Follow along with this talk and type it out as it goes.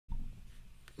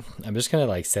I'm just gonna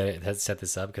like set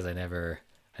this up because I never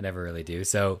really do.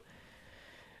 So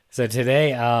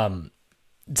today I'm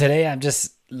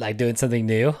just like doing something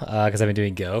new because I've been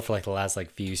doing Go for like the last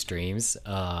like few streams.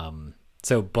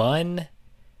 So Bun,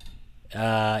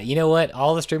 you know what?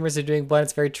 All the streamers are doing Bun.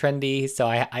 It's very trendy, so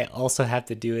I also have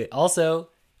to do it. Also,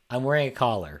 I'm wearing a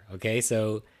collar. Okay,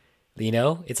 so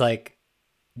it's like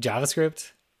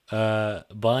JavaScript,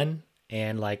 Bun,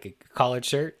 and like a collared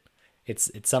shirt.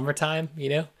 It's summertime.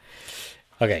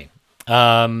 Okay.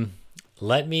 Um,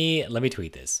 let me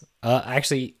tweet this.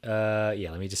 Actually, yeah,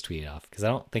 let me just tweet it off because I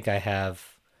don't think I have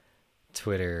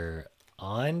Twitter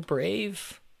on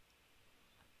Brave.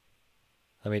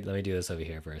 Let me do this over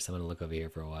here first. I'm gonna look over here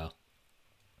for a while.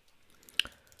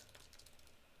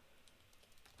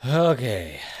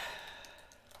 Okay.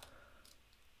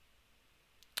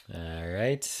 All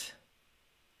right.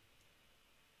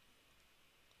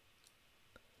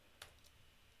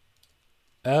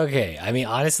 Okay, I mean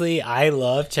honestly, I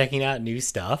love checking out new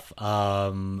stuff.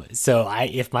 So I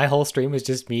if my whole stream was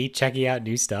just me checking out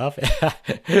new stuff,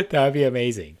 that would be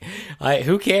amazing.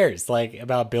 Who cares like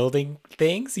about building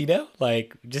things,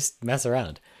 Like just mess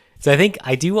around. So I think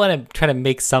I do want to try to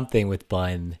make something with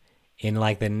Bun in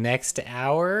like the next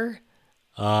hour.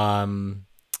 Um,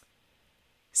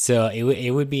 so it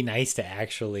would be nice to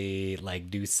actually like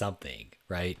do something,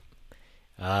 right?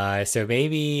 So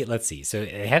maybe let's see. So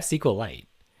they have SQLite.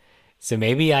 So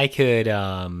maybe I could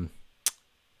well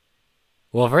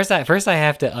first I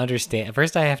have to understand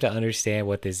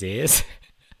what this is.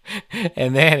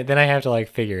 And then I have to like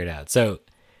figure it out. So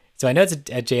I know it's a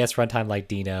JS runtime like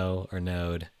Dino or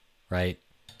Node, right?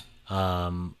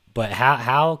 But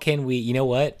how can we, you know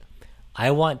what?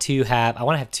 I want to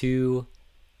have two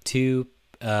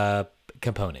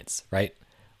components, right?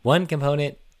 One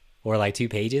component or like two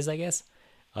pages, I guess.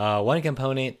 One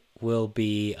component will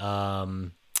be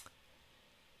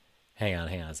hang on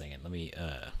a second. Let me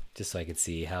just so I can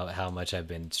see how much I've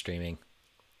been streaming.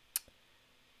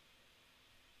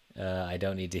 I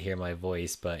don't need to hear my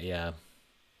voice, but yeah,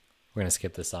 we're gonna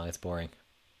skip this song. It's boring.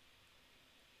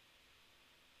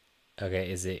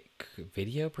 Okay, is it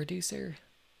video producer?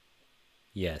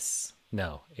 Yes.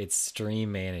 No, it's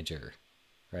stream manager,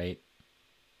 right?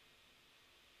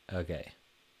 Okay.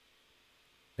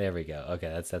 There we go. Okay,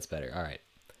 that's better. All right.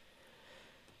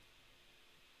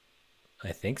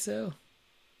 I think so.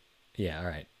 Yeah, all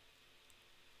right.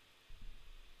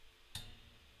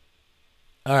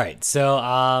 All right. So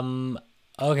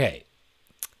okay.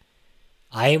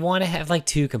 I want to have like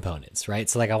two components, right?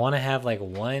 So like I want to have like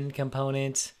one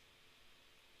component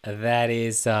that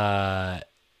is I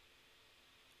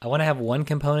want to have one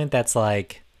component that's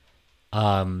like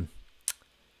um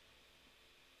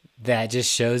that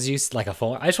just shows you like a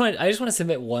form. I just want to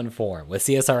submit one form with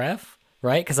CSRF,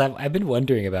 right? Cuz I've been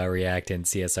wondering about React and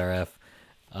CSRF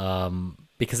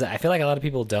because I feel like a lot of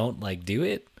people don't like do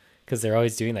it cuz they're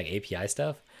always doing like API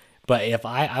stuff. But if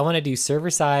I want to do server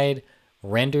side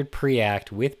rendered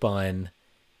Preact with Bun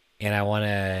and I want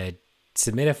to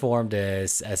submit a form to a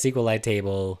SQLite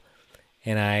table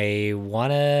and I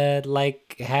want to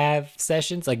like have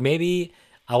sessions like maybe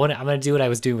I'm going to do what I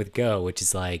was doing with Go, which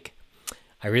is like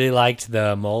I really liked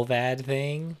the Molvad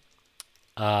thing.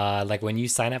 Like when you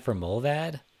sign up for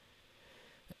Molvad,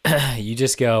 you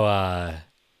just go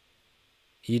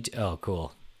oh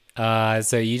cool.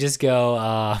 So you just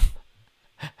go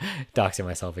doxing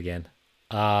myself again.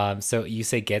 So you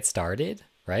say get started,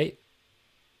 right?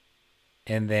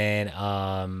 And then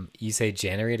you say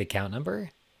generate account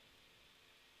number.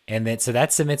 And then so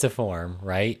that submits a form,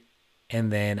 right?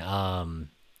 And then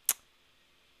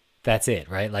that's it,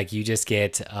 right? Like you just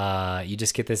get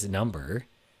this number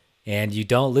and you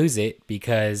don't lose it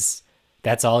because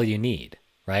that's all you need,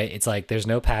 right? It's like there's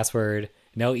no password,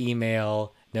 no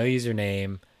email, no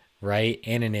username, right?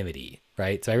 Anonymity,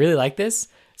 right? So I really like this.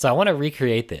 So I want to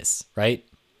recreate this, right?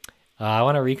 I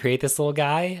want to recreate this little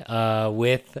guy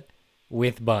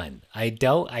with Bun. I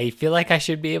feel like I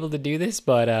should be able to do this,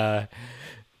 but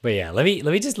yeah, let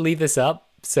me just leave this up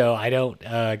so I don't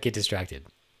get distracted.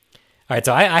 All right,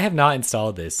 so I have not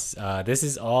installed this. This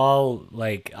is all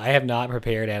like I have not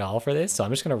prepared at all for this. So I'm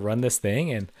just gonna run this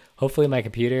thing, and hopefully my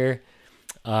computer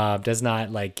does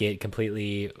not like get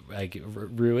completely like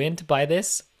ruined by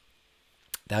this.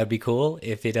 That would be cool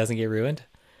if it doesn't get ruined.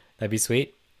 That'd be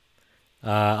sweet.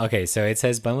 Okay, so it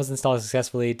says Bun was installed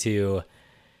successfully to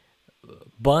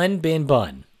Bun bin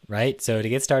Bun, right? So to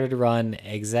get started to run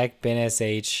exec bin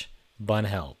sh Bun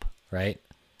help, right?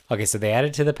 Okay, so they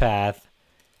added to the path.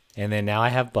 And then now I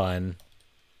have Bun.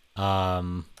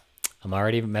 I'm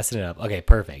already messing it up. Okay,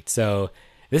 perfect. So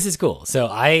this is cool. So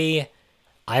I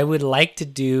I would like to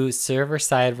do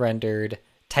server-side rendered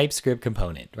TypeScript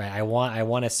component, right? I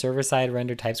want a server-side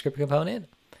rendered TypeScript component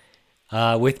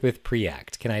with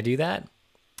Preact. Can I do that?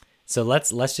 So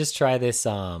let's just try this.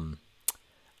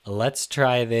 Let's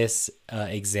try this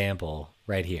example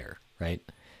right here, right?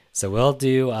 So we'll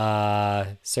do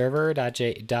server.ts,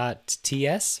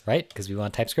 right? Because we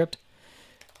want TypeScript,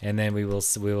 and then we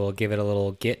will give it a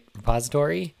little Git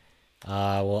repository.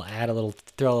 We'll add throw a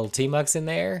little tmux in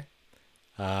there.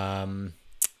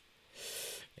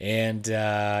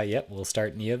 Yep, we'll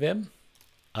start neovim.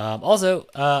 Also,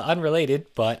 unrelated,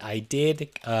 but I did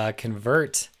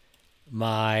convert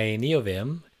my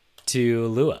neovim to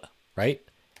Lua, right?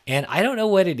 And I don't know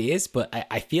what it is, but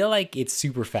I feel like it's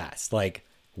super fast, like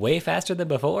way faster than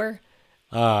before.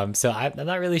 So I'm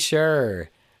not really sure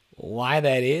why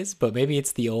that is, but maybe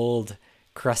it's the old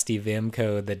crusty Vim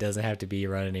code that doesn't have to be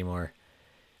run anymore.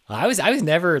 I was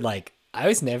never like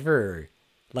a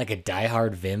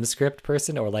diehard Vim script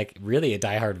person, or like really a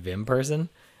diehard Vim person.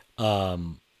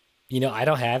 You know, I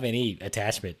don't have any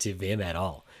attachment to Vim at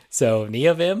all. So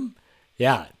neovim,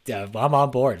 yeah, I'm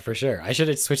on board for sure. I should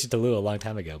have switched it to Lua a long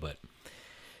time ago, but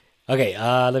okay.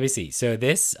 Let me see. So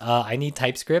this, I need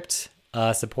TypeScript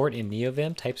support in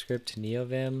neovim. TypeScript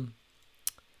neovim,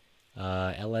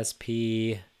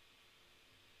 LSP.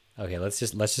 Okay, let's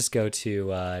just go to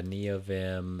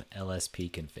neovim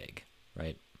LSP config,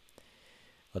 right?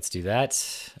 Let's do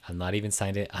that. I'm not even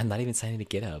signed in to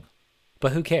GitHub.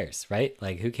 But who cares, right?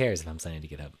 Like, who cares if I'm signed into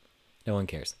GitHub? No one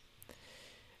cares.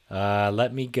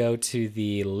 Let me go to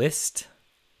the list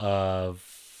of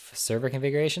server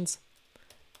configurations,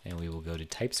 and we will go to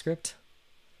TypeScript.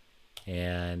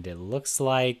 And it looks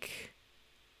like,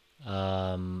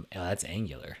 oh, that's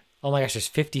Angular. Oh my gosh, there's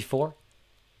 54.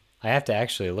 I have to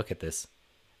actually look at this.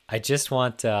 I just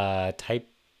want type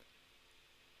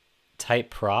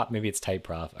prop. Maybe it's type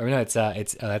prof. Or no,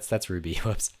 that's Ruby.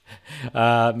 Whoops.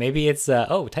 Maybe it's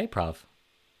type prof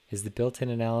is the built-in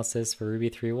analysis for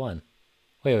Ruby 3.1.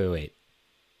 Wait.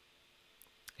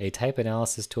 A type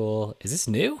analysis tool. Is this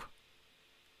new?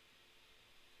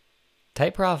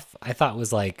 Type prof I thought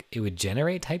was like it would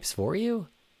generate types for you,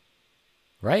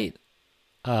 right?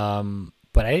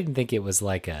 But I didn't think it was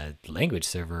like a language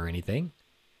server or anything.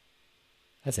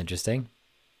 That's interesting.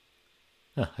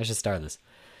 Oh, I should start this.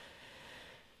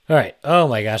 All right. Oh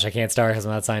my gosh, I can't start because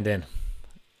I'm not signed in.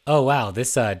 Oh wow,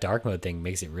 this dark mode thing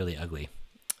makes it really ugly.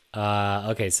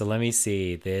 Okay, so let me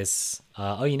see this.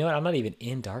 Oh, you know what? I'm not even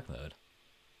in dark mode.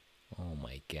 Oh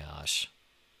my gosh.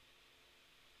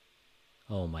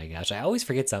 Oh my gosh, I always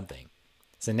forget something.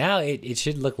 So now it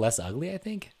should look less ugly, I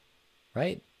think,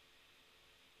 right?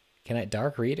 Can I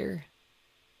dark reader?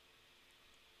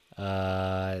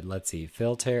 Let's see,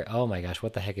 filter. Oh my gosh,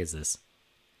 what the heck is this?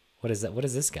 What is that? What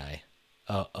is this guy?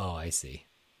 Oh, I see.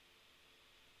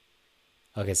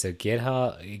 Okay, so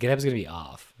GitHub's gonna be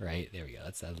off, right? There we go.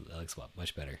 That looks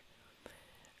much better.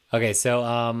 Okay, so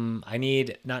I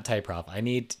need not type prof. I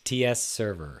need TS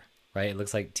server, right? It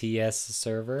looks like TS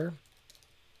server.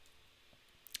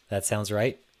 That sounds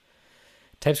right.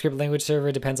 TypeScript language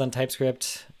server depends on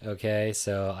TypeScript. Okay,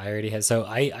 so I already have. So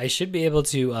I should be able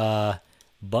to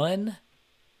bun.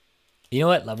 You know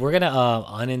what? We're gonna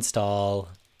uninstall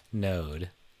Node,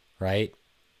 right?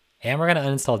 And we're gonna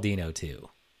uninstall Dino too.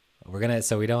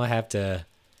 So we don't have to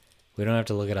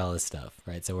look at all this stuff,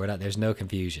 right? So there's no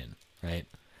confusion, right?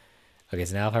 Okay,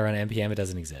 so now if I run npm, it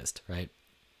doesn't exist, right?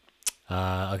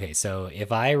 Okay, so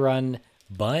if I run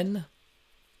bun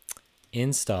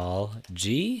install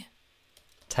g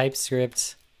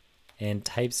TypeScript and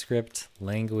TypeScript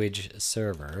language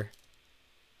server.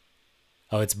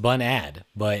 Oh, it's bun add,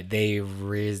 but they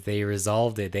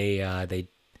resolved it. They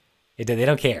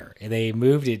don't care. They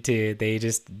moved it to, they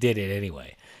just did it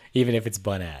anyway, even if it's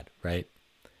bun add, right?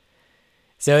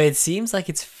 So it seems like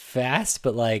it's fast,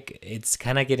 but like it's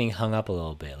kind of getting hung up a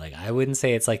little bit. Like I wouldn't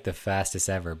say it's like the fastest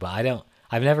ever, but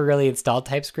I've never really installed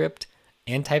TypeScript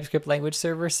and TypeScript language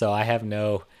server, so I have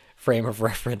no frame of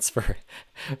reference for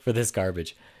this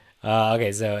garbage.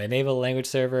 Okay, so enable language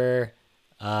server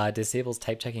disables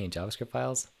type checking in JavaScript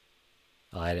files.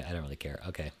 Oh, I don't really care.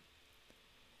 Okay.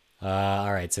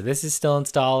 All right, so this is still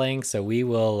installing, so we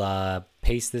will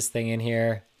paste this thing in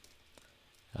here,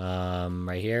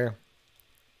 right here.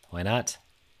 Why not?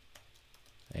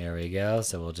 There we go.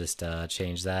 So we'll just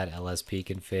change that lsp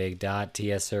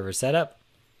config.ts server setup.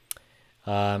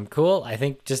 Cool. I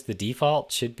think just the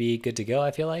default should be good to go,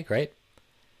 I feel like, right?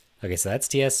 Okay, so that's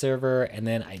TS server, and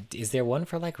then is there one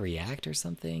for like React or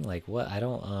something? Like what? I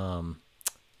don't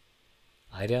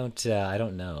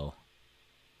know.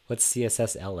 What's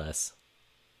CSS LS?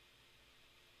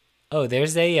 Oh,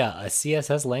 there's a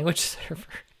CSS language server.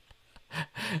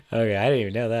 Okay, I didn't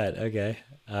even know that. Okay.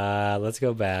 Let's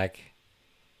go back.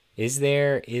 Is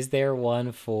there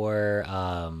one for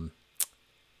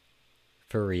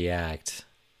React,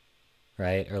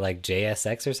 right? Or like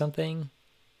JSX or something?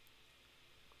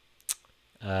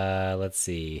 Let's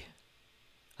see.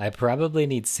 I probably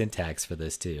need syntax for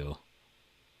this too.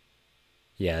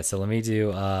 Yeah, so let me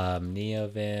do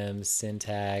neovim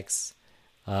syntax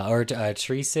or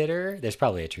tree sitter. There's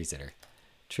probably a tree sitter.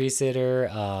 Tree sitter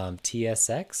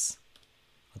TSX.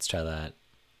 Let's try that.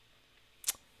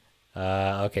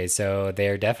 Okay, so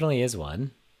there definitely is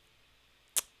one.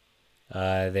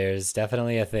 There's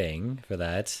definitely a thing for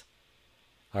that.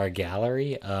 Our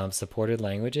gallery, supported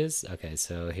languages. Okay,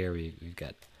 so here we've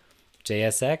got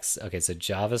JSX. Okay, so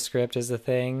JavaScript is a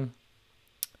thing.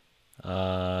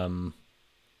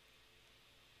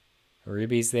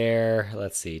 Ruby's there.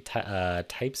 Let's see.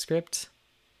 TypeScript.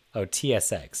 Oh,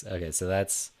 TSX. Okay, so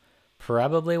that's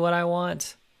probably what I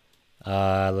want.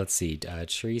 Let's see.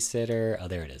 Tree sitter. Oh,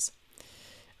 there it is.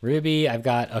 Ruby, I've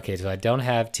got. Okay, so I don't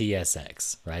have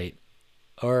TSX, right?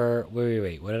 Or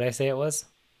wait. What did I say it was?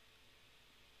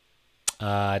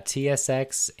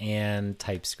 TSX and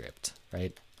TypeScript,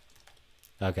 right?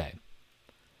 Okay.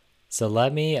 So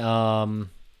let me. Yeah,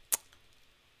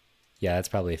 that's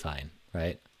probably fine,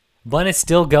 right? Bun is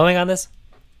still going on this.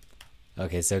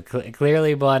 Okay, so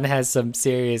clearly Bun has some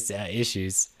serious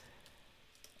issues.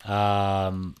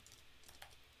 Okay,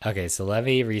 so let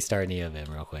me restart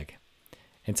neovim real quick.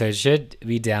 And so it should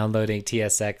be downloading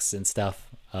TSX and stuff,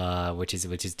 which is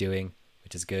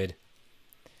good.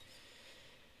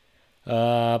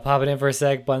 Pop it in for a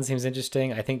sec. Bun seems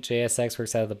interesting. I think JSX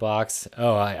works out of the box.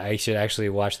 Oh, I should actually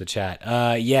watch the chat.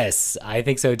 Yes, I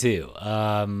think so too.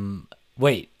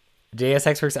 Wait,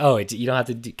 JSX works. Oh, you don't have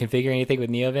to configure anything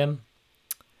with neovim.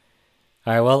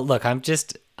 All right. Well, look, I'm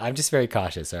just very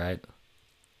cautious. All right.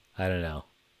 I don't know.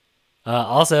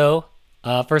 Also,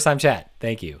 first time chat.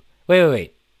 Thank you.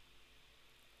 Wait.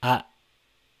 Oh,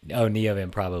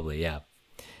 neovim probably. Yeah.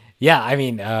 Yeah. I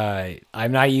mean,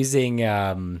 I'm not using.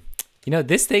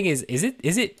 This thing is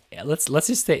it? Let's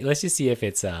just see if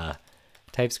it's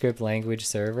TypeScript language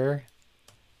server.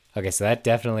 Okay, so that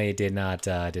definitely did not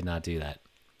do that.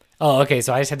 Oh, okay.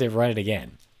 So I just had to run it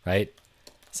again, right?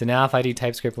 So now if I do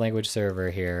TypeScript language server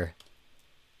here.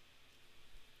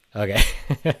 Okay.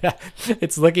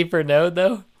 It's looking for node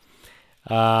though.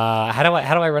 How do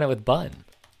I run it with Bun?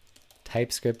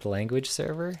 TypeScript language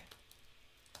server?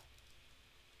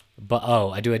 But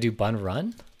I do Bun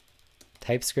run?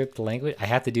 TypeScript language? I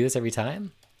have to do this every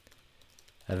time?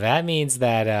 That means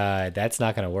that that's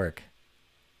not going to work.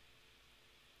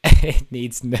 It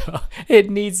needs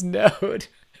node.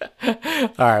 All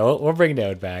right, we'll bring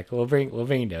node back. We'll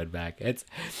bring node back. I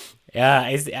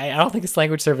don't think this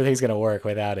language server thing is gonna work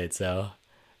without it. So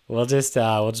we'll just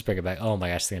bring it back. Oh my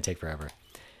gosh, it's gonna take forever.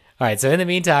 All right, so in the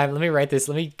meantime, let me write this.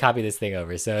 Let me copy this thing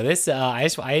over. So this I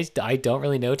don't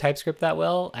really know TypeScript that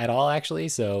well at all actually.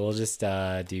 So we'll just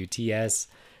do TS,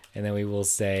 and then we will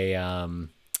say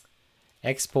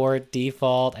export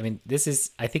default. I mean,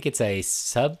 I think it's a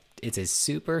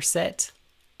superset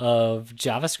of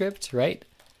JavaScript, right?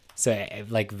 So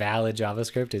like valid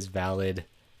JavaScript is valid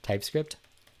TypeScript.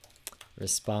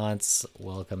 Response,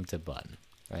 welcome to Bun,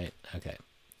 right? Okay.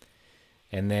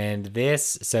 And then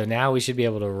this, so now we should be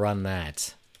able to run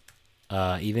that.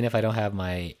 Even if I don't have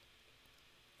my,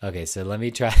 okay, so let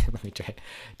me try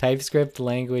TypeScript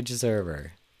language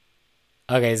server.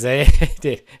 Okay, so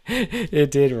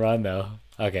it did run though.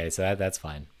 Okay, so that's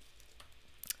fine.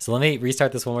 So let me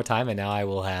restart this one more time, and now I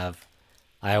will have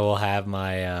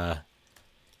my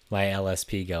my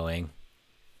LSP going.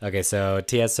 Okay, so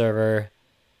TS server,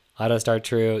 auto start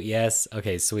true, yes.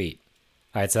 Okay, sweet.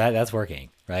 All right, so that's working,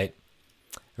 right?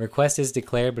 Request is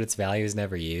declared, but its value is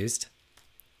never used.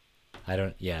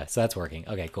 Yeah, so that's working.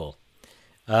 Okay, cool.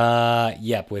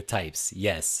 Yep, with types,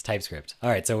 yes, TypeScript. All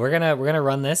right, so we're gonna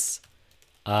run this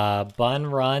bun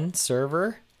run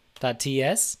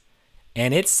server.ts,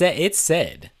 and it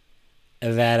said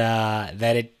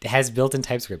that it has built-in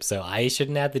TypeScript, so I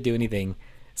shouldn't have to do anything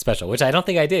special, which I don't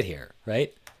think I did here,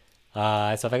 right?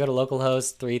 So if I go to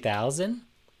localhost 3000,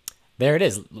 there it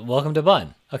is. Welcome to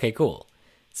Bun. Okay, cool.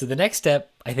 So the next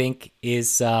step, I think,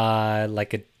 is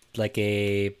like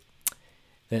a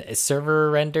server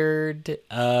rendered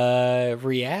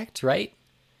React, right?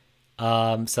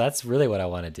 So that's really what I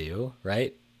want to do,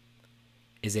 right?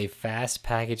 Is a fast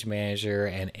package manager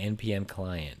and npm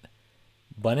client.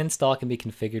 Bun install can be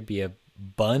configured via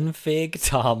bunfig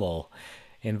toml.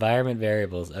 Environment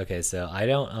variables. Okay, so I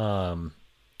don't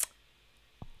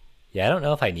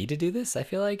know if I need to do this, I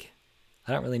feel like.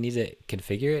 I don't really need to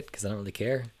configure it because I don't really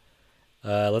care.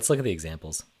 Let's look at the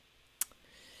examples.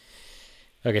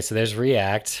 Okay, so there's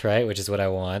React, right, which is what I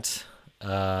want.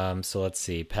 So let's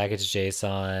see, package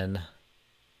JSON.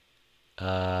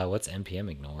 What's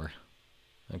npm ignore?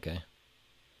 Okay.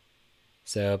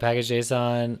 So package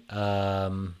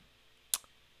JSON,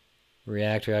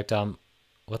 React DOM.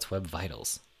 What's Web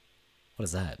Vitals? What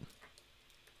is that?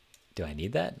 Do I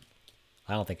need that?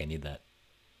 I don't think I need that.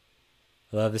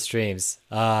 I love the streams.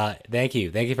 Thank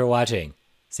you. Thank you for watching.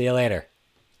 See you later.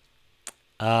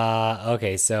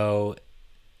 Okay, so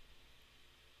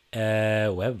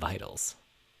Web Vitals.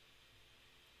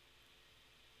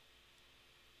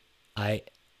 Okay,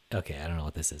 I don't know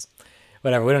what this is.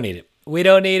 Whatever, we don't need it. We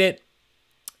don't need it.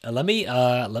 Let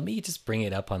me just bring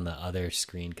it up on the other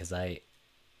screen because I'd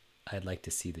like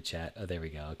to see the chat. Oh, there we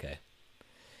go. Okay.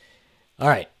 All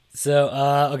right. So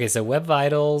okay, so Web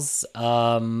Vitals.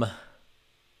 Don't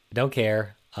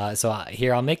care. So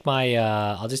here I'll make my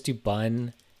I'll just do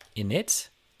bun init,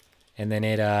 and then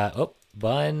it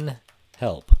bun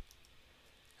help.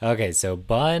 Okay, so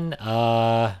bun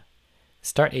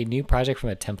start a new project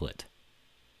from a template.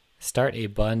 Start a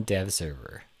bun dev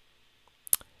server.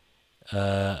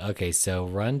 Okay, so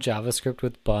run JavaScript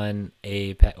with bun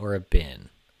or a bin.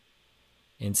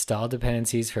 Install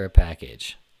dependencies for a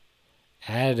package.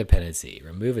 Add a dependency.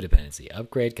 Remove a dependency.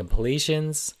 Upgrade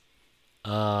completions.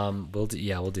 We'll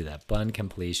do that. Bun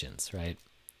completions, right?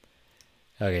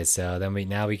 Okay, so then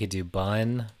we could do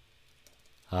bun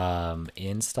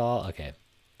install. Okay.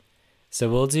 So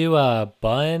we'll do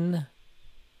bun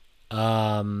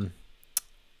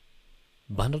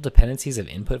bundle dependencies of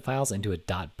input files into a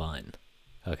 .bun.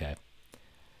 Okay.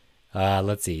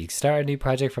 Let's see. Start a new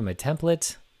project from a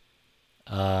template.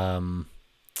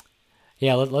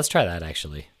 Yeah, let's try that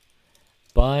actually.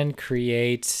 Bun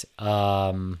create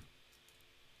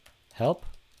help.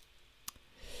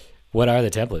 What are the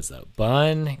templates though?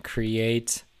 Bun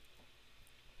create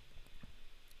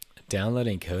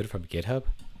downloading code from GitHub.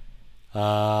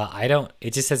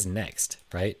 It just says next,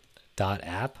 right?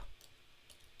 .app.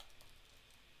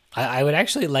 I would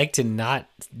actually like to not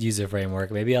use a framework.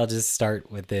 Maybe I'll just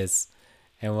start with this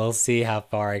and we'll see how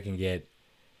far I can get.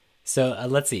 So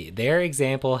let's see. Their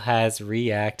example has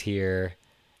React here,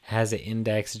 has an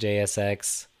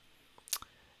index.jsx,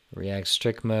 React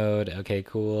strict mode. Okay,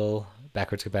 cool.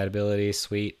 Backwards compatibility,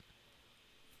 sweet.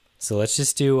 So let's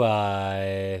just do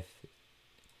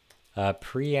Preact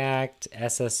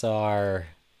SSR.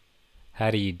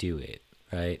 How do you do it,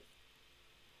 right?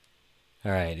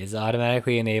 All right, it's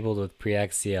automatically enabled with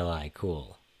Preact CLI.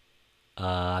 Cool.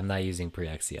 I'm not using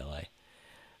Preact CLI.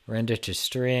 Render to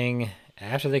string.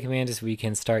 After the command is, we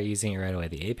can start using it right away.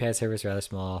 The API server is rather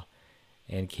small,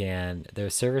 and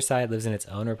the server side lives in its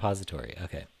own repository.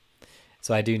 Okay,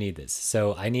 so I do need this.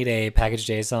 So I need a package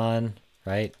JSON,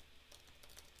 right?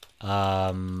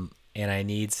 And I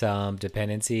need some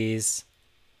dependencies.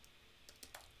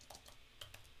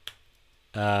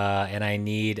 And I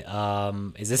need,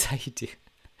 is this how you do?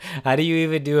 How do you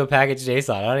even do a package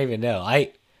JSON? I don't even know.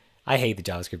 I hate the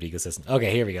JavaScript ecosystem.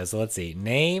 Okay, here we go. So let's see.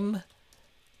 Name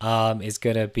is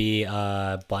gonna be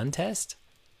bun test,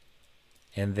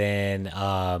 and then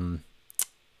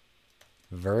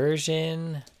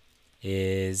version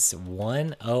is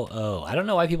 1.00. I don't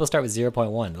know why people start with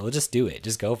 0.1. They'll just do it.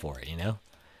 Just go for it, you know?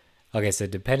 Okay, so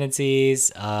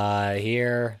dependencies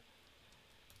here.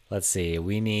 Let's see.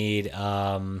 We need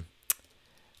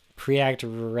Preact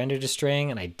render to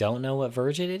string, and I don't know what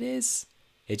version it is.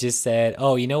 It just said,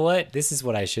 oh, you know what? This is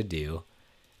what I should do.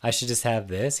 I should just have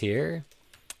this here,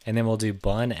 and then we'll do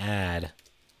bun add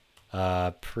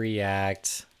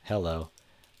Preact hello.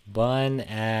 Bun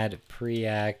add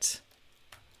Preact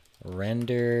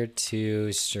render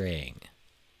to string.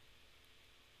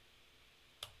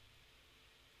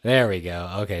 There we go.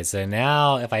 Okay, so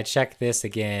now if I check this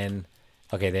again,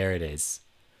 okay, there it is.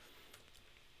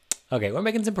 Okay, we're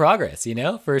making some progress, you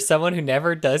know? For someone who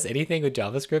never does anything with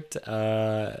JavaScript,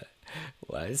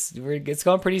 it's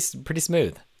going pretty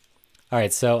smooth. All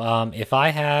right, so if I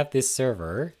have this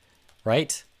server,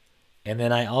 right? And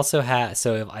then I also have,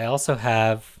 so if I also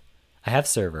have, I have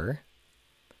server,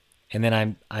 and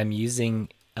then I'm using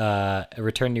a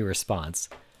return new response.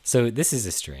 So this is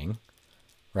a string,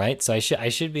 right? So I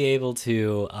should be able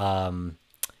to,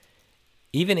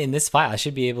 even in this file, I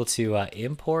should be able to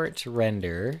import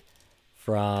render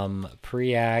from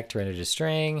Preact render to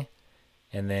string,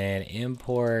 and then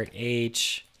import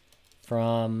h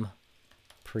from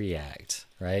Preact,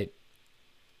 right?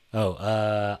 Oh,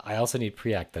 I also need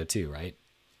Preact though too, right?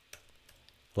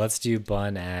 Let's do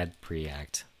bun add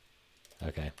Preact.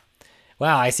 Okay.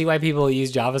 Wow, I see why people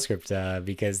use JavaScript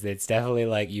because it's definitely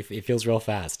like it feels real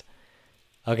fast.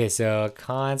 Okay, so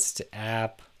const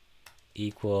app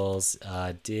equals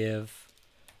div.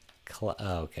 Oh,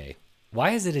 okay,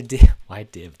 why is it a div? Why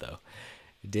div though?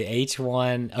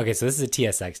 H1. Okay, so this is a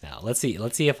TSX now. Let's see.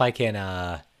 Let's see if I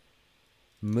can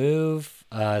move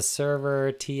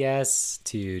server TS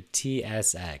to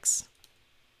TSX.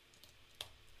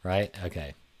 Right?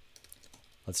 Okay.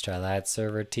 Let's try that.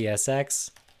 Server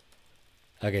TSX.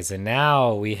 Okay, so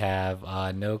now we have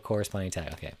no corresponding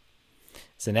tag. Okay.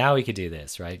 So now we could do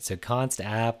this, right? So const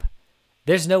app.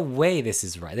 There's no way this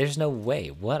is right. There's no way.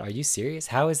 What? Are you serious?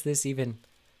 How is this even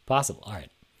possible? All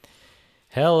right.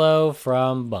 Hello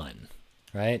from Bun,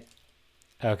 right?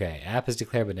 Okay, app is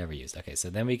declared but never used. Okay,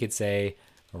 so then we could say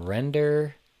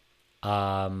render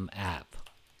app.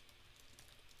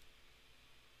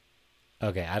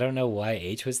 Okay, I don't know why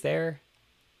H was there.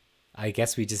 I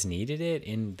guess we just needed it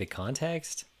in the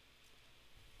context.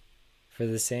 For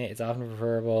the same, it's often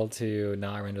preferable to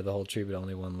not render the whole tree but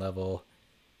only one level.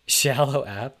 Shallow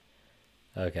app.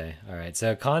 Okay, all right.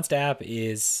 So const app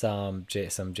is some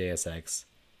JSX.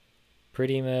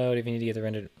 Pretty mode, if you need to get the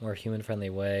rendered more human-friendly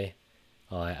way.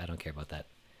 Oh, I don't care about that.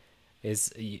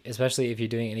 Is especially if you're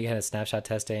doing any kind of snapshot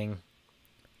testing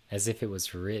as if it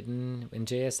was written in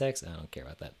JSX. I don't care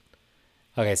about that.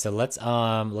 Okay, so let's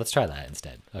try that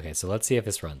instead. Okay, so let's see if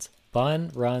this runs.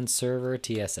 Bun run server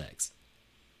TSX.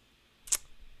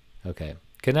 Okay.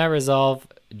 Could not resolve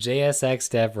JSX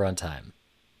dev runtime.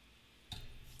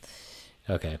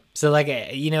 Okay. So like,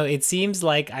 it seems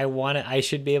like I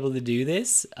should be able to do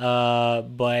this,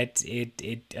 but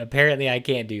it apparently I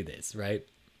can't do this, right?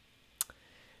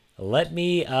 Let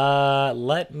me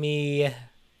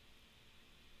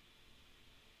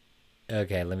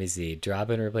okay, let me see.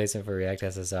 Drop-in replacement for React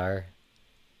SSR.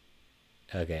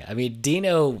 Okay. I mean,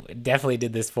 Dino definitely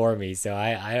did this for me, so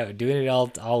I doing it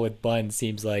all with Bun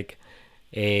seems like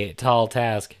a tall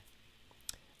task.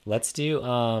 Let's do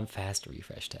fast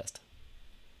refresh test.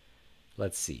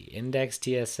 Let's see. Index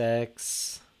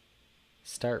TSX.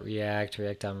 Start React.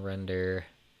 React on render.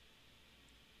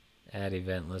 Add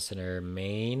event listener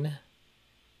main.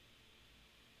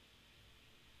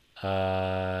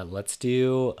 Let's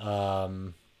do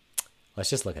let's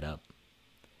just look it up.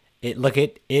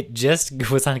 It just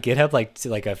was on GitHub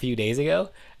like a few days ago,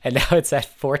 and now it's at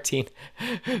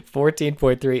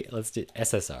 14.3. Let's do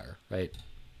SSR, right?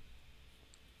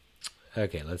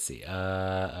 Okay, let's see.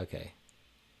 Okay.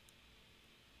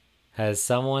 Has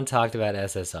someone talked about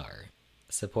SSR?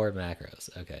 Support macros.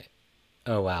 Okay.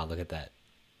 Oh wow, look at that.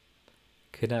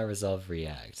 Could not resolve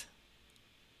React.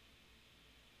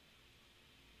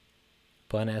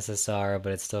 Bun SSR,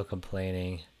 but it's still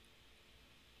complaining.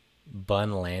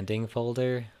 Bun landing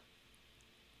folder.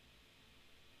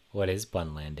 What is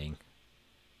bun landing?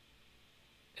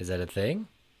 Is that a thing?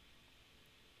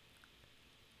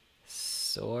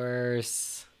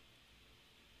 Source.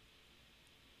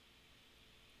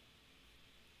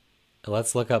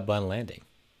 Let's look up bun landing.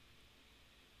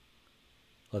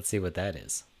 Let's see what that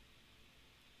is.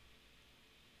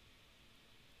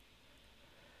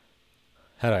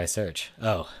 How do I search?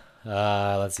 Oh,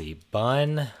 let's see.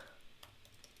 Bun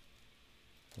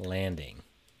landing.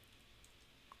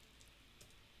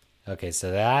 Okay,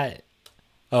 so that...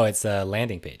 Oh, it's a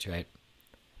landing page, right?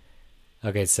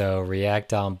 Okay, so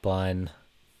React on bun,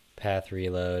 path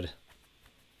reload.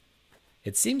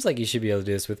 It seems like you should be able to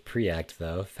do this with Preact,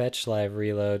 though. Fetch live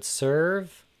reload.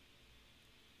 Serve.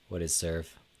 What is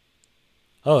serve?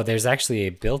 Oh, there's actually a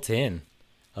built-in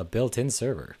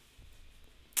server.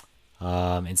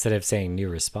 Instead of saying new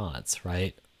response,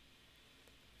 right?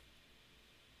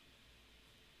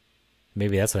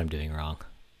 Maybe that's what I'm doing wrong.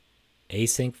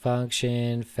 Async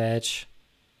function, fetch.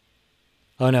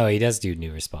 Oh no, he does do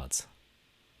new response.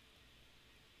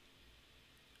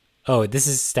 Oh, this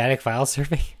is static file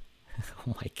serving?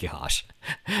 Oh my gosh.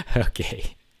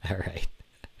 Okay. All right.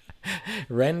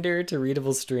 Render to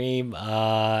readable stream.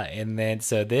 And then,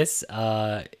 so this,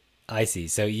 I see.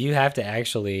 So you have to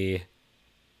actually,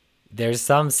 there's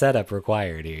some setup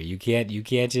required here. You can't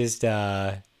just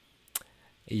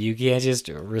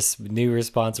new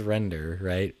response render,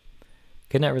 right?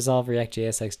 Could not resolve React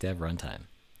JSX dev runtime.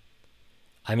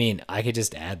 I mean, I could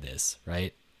just add this,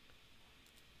 right?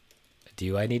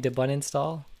 Do I need to bun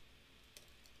install?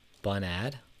 Bun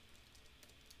add?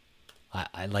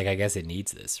 I guess it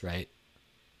needs this, right?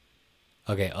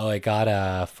 Okay, oh, it got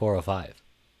a 405.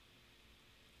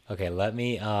 Okay, let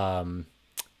me, I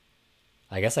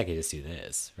guess I could just do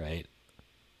this, right?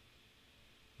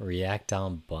 React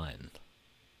on bun.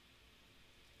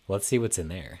 Let's see what's in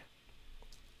there.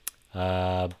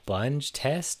 Bunge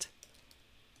test.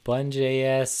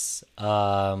 Bun.js,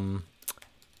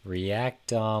 React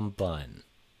DOM bun.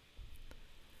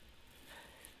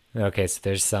 Okay, so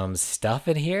there's some stuff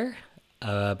in here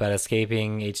about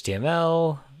escaping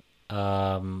HTML,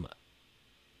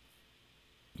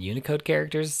 Unicode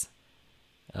characters,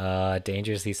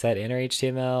 dangerously set inner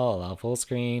HTML, allow full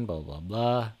screen, blah, blah,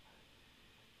 blah.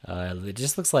 It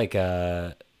just looks like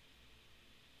is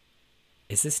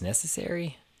this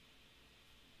necessary?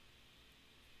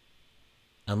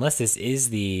 Unless this is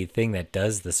the thing that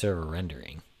does the server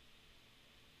rendering.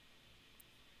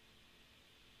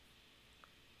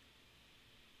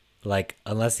 Like,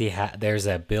 unless there's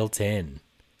a built-in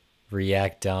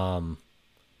React DOM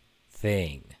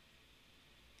thing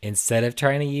instead of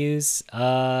trying to use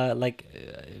like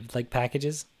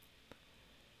packages.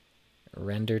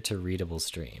 Render to readable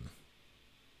stream.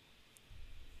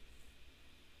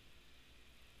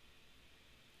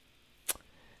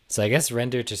 So I guess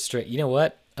render to string. You know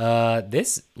what?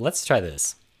 Let's try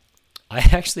this. I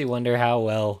actually wonder how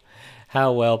well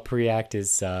Preact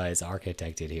is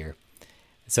architected here.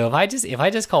 So if I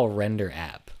just call render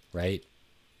app, right?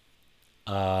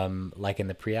 Like in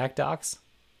the Preact docs.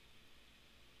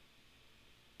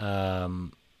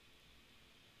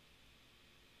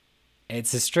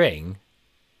 It's a string,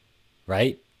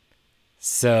 right?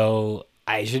 So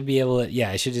I should be able to,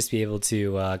 I should just be able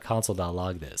to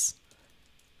console.log this,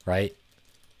 right?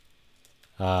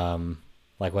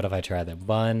 Like what if I try that?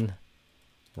 Bun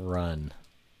run.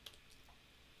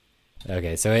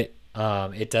 Okay, so it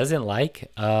doesn't like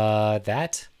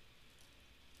that.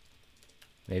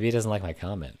 Maybe it doesn't like my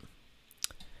comment.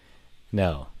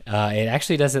 No, it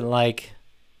actually doesn't like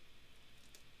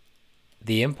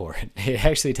the import. It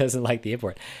actually doesn't like the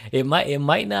import. It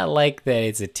might not like that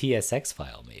it's a TSX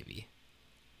file, maybe.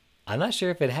 I'm not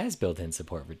sure if it has built-in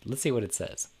support for, let's see what it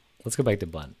says. Let's go back to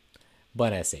bun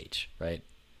sh, right?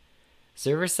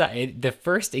 Server side, the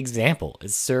first example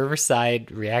is server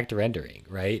side React rendering,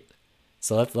 right?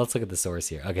 So let's look at the source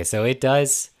here. Okay, so it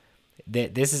does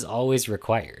this is always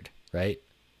required, right?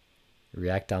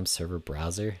 React DOM server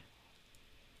browser.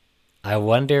 I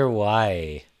wonder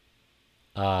why.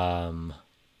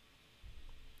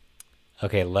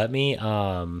 Okay, let me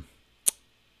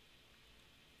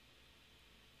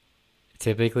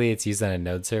typically it's used on a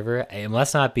node server. It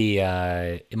must not be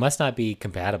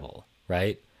compatible,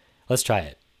 right? Let's try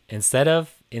it. Instead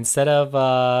of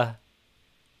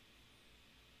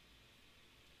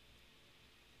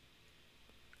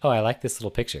oh, I like this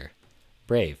little picture.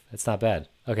 Brave. That's not bad.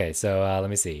 Okay, so let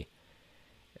me see.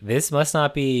 There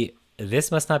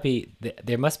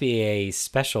must be a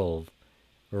special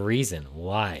reason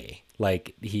why,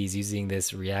 like, he's using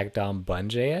this React DOM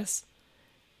Bun.js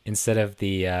instead of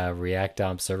the React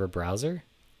DOM server browser.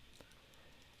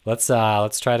 Let's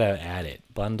try to add it.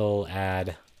 Bundle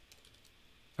add,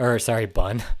 or sorry,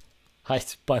 bun.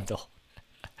 It's bundle.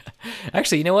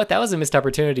 Actually, you know what? That was a missed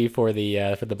opportunity for the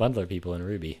bundler people in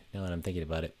Ruby. Now that I'm thinking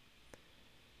about it.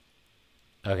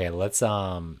 Okay, let's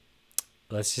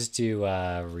just do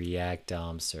React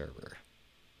DOM server.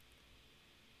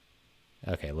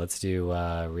 Okay, let's do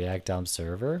React DOM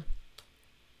server.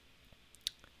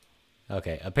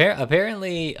 Okay,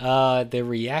 apparently the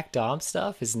React DOM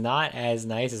stuff is not as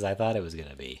nice as I thought it was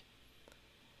gonna be.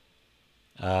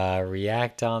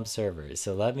 React DOM server.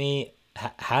 So let me.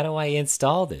 How do I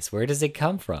install this? Where does it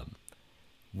come from?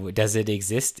 Does it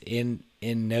exist in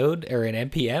Node or in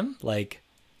npm? Like.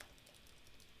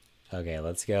 Okay,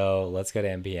 let's go to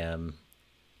npm.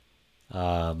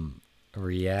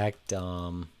 React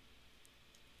DOM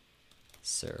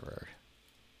server.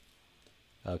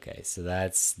 Okay, so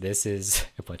this is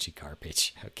a bunch of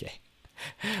garbage. Okay.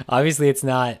 Obviously it's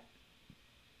not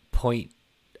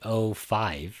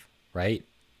 0.05, right?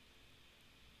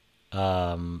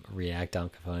 React DOM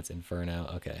components Inferno.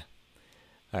 Okay.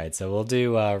 All right, so we'll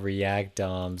do React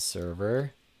DOM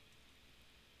server.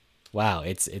 Wow,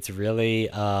 it's really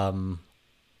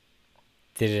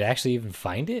did it actually even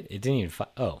find it? It didn't even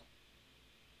find. Oh.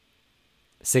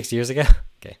 6 years ago?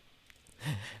 Okay.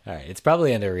 All right, it's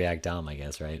probably under React DOM, I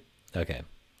guess, right? Okay.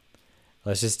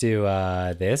 Let's just do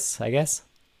this, I guess.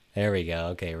 There we go.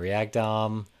 Okay, React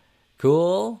DOM.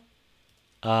 Cool.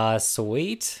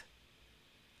 Sweet.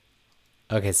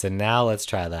 Okay, so now let's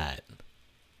try that.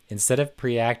 Instead of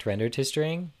Preact render to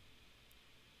string,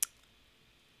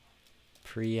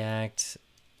 Preact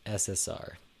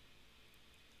SSR.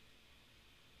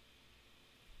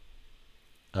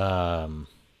 I'm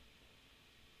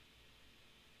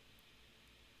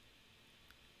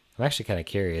actually kind of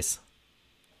curious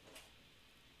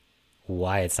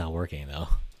why it's not working though.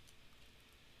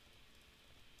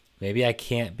 Maybe I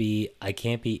can't be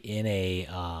in a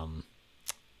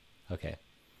okay.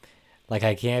 Like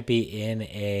I can't be in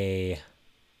a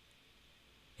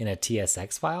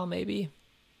TSX file maybe?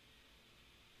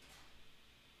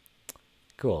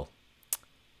 Cool.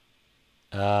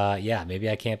 Yeah, maybe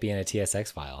I can't be in a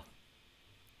TSX file.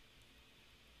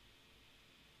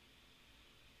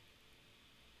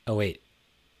 Oh wait.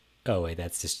 Oh wait,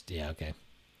 that's just yeah, okay.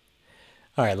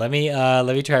 All right, let me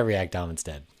try React DOM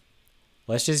instead.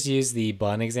 Let's just use the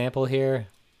bun example here.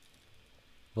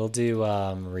 We'll do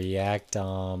React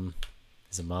DOM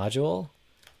as a module,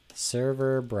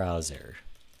 server browser.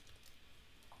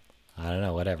 I don't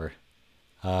know, whatever.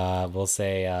 We'll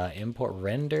say import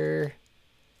render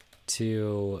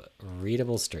to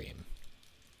readable stream.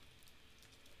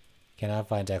 Cannot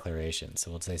find declaration,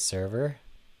 so we'll say server.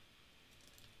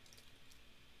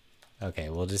 Okay,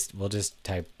 we'll just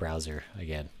type browser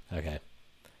again. Okay,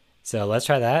 so let's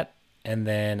try that, and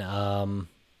then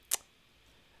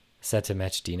set to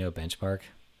match Dino benchmark.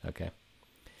 Okay,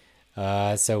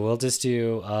 so we'll just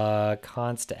do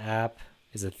const app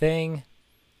is a thing,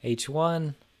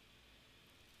 h1,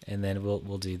 and then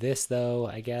we'll do this though,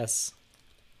 I guess,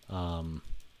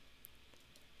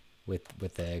 with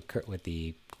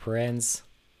the parens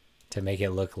to make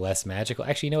it look less magical.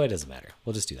 Actually, no, it doesn't matter.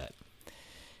 We'll just do that.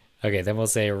 Okay, then we'll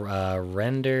say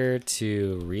render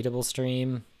to readable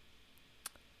stream.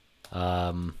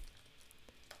 And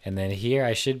then here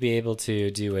I should be able to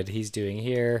do what he's doing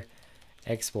here.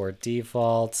 Export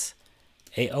default.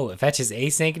 Oh, it fetches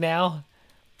async now.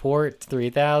 Port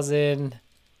 3000.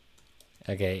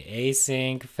 Okay,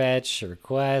 async fetch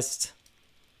request.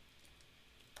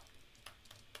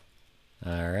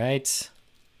 All right.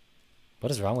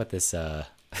 What is wrong with this?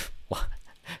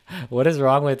 What is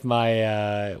wrong with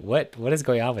my what is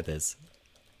going on with this?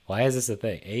 Why is this a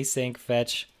thing? Async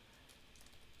fetch.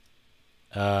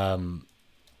 Okay,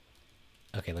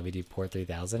 let me do port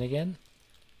 3000 again.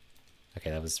 Okay,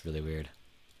 that was really weird.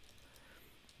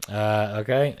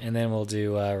 Okay, and then we'll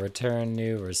do return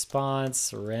new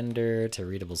response, render to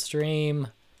readable stream,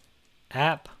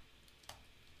 app.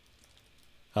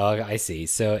 Oh, I see.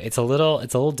 So it's a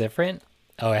little different.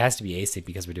 Oh, it has to be async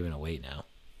because we're doing a wait now.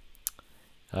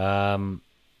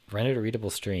 Render to readable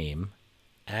stream,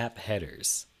 app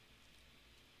headers.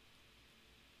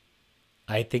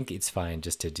 I think it's fine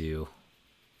just to do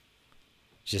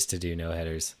no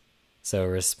headers. So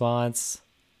response.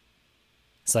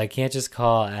 So I can't just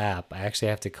call app. I actually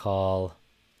have to call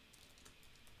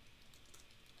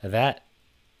that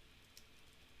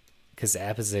because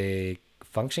app is a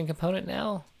function component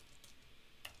now.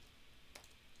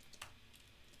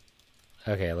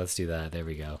 Okay, let's do that. There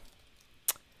we go.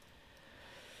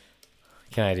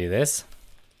 Can I do this?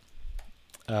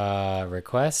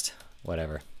 Request?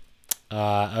 Whatever.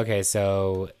 Okay,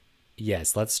 so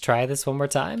yes, let's try this one more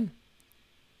time.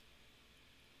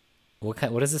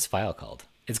 What is this file called?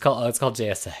 It's called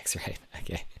JSX, right?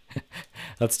 Okay.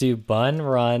 Let's do bun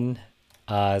run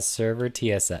server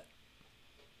TSX.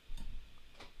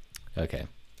 Okay.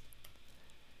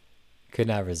 Could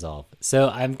not resolve. So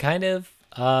I'm kind of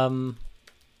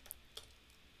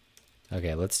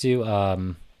okay, let's do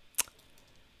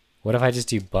what if I just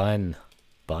do bun?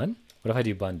 What if I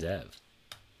do bun dev?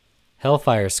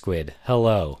 Hellfire squid,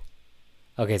 hello.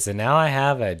 Okay, so now I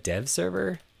have a dev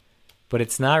server, but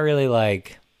it's not really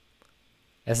like,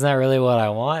 it's not really what I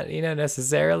want, you know,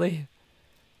 necessarily.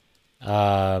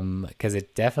 Because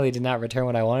it definitely did not return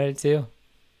what I wanted it to.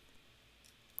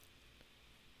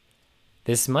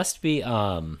 This must be,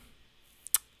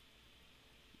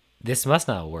 this must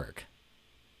not work.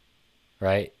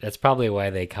 Right? That's probably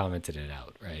why they commented it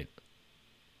out, right?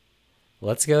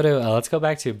 Let's go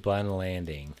back to bun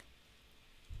landing.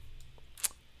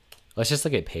 Let's just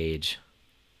look at page.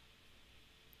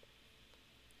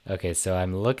 Okay, so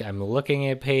I'm looking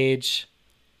at page.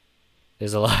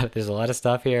 There's a lot of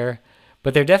stuff here,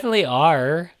 but there definitely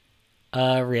are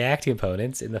React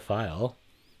components in the file.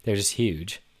 They're just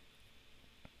huge.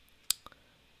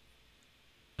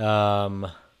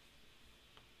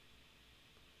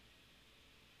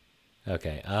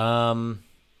 Okay.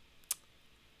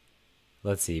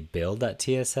 Let's see.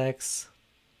 Build.tsx.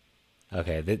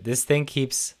 Okay. This thing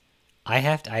keeps.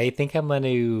 I think I'm going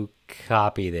to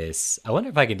copy this. I wonder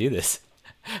if I can do this.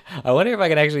 I wonder if I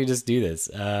can actually just do this.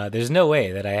 There's no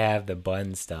way that I have the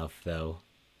bun stuff though,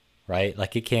 right?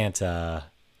 Like it can't. Oh.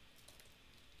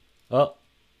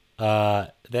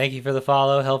 Thank you for the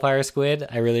follow, Hellfire Squid.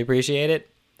 I really appreciate it.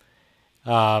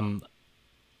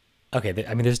 Okay,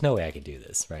 I mean, there's no way I could do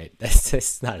this, right? That's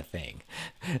just not a thing.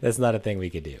 That's not a thing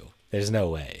we could do. There's no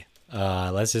way.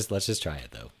 Let's just try it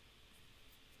though.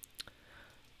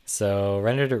 So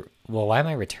render to, well, why am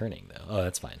I returning though? Oh,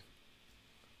 that's fine.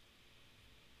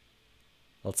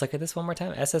 Let's look at this one more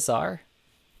time. SSR.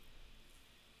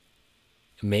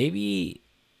 Maybe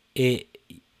it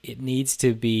needs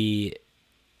to be,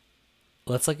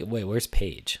 let's look at, wait, where's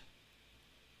page?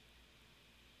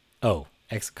 Oh,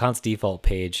 const default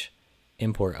page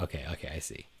import. Okay, I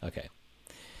see. Okay.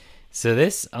 So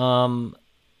this, I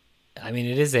mean,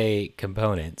 it is a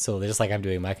component, so just like I'm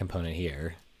doing my component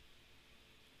here.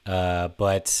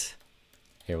 But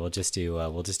here we'll just do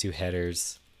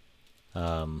headers,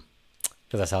 because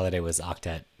I saw that it was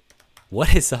octet.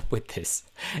 What is up with this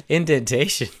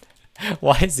indentation?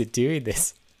 Why is it doing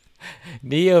this?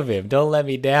 Neovim, don't let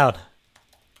me down.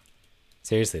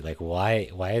 Seriously, like why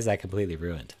is that completely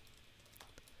ruined?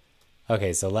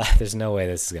 Okay, so there's no way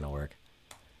this is gonna work.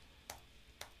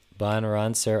 Bun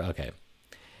run sir. Okay.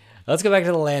 Let's go back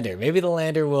to the lander. Maybe the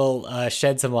lander will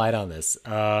shed some light on this.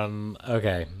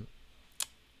 Okay.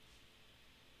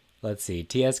 Let's see.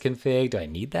 tsconfig. Do I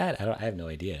need that? I have no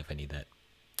idea if I need that.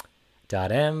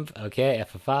 .env. Okay.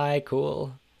 FFI.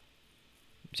 Cool.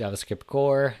 JavaScript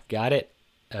core. Got it.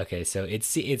 Okay. So it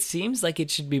seems like it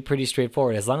should be pretty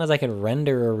straightforward. As long as I can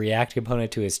render a React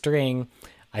component to a string,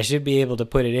 I should be able to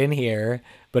put it in here.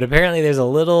 But apparently there's a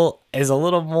little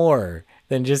more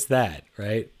than just that,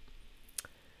 right?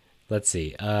 Let's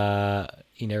see.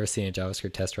 You never seen a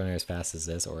JavaScript test runner as fast as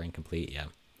this or incomplete? Yeah.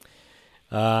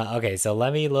 Okay, so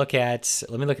let me look at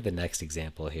the next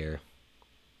example here.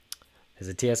 There's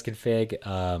a tsconfig.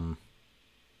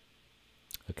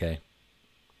 Okay.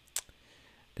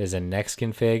 There's a next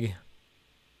config.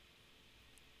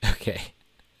 Okay.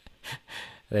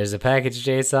 There's a package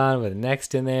JSON with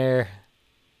next in there,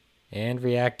 and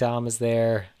React DOM is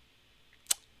there.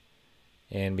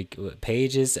 And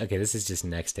pages. Okay, this is just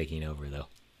next taking over though.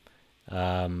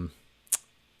 Oh,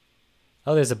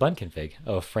 there's a bun config.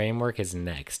 Oh, framework is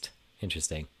next.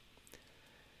 Interesting.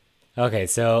 Okay,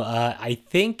 so I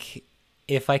think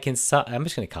if I can, I'm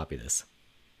just gonna copy this.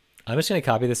 I'm just gonna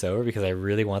copy this over because I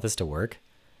really want this to work.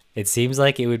 It seems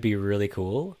like it would be really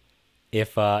cool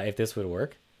if this would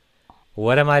work.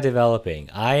 What am I developing?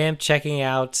 I am checking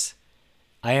out.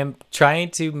 I am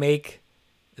trying to make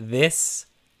this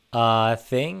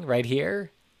thing right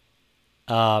here.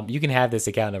 You can have this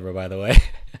account number, by the way.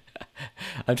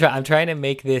 I'm trying to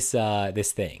make this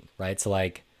this thing, right? So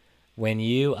like when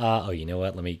you oh, you know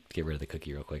what? Let me get rid of the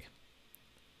cookie real quick.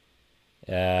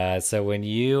 So when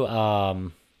you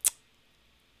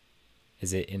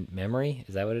is it in memory?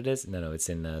 Is that what it is? No, it's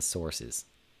in sources,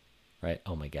 right?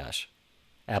 Oh my gosh,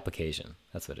 application.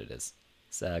 That's what it is.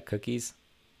 It's cookies.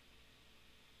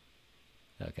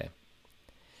 Okay.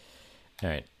 All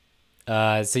right.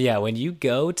 So yeah, when you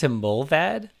go to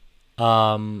Mulvad,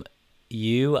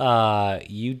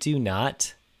 you do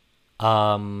not,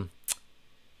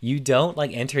 you don't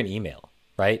like enter an email,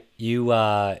 right?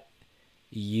 You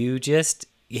just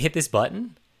hit this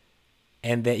button,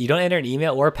 and then you don't enter an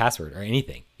email or a password or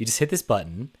anything. You just hit this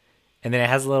button, and then it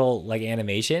has a little like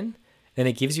animation. Then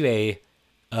it gives you a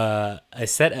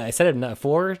set of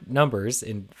 4 numbers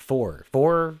in four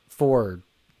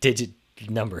digit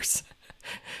numbers.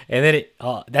 And then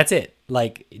that's it.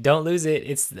 Like, don't lose it.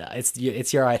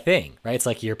 It's your thing, right? It's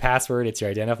like your password. It's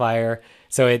your identifier.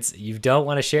 So you don't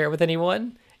want to share it with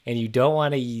anyone, and you don't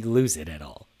want to lose it at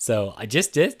all. So I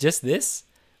just this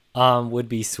would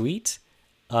be sweet,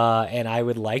 and I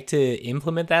would like to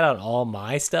implement that on all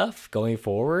my stuff going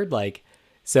forward. Like,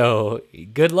 so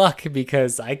good luck,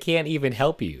 because I can't even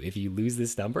help you if you lose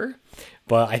this number.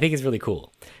 But I think it's really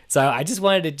cool. So I just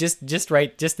wanted to just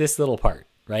write just this little part,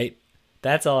 right?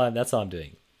 That's all I'm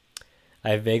doing.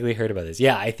 I vaguely heard about this.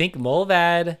 Yeah, I think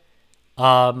Mulvad,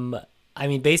 I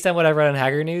mean, based on what I've read on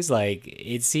Hacker News, like,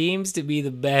 it seems to be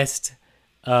the best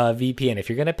VPN. If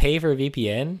you're going to pay for a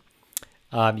VPN,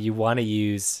 you want to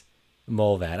use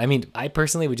Mulvad. I mean, I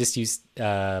personally would just use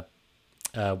WireGuard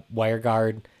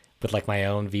with like my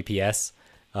own VPS,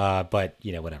 but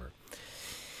you know, whatever.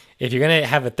 If you're going to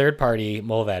have a third party,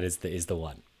 Mulvad is the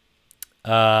one.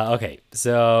 Okay,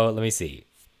 so let me see.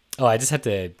 Oh, I just have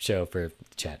to show for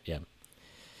chat. Yeah.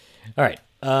 All right.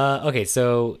 Okay,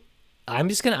 so I'm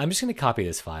just gonna copy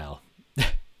this file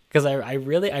because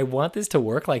I want this to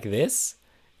work like this,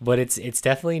 but it's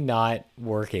definitely not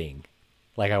working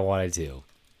like I wanted to.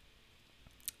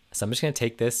 So I'm just gonna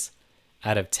take this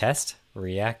out of test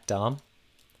React DOM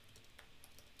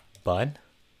bun.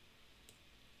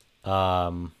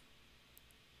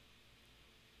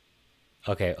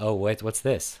 Okay. Oh, what's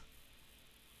this?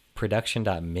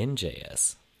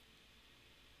 Production.min.js.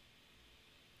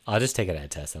 I'll just take it out of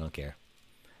test. I don't care.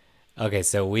 Okay,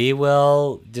 so we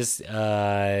will just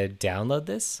download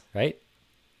this, right?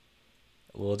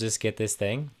 We'll just get this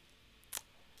thing.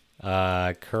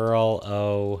 Curl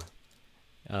O,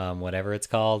 whatever it's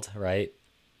called, right?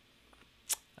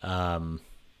 There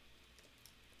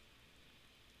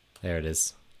it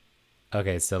is.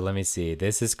 Okay, so let me see.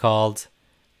 This is called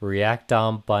React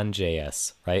DOM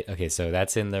bun.js, right? Okay, so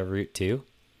that's in the root too.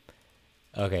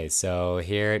 Okay, so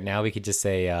here, now we could just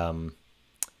say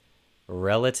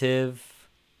relative.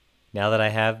 Now that I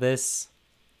have this,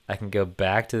 I can go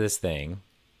back to this thing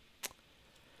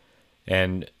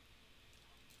and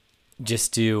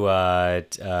just do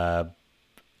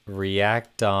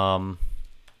React DOM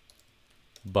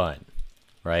bun,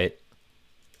 right?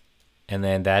 And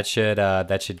then that should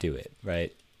do it,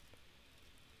 right?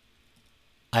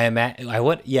 I'm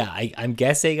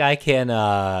guessing I can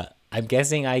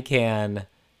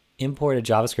import a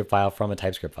JavaScript file from a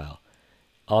TypeScript file.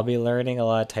 I'll be learning a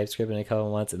lot of TypeScript in a couple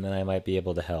months, and then I might be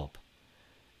able to help.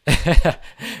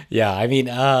 I mean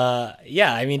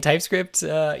TypeScript.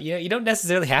 You don't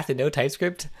necessarily have to know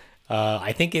TypeScript.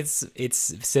 I think it's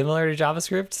similar to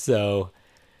JavaScript. So,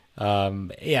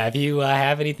 if you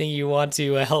have anything you want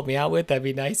to help me out with, that'd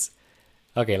be nice.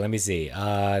 Okay, let me see.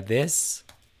 This.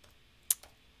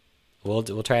 We'll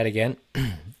try it again.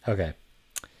 Okay.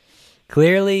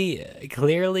 Clearly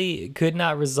could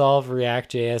not resolve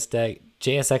React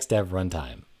JSX dev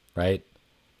runtime, right?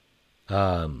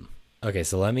 Okay,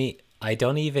 so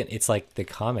it's like the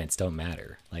comments don't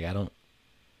matter. Like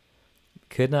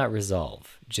could not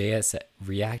resolve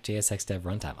React JSX dev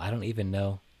runtime. I don't even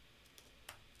know.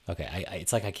 Okay,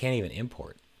 it's like I can't even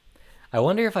import. I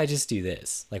wonder if I just do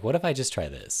this. Like, what if I just try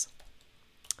this?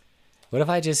 What if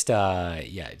I just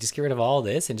just get rid of all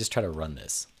this and just try to run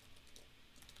this?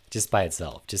 Just by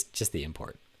itself, just the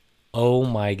import. Oh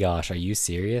my gosh, are you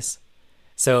serious?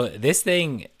 So this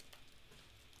thing,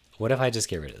 what if I just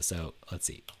get rid of it? So let's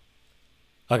see.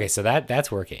 Okay, so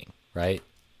that's working, right?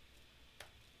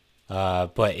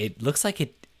 But it looks like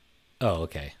it, oh,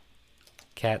 okay.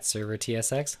 Cat server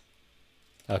TSX.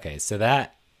 Okay, so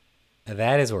that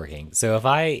is working. So if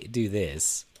I do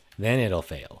this, then it'll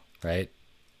fail, right?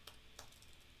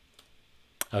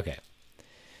 Okay.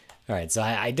 All right, so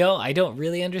I don't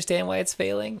really understand why it's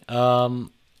failing.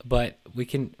 But we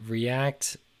can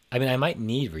React. I mean, I might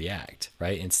need React,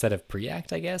 right? Instead of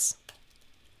Preact, I guess.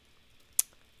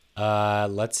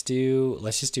 Let's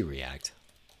just do React.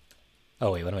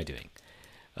 Oh wait, what am I doing?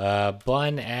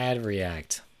 Bun add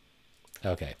React.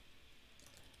 Okay.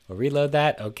 We'll reload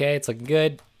that. Okay, it's looking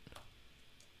good.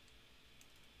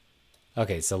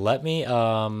 Okay, so let me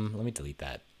delete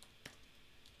that.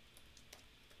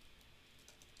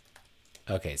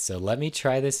 Okay, so let me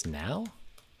try this now.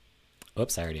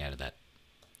 Oops, I already added that.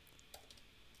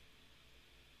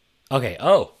 Okay,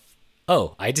 oh,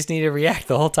 I just needed React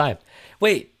the whole time.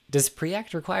 Wait, does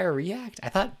Preact require React? I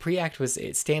thought Preact was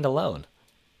standalone.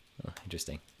 Oh,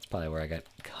 interesting. That's probably where I got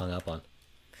hung up on.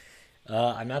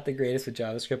 I'm not the greatest with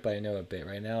JavaScript, but I know a bit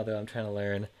right now, though I'm trying to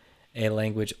learn a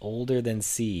language older than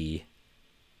C.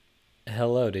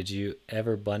 Hello, did you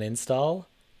ever bun install?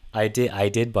 I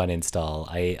did bun install.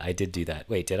 I did do that.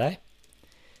 Wait, did I?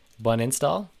 Bun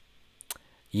install?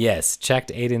 Yes,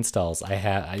 checked 8 installs. I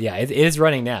have, yeah, it is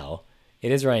running now.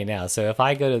 It is running now. So if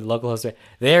I go to localhost,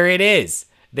 there it is.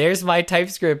 There's my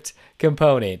TypeScript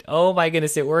component. Oh my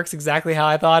goodness, it works exactly how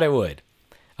I thought it would.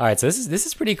 All right, so this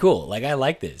is pretty cool. Like, I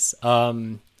like this.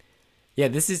 Yeah,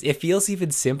 it feels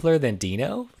even simpler than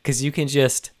Dino because you can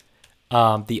just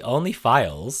the only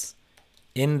files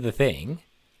in the thing.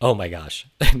 Oh my gosh,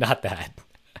 not that.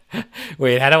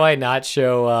 Wait, how do I not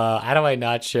show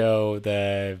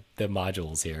the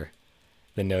modules here?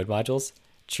 The node modules?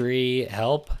 Tree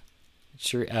help?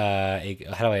 Tree how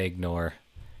do I ignore?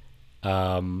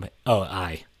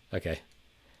 Okay.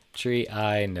 Tree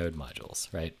I node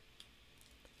modules, right?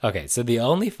 Okay, so the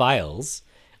only files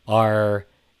are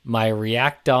my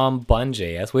React DOM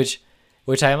bun.js,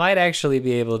 which I might actually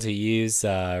be able to use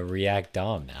React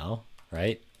DOM now,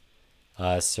 right?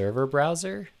 Server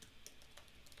browser.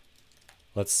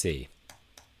 Let's see.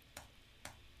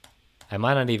 I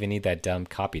might not even need that dumb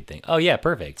copied thing. Oh yeah,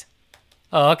 perfect.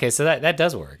 Oh, okay, so that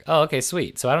does work. Oh, okay,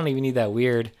 sweet. So I don't even need that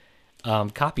weird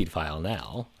copied file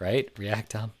now, right?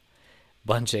 React DOM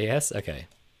bun.js. Okay.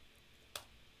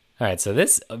 All right, so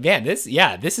this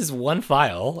is one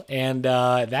file, and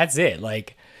that's it.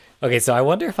 Like, okay, so I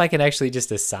wonder if I can actually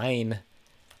just assign,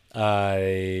 if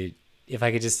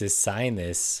I could just assign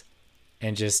this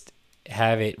and just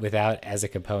have it without as a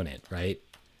component, right?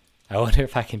 I wonder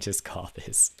if I can just call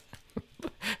this.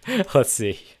 Let's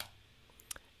see.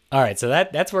 All right, so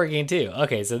that's working too.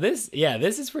 Okay, so this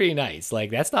is pretty nice.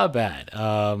 Like that's not bad.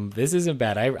 This isn't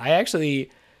bad. I actually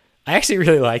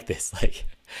really like this. Like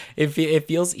it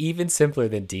feels even simpler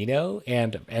than Dino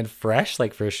and fresh,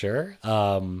 like for sure.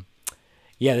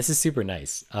 Yeah, this is super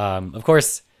nice. Of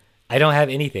course, I don't have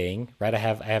anything, right? I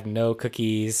have no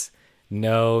cookies,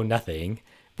 no nothing,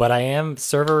 but I am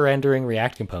server rendering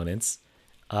React components.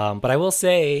 But I will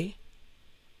say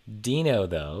Dino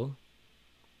though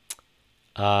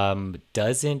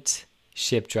doesn't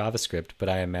ship JavaScript, but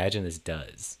I imagine this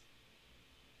does.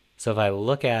 So if I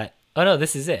look at, oh no,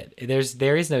 this is it.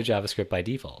 There is no JavaScript by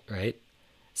default, right?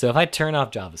 So if I turn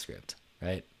off JavaScript,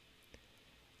 right?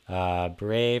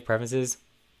 Brave preferences.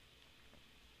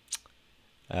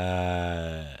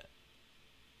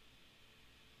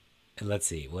 Let's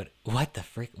see what the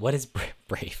frick. What is Brave?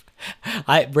 Brave.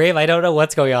 I don't know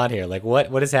what's going on here. Like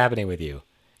what is happening with you?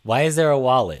 Why is there a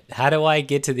wallet? How do I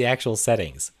get to the actual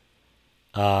settings?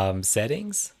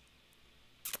 Settings.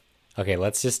 Okay,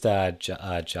 let's just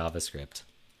JavaScript.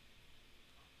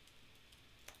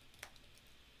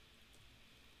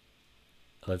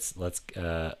 Let's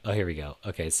oh, here we go.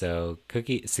 Okay, so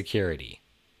cookie security.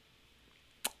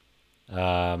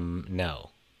 No.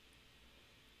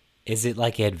 Is it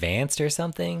like advanced or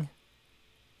something?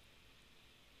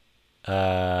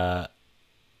 I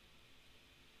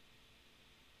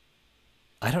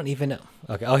don't even know.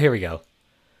 Okay, oh, here we go.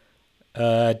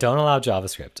 Don't allow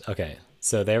JavaScript. Okay,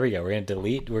 so there we go.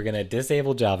 We're gonna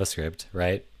disable JavaScript,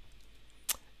 right?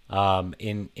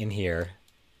 In here,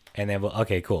 and then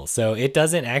okay, cool. So it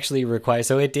doesn't actually require.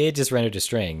 So it did just render to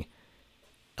string,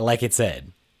 like it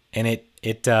said, and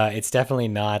it's definitely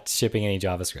not shipping any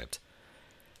JavaScript.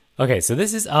 Okay, so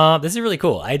this is really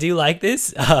cool. I do like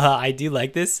this. I do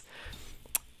like this.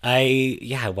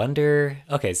 I wonder.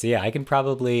 Okay, so yeah, I can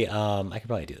probably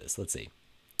do this. Let's see.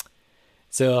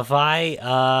 So if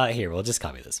I here, we'll just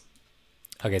copy this.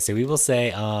 Okay, so we'll say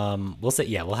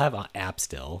yeah, we'll have app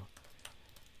still.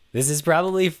 This is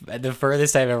probably the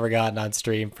furthest I've ever gotten on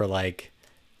stream for like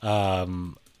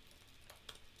so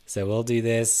we'll do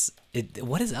this.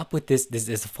 What is up with this? Does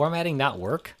the formatting not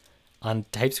work on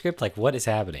TypeScript? Like what is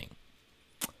happening?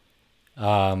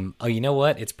 Oh, you know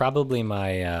what? It's probably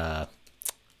my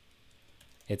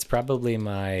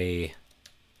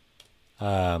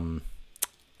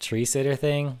tree sitter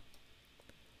thing.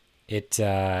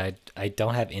 I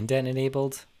don't have indent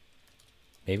enabled.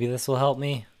 Maybe this will help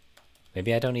me.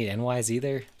 Maybe I don't need NYs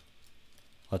either.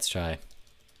 Let's try.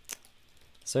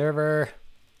 Server.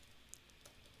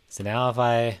 So now if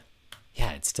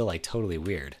yeah, it's still like totally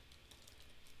weird.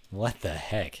 What the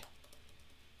heck?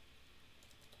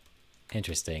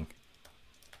 Interesting.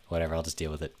 Whatever, I'll just deal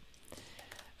with it.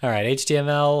 All right,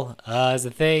 HTML is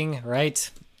a thing, right?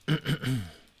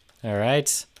 All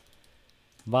right.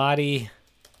 Body.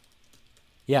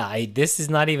 Yeah, this is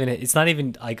not even, it's not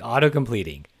even like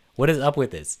auto-completing. What is up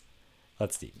with this?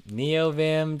 Let's see.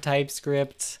 Neovim,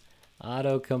 TypeScript,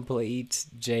 autocomplete,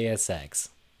 JSX.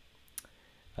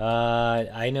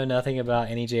 I know nothing about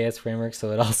any JS framework,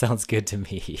 so it all sounds good to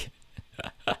me.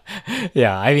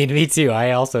 Yeah, I mean, me too.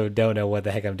 I also don't know what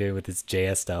the heck I'm doing with this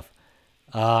JS stuff.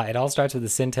 It all starts with the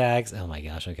syntax. Oh my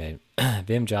gosh, okay.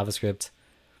 Vim, JavaScript.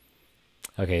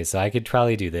 Okay, so I could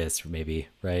probably do this, maybe,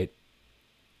 right?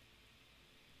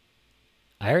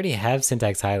 I already have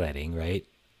syntax highlighting, right?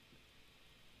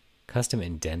 Custom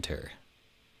indenter.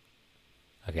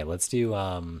 Okay, let's do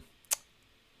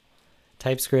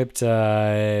TypeScript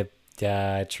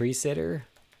tree sitter.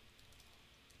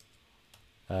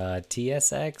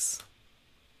 TSX.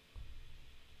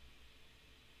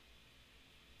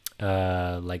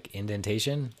 Like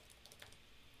indentation.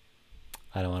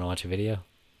 I don't want to watch a video.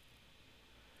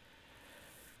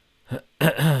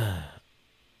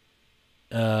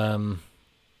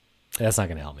 That's not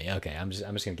gonna help me. Okay, I'm just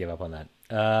gonna give up on that.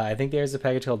 I think there's a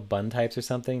package called bun types or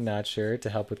something, not sure, to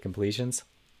help with completions.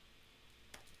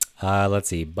 Let's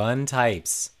see, bun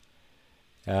types.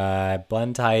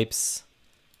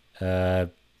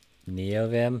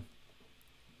 Neovim.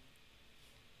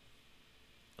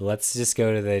 Let's just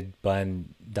go to the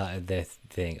the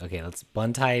thing. Okay, let's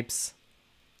bun types.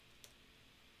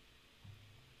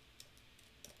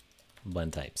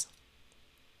 Bun types.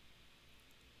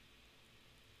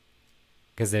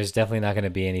 Because there's definitely not going to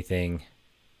be anything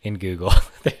in Google.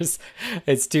 It's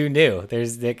too new.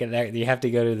 You have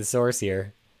to go to the source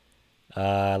here.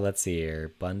 Let's see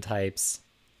here. Bun types.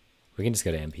 We can just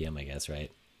go to npm, I guess,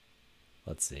 right?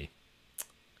 Let's see.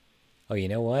 Oh, you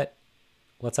know what?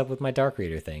 What's up with my dark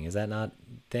reader thing? Is that not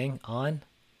thing on?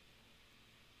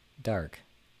 Dark.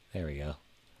 There we go.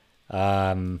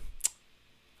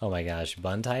 Oh my gosh,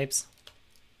 bun types.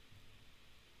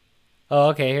 Oh,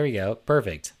 okay, here we go.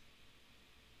 Perfect.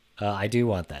 I do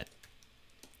want that.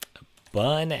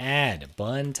 Bun add,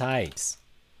 bun types.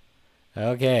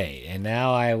 Okay, and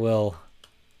now I will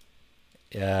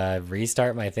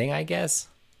restart my thing, I guess.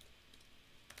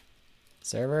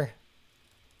 Server.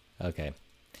 Okay.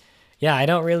 Yeah, I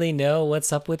don't really know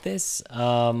what's up with this.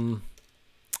 Have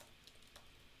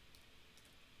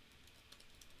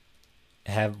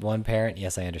one parent.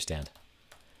 Yes, I understand.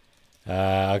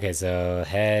 Okay, so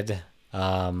head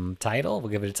title. We'll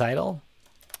give it a title.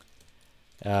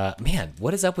 Man,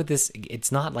 what is up with this?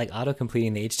 It's not like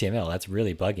auto-completing the HTML. That's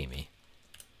really bugging me.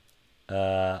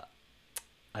 I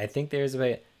think there's a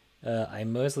way. I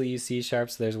mostly use C#, so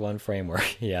there's one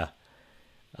framework. Yeah.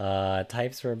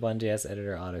 Types for Bun.js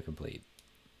editor autocomplete.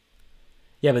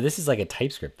 Yeah, but this is like a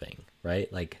TypeScript thing,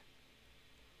 right? Like,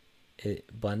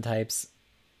 bun types.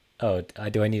 Oh,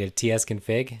 do I need a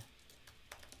tsconfig?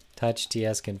 Touch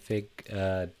tsconfig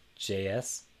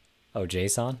JS. Oh,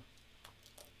 JSON.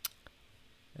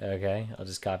 Okay, I'll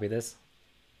just copy this.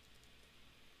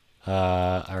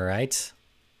 All right.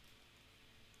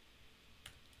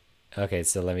 Okay,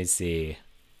 so let me see.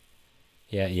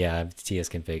 Yeah,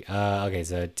 tsconfig. Okay,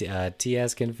 so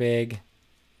tsconfig.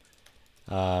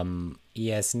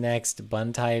 ES next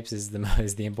bun types is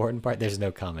the important part. There's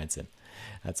no comments in.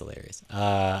 That's hilarious.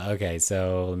 Okay,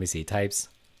 so let me see types.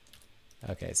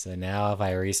 Okay, so now if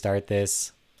I restart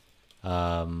this,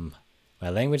 my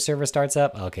language server starts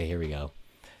up. Okay, here we go.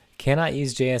 Cannot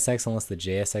use JSX unless the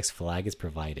JSX flag is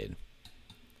provided.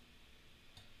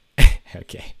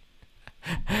 Okay.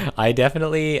 I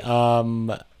definitely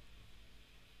now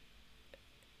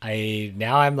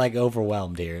I'm like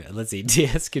overwhelmed here. Let's see.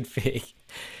 tsconfig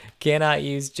cannot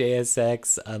use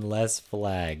JSX unless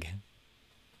flag.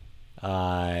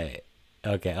 Okay.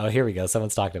 Oh, here we go.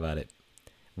 Someone's talked about it.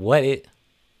 What it?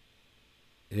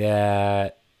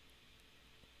 Yeah.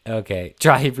 Okay.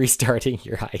 Try restarting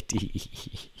your IDE.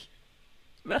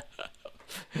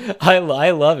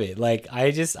 I love it. Like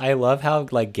I love how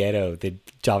like ghetto the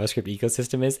JavaScript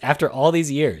ecosystem is after all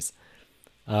these years.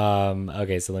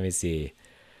 Okay, so let me see.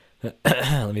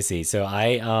 Let me see. So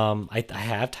I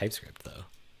have TypeScript though.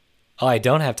 Oh, I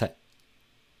don't have type.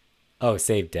 Oh,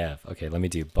 save dev. Okay, let me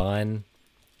do bun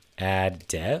add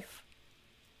dev.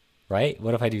 Right?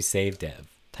 What if I do save dev?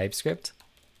 TypeScript?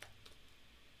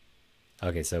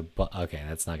 Okay, so okay,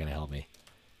 that's not gonna help me.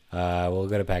 We'll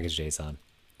go to package.json.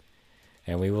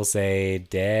 And we will say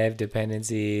dev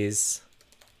dependencies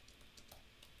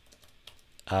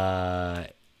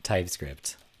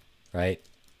TypeScript, right?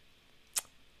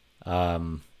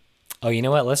 Oh, you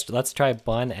know what? Let's try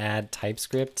bun add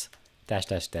TypeScript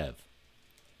 --dev.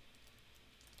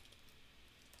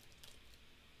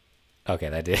 Okay,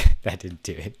 that didn't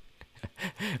do it.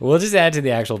 We'll just add to the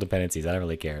actual dependencies. I don't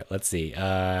really care. Let's see.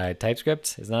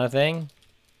 TypeScript is not a thing,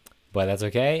 but that's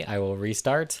okay. I will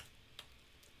restart.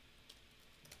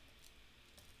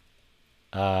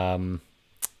 Oh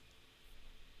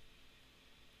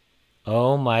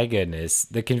my goodness.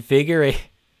 The configuration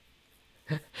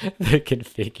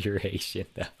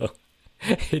though.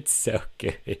 It's so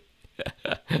good.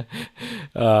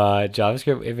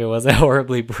 JavaScript if it wasn't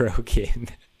horribly broken.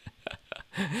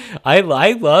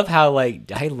 I love how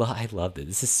like I love this.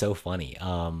 This is so funny.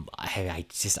 I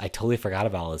totally forgot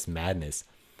about all this madness.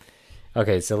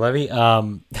 Okay, so let me let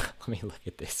me look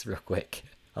at this real quick.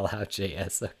 Allow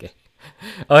JS. Okay.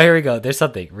 Oh, here we go. There's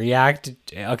something.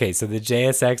 React. Okay, so the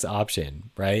JSX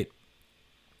option, right?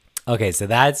 Okay, so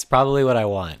that's probably what I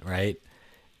want, right?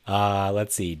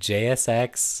 Let's see.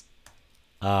 JSX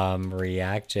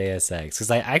React JSX, because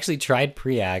I actually tried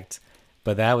Preact,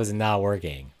 but that was not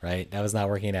working, right? That was not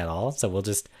working at all. So we'll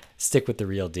just stick with the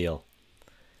real deal.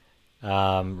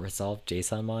 Resolve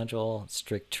JSON module,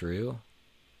 strict true.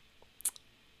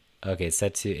 Okay,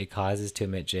 set to it causes to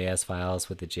emit JS files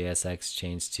with the JSX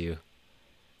changed to.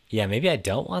 Yeah, maybe I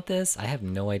don't want this. I have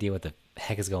no idea what the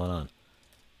heck is going on.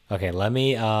 Okay, let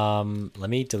me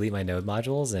delete my node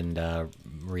modules and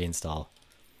reinstall.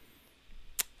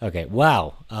 Okay,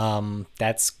 wow.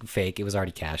 That's fake. It was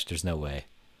already cached. There's no way.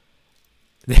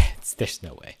 There's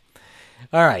no way.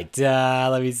 All right,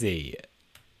 let me see.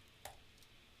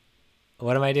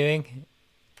 What am I doing?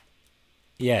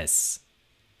 Yes.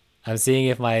 I'm seeing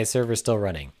if my server's still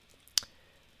running.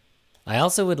 I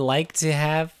also would like to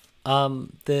have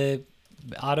the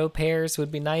auto pairs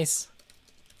would be nice.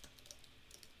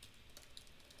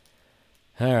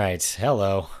 All right,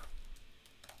 hello.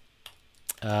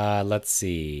 Let's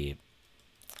see.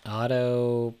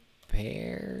 Auto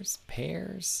pairs.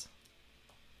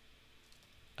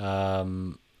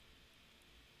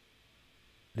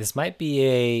 This might be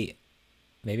a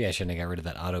Maybe I shouldn't have got rid of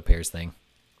that auto pairs thing.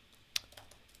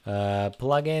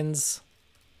 Plugins.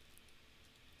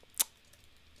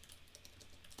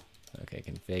 Okay,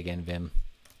 config and vim.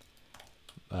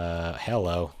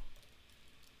 Hello.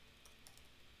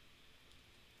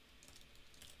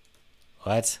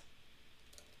 What?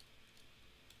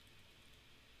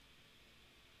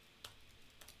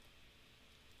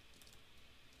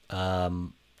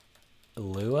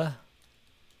 Lua?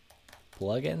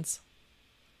 Plugins?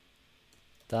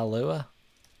 Lua?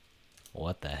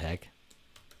 What the heck?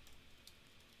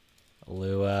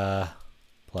 Lua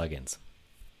plugins.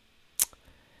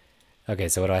 Okay,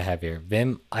 so what do I have here?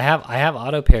 Vim. I have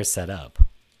auto pair set up.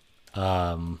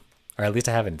 Or at least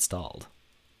I have it installed.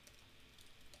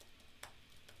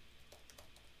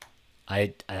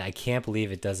 I can't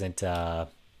believe it doesn't do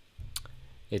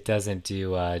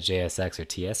JSX or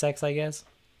TSX, I guess.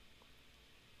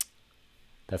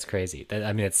 That's crazy.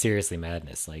 I mean, that's seriously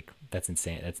madness. Like, that's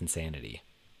insane. That's insanity.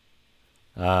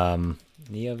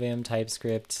 Neovim,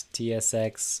 TypeScript,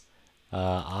 TSX,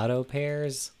 auto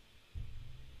pairs.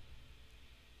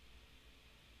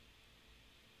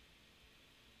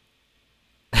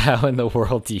 How in the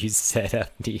world do you set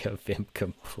up neovim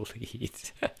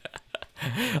complete?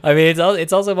 I mean,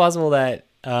 it's also possible that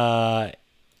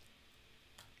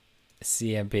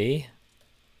CMP,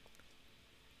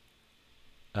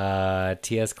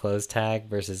 TS close tag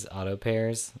versus auto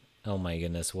pairs. Oh my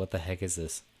goodness, what the heck is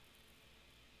this?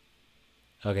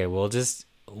 Okay, we'll just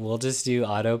do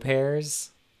auto pairs.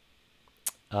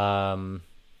 Always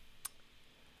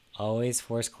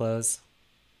force close.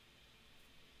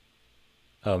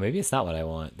 Oh, maybe it's not what I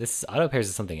want. This auto pairs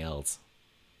is something else.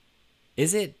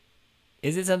 Is it?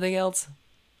 Is it something else?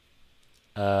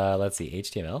 Let's see,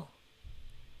 HTML.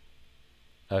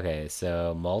 Okay,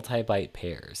 so multi-byte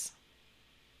pairs.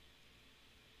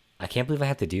 I can't believe I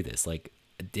have to do this. Like,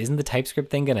 isn't the TypeScript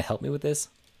thing gonna help me with this?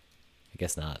 I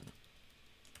guess not.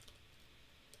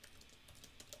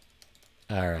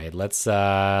 All right,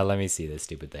 let me see this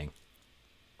stupid thing.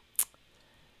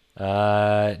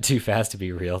 Too fast to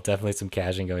be real. Definitely some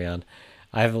caching going on.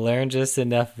 I've learned just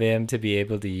enough Vim to be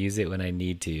able to use it when I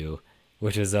need to,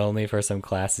 which was only for some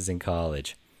classes in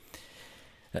college.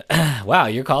 Wow,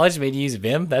 your college made you use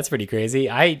Vim? That's pretty crazy.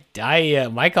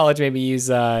 My college made me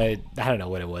use I don't know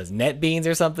what it was, NetBeans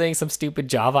or something, some stupid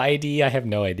Java IDE. I have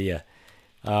no idea.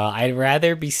 I'd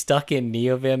rather be stuck in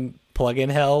neovim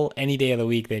plugin hell any day of the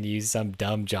week than use some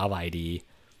dumb Java IDE.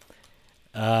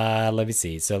 Let me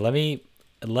see. So let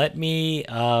me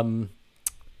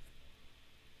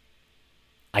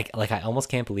I almost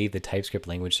can't believe the TypeScript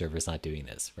language server is not doing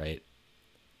this, right?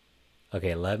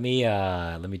 Okay, let me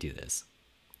do this.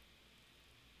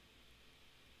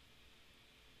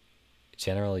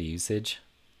 General usage.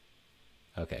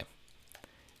 Okay.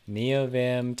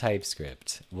 Neovim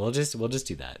TypeScript. We'll just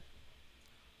do that.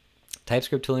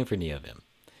 TypeScript tooling for Neovim.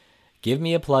 Give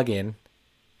me a plugin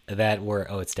that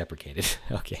it's deprecated.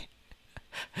 Okay.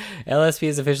 LSP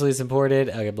is officially supported.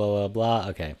 Okay, blah, blah, blah.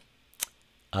 Okay.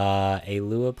 A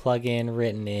Lua plugin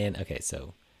written in. Okay,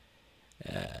 so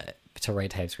to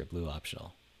write TypeScript, Lua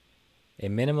optional. A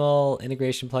minimal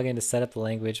integration plugin to set up the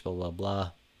language, blah, blah,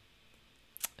 blah.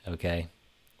 Okay.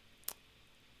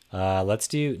 Let's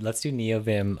do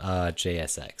Neovim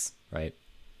JSX, right?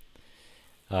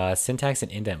 Syntax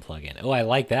and indent plugin. Oh, I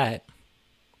like that.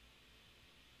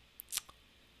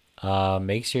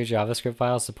 Make sure JavaScript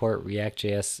files support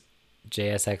React.js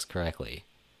JSX correctly.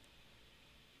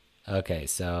 Okay,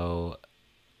 so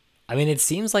I mean, it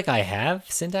seems like I have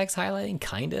syntax highlighting,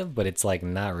 kind of, but it's like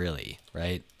not really,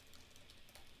 right?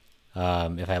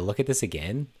 If I look at this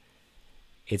again,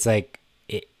 it's like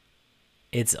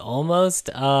it's almost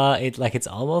it's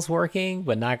almost working,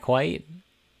 but not quite.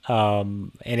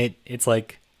 And it's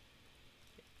like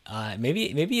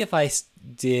maybe if I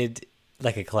did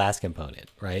like a class component,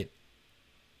 right?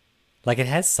 Like it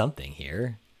has something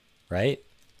here, right?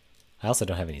 I also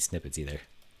don't have any snippets either.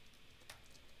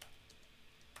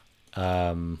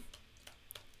 Yeah,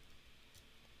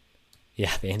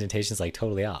 the indentation's like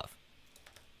totally off.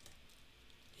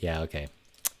 Yeah, okay.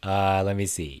 Let me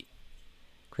see.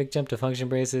 Quick jump to function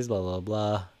braces, blah, blah,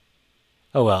 blah.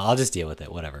 Oh, well, I'll just deal with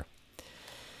it, whatever.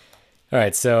 All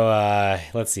right, so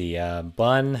let's see.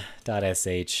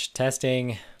 Bun.sh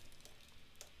testing.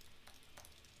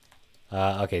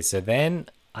 Okay, so then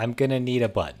I'm going to need a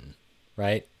button,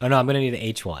 right? Oh, no, I'm going to need an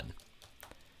H1.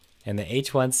 And the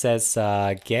H1 says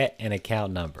get an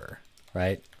account number,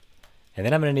 right? And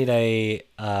then I'm going to need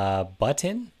a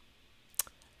button.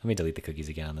 Let me delete the cookies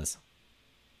again on this.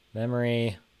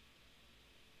 Memory.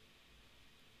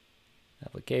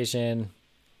 Application.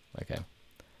 Okay.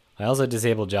 I also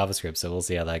disabled JavaScript, so we'll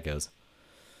see how that goes.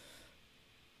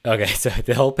 Okay, so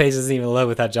the whole page doesn't even load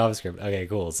without JavaScript. Okay,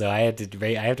 cool. So I have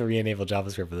to re-enable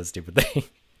JavaScript for this stupid thing.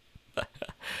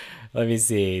 Let me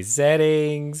see.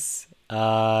 Settings,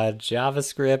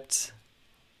 JavaScript.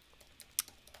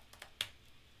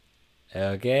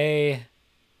 Okay.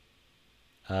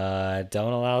 Don't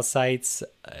allow sites.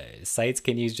 Sites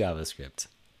can use JavaScript.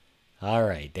 All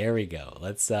right, there we go.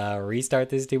 Let's restart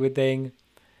this stupid thing.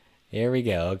 Here we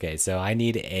go. Okay, so I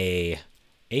need a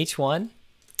h1,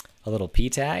 a little p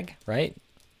tag, right?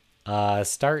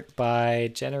 Start by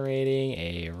generating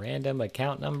a random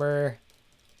account number.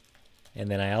 And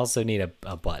then I also need a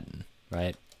button,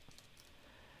 right?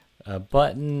 A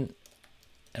button.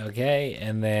 Okay,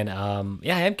 and then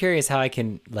yeah, I am curious how I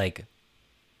can like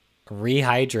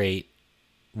rehydrate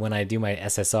when I do my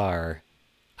SSR.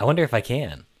 I wonder if I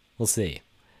can. We'll see.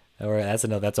 Or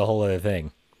that's a whole other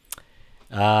thing.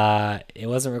 It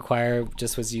wasn't required,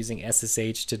 just was using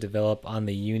SSH to develop on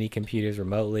the Uni computers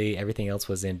remotely. Everything else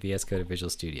was in VS Code or Visual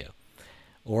Studio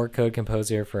or Code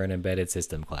Composer for an embedded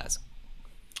system class.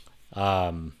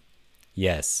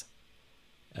 Yes.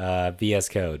 VS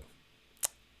Code.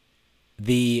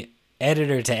 The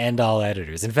editor to end all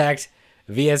editors. In fact,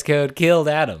 VS Code killed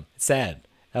Atom. It's sad.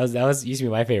 That was used to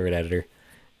be my favorite editor.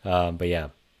 But yeah.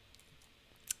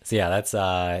 So yeah, that's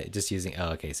just using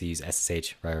okay, so use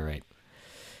SSH. Right.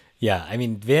 Yeah, I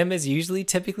mean Vim is usually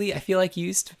typically I feel like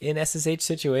used in SSH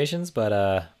situations, but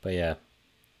yeah.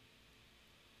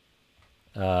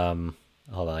 Hold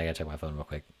on, I gotta check my phone real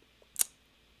quick.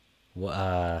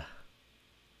 Okay.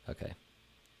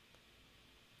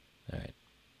 All right.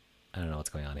 I don't know what's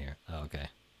going on here. Oh, okay.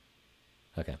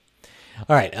 Okay.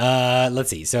 All right.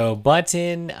 Let's see. So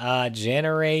button,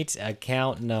 generate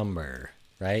account number,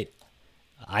 right?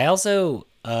 I also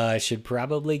should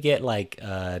probably get like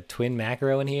a twin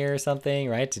macro in here or something,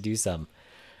 right? To do some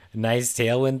nice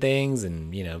Tailwind things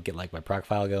and, you know, get like my proc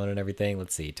file going and everything.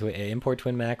 Let's see. Import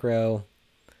twin macro.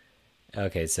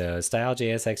 Okay. So style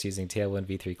JSX using Tailwind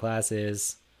v3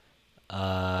 classes.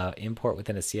 Import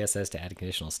within a CSS to add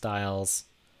conditional styles.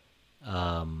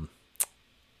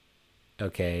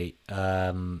 Okay. Oh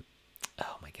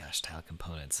my gosh, style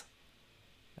components.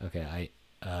 Okay,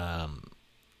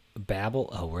 Babel.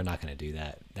 Oh, we're not going to do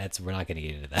that. We're not going to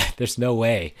get into that. There's no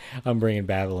way I'm bringing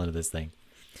Babel into this thing.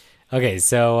 Okay,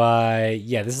 so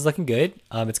yeah, this is looking good.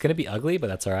 It's going to be ugly, but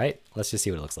that's all right. Let's just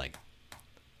see what it looks like.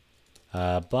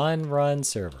 Bun run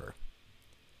server.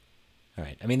 All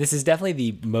right. I mean, this is definitely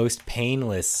the most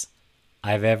painless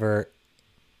I've ever.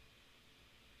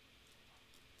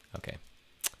 Okay.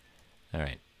 All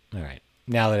right.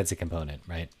 Now that it's a component,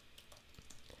 right?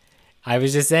 I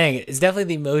was just saying, it's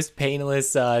definitely the most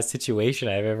painless situation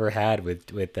I've ever had with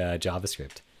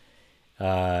JavaScript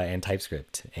and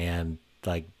TypeScript and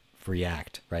like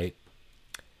React, right?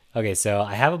 Okay, so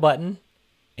I have a button,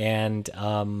 and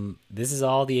this is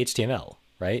all the HTML,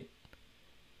 right?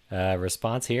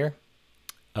 Response here.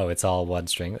 Oh, it's all one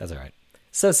string. That's all right.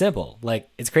 So simple. Like,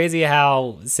 it's crazy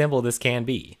how simple this can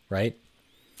be, right?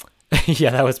 Yeah,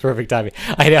 that was perfect timing.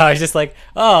 I know. I was just like,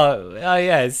 oh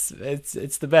yeah, it's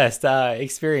the best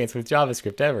experience with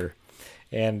JavaScript ever.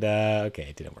 And okay,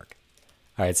 it didn't work.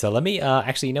 All right, so let me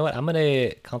actually, you know what? I'm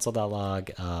gonna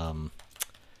console.log.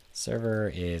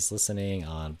 Server is listening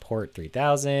on port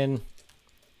 3000.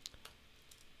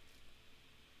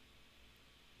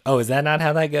 Oh, is that not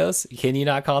how that goes? Can you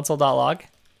not console.log?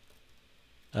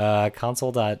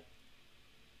 Console.info.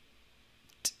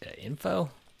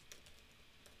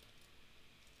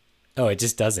 Oh, it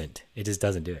just doesn't. It just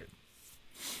doesn't do it.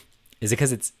 Is it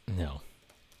because it's no?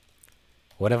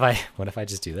 What if I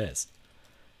just do this?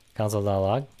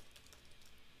 Console.log.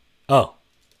 Oh.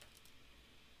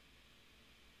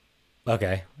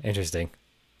 Okay, interesting.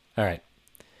 All right.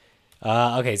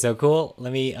 Okay, so cool.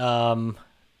 Let me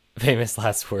famous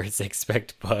last words,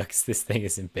 expect bugs. This thing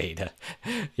is in beta.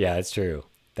 Yeah, it's true.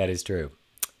 That is true.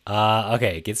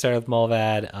 Okay, get started with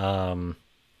Molvad.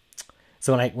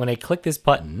 So when I click this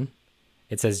button,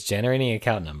 it says generating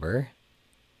account number,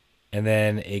 and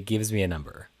then it gives me a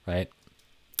number, right?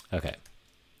 Okay.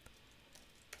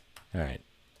 All right.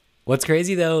 What's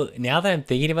crazy though, now that I'm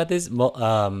thinking about this,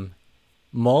 Molvad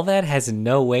has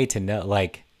no way to know,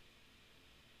 like,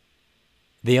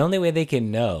 the only way they can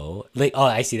know, like, oh,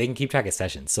 I see, they can keep track of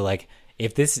sessions. So like,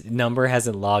 if this number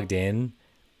hasn't logged in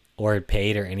or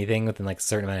paid or anything within like a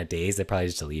certain amount of days, they probably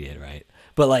just delete it, right?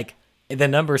 But like, the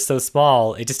number is so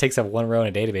small, it just takes up one row in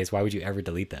a database. Why would you ever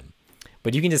delete them?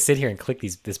 But you can just sit here and click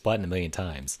this button a million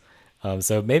times.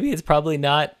 So maybe it's probably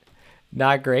not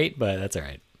great, but that's all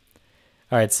right.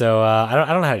 All right, so I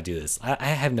don't know how to do this. I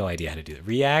have no idea how to do it.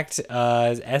 React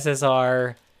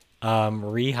SSR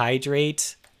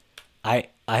rehydrate. I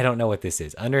don't know what this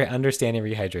is. Understanding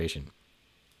rehydration.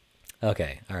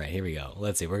 Okay, all right, here we go.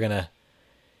 Let's see. We're gonna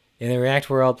in the React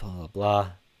world. Blah blah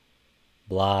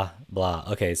blah blah.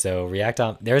 Okay, so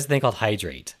React there's a thing called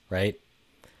hydrate, right?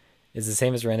 It's the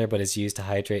same as render, but it's used to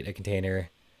hydrate a container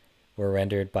or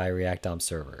rendered by React DOM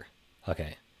server.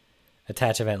 Okay,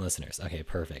 attach event listeners. Okay,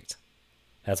 perfect.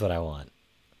 That's what I want.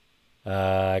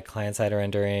 Client-side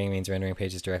rendering means rendering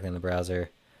pages directly in the browser.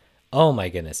 Oh my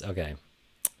goodness. Okay.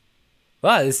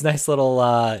 Wow, this nice little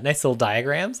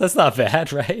diagrams. That's not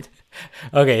bad, right?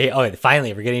 Okay. Oh,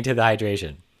 finally, we're getting to the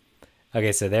hydration.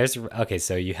 Okay, so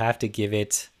you have to give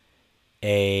it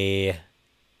a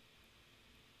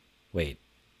wait.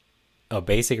 Oh,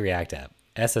 basic React app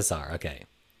SSR. Okay.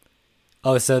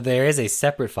 Oh, so there is a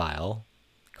separate file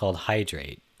called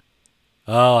hydrate.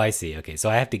 Oh, I see. Okay,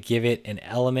 so I have to give it an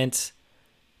element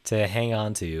to hang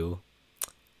on to,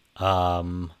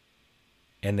 and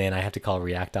then I have to call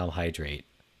React DOM hydrate,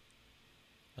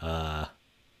 and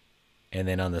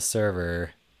then on the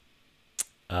server,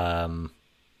 I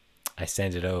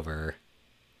send it over.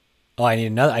 Oh, I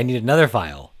need another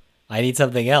file. I need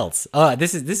something else. Oh,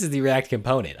 this is the React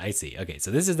component. I see. Okay,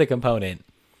 so this is the component,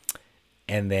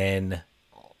 and then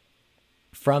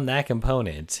from that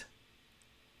component.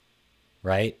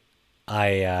 Right?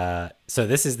 So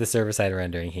this is the server-side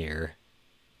rendering here.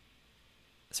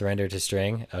 Surrender to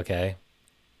string. Okay.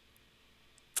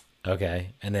 Okay.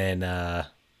 And then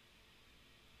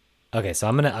okay, so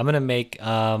I'm gonna make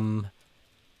I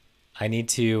need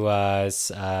to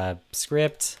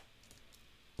script.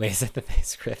 Wait, is that the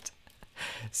script?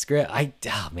 Script.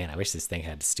 Oh man, I wish this thing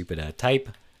had stupid type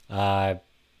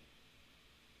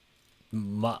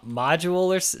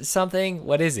module or something.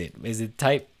 What is it? Is it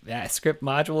type script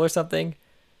module or something?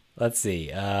 Let's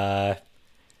see. JavaScript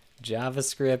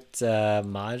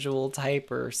module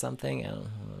type or something. I don't know.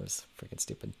 It was freaking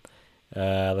stupid.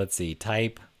 Let's see.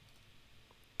 Type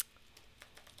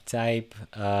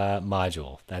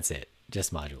module. That's it.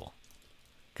 Just module.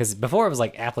 Because before it was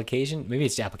like application. Maybe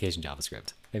it's application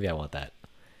JavaScript. Maybe I want that.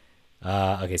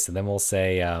 Okay, so then we'll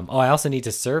say. Oh, I also need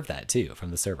to serve that too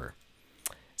from the server.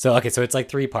 So, okay, so it's like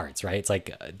 3 parts, right? It's like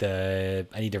I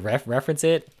need to reference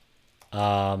it,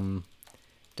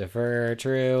 defer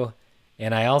true,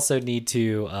 and I also need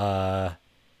to,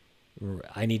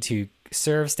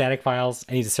 serve static files.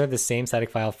 I need to serve the same static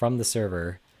file from the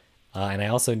server, and I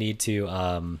also need to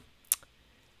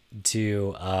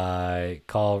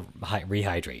call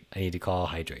rehydrate. I need to call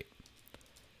hydrate.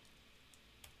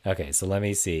 Okay, so let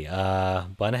me see.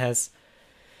 Bun has...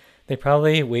 They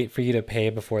probably wait for you to pay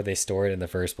before they store it in the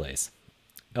first place.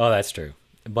 Oh, that's true.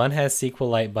 Bun has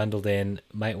SQLite bundled in.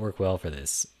 Might work well for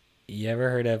this. You ever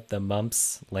heard of the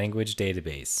mumps language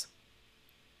database?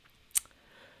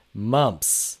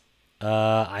 Mumps.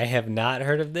 I have not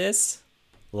heard of this.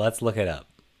 Let's look it up.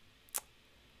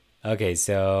 Okay,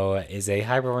 so is a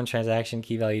high-performance transaction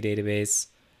key value database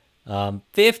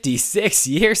 56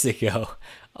 years ago.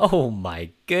 Oh my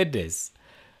goodness.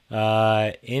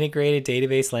 Integrated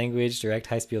database language, direct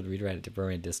high-speed read-write to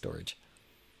permanent disk storage.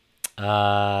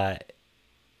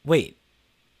 Wait,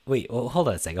 well, hold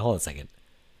on a second.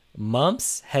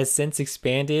 Mumps has since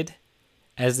expanded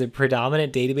as the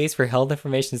predominant database for health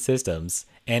information systems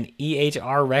and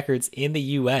EHR records in the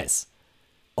US.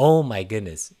 Oh my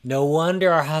goodness. No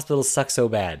wonder our hospitals suck so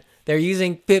bad. They're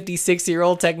using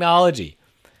 56-year-old technology.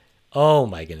 Oh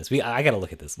my goodness. I gotta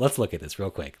look at this. Let's look at this real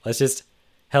quick. Let's just...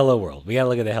 Hello world. We gotta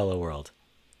look at the hello world.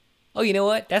 Oh, you know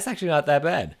what? That's actually not that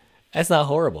bad. That's not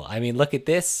horrible. I mean, look at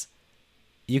this.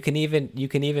 You can even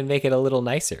make it a little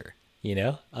nicer, you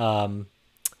know?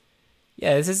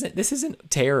 Yeah, this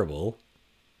isn't terrible.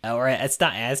 Or it's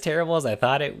not as terrible as I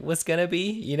thought it was gonna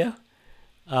be, you know?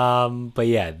 But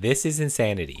yeah, this is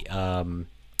insanity. I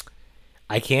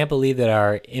can't believe that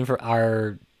I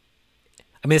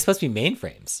mean, it's supposed to be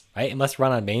mainframes, right? It must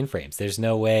run on mainframes. There's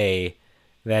no way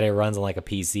that it runs on like a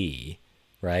PC,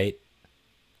 right?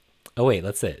 Oh wait,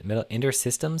 let's see. Ender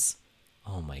systems.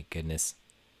 Oh my goodness.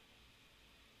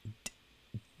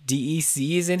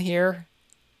 DEC is in here.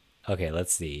 Okay,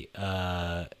 let's see.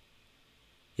 Yeah,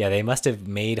 they must have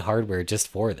made hardware just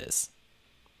for this.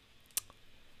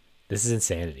 This is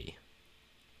insanity.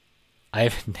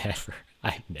 I've never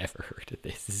heard of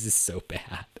this. This is so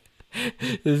bad.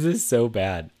 This is so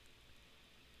bad.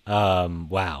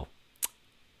 Wow.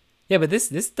 Yeah, but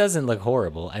this doesn't look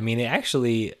horrible. I mean, it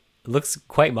actually looks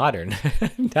quite modern.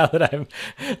 Now that I'm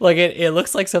like, it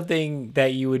looks like something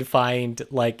that you would find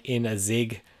like in a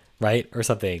Zig, right, or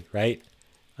something, right?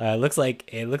 It looks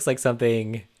like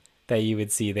something that you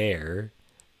would see there,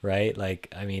 right?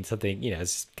 Like, I mean, something,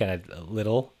 it's just kind of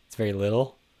little. It's very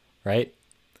little, right?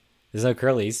 There's no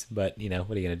curlies, but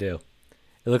what are you gonna do?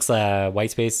 It looks like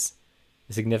white space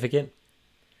is significant.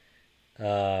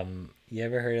 You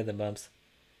ever heard of the bumps?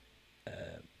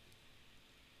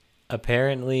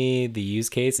 Apparently, the use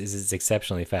case is it's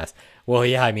exceptionally fast. Well,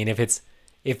 yeah, I mean,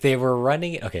 if they were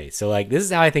running, okay, so like this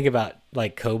is how I think about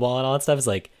like COBOL and all that stuff. Is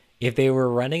like if they were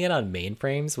running it on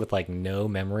mainframes with like no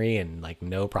memory and like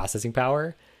no processing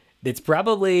power, it's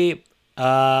probably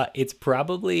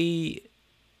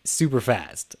super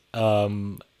fast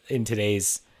in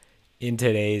today's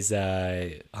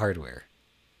hardware,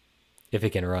 if it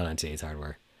can run on today's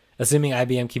hardware, assuming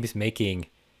IBM keeps making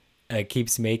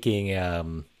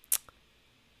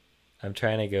I'm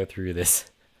trying to go through this.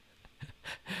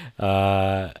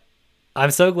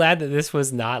 I'm so glad that this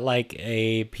was not like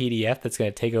a PDF that's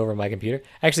going to take over my computer.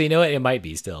 Actually, you know what? It might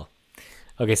be still.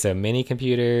 Okay, so mini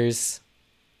computers,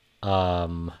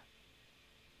 hierarchical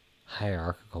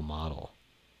model.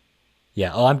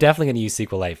 Yeah. Oh, I'm definitely going to use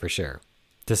SQLite for sure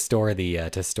to store the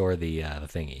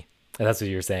thingy. And that's what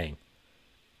you were saying.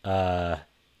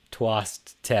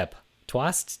 Twast Tep.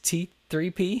 Twast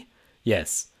T3P?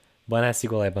 Yes. One has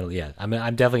SQLite bundle. Yeah. I'm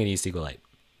definitely going to use SQLite.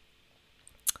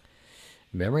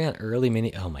 Memory on early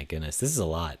mini. Oh my goodness. This is a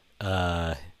lot.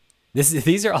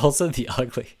 These are also the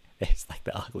ugly. It's like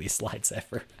the ugliest slides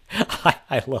ever.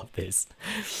 I love this.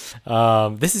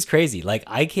 This is crazy. Like,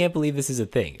 I can't believe this is a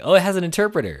thing. Oh, it has an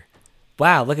interpreter.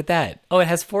 Wow, look at that. Oh, it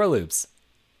has for loops.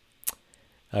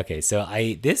 Okay, so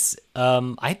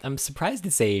I'm surprised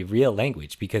it's a real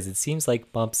language because it seems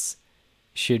like bumps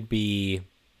should be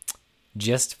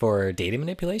just for data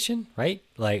manipulation, right?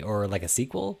 Like, or like a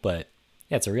SQL, but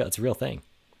yeah, it's a real thing.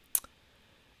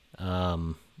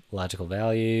 Logical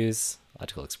values,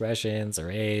 logical expressions,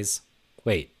 arrays.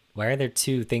 Wait, why are there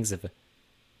two things of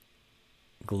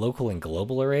local and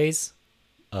global arrays?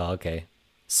 Oh, okay.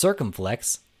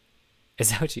 Circumflex. Is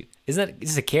that what you? Is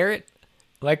this a caret?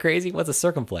 Am I crazy? What's a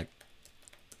circumflex?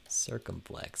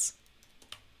 Circumflex.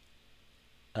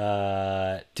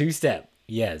 Two-step.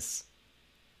 Yes.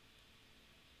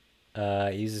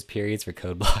 Uses periods for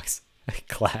code blocks.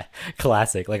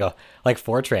 Classic. Like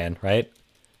Fortran, right?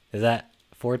 Is that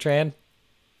Fortran?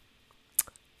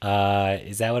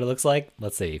 Is that what it looks like?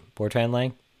 Let's see. Fortran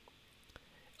lang.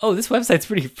 Oh, this website's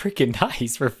pretty freaking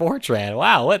nice for Fortran.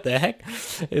 Wow, what the heck?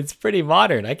 It's pretty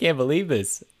modern. I can't believe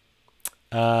this.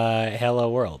 Hello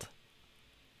world.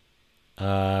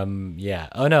 Yeah.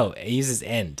 Oh no, it uses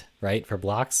end, right? For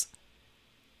blocks.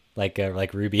 Like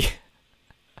Ruby.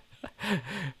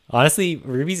 Honestly,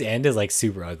 Ruby's end is like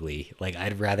super ugly. Like,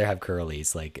 I'd rather have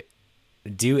curlies. Like,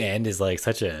 do end is like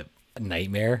such a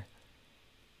nightmare.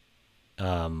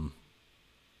 Yeah,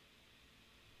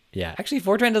 actually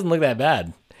Fortran doesn't look that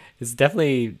bad. It's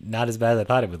definitely not as bad as I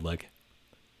thought it would look.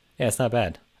 Yeah, it's not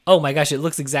bad. Oh my gosh, it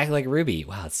looks exactly like Ruby.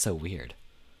 Wow, it's so weird.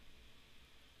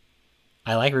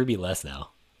 I like Ruby less now.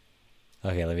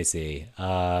 Okay, let me see.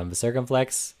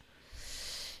 Circumflex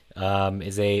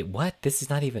is a what? This is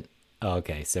not even. Oh,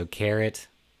 okay, so caret.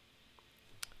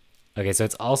 Okay, so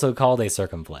it's also called a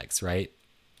circumflex, right?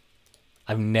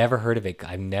 I've never heard of it.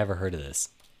 I've never heard of this.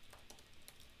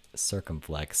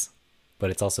 Circumflex, but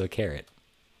it's also a caret.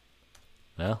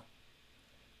 Well,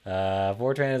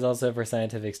 Fortran is also for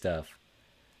scientific stuff.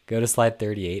 Go to slide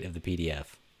 38 of the PDF.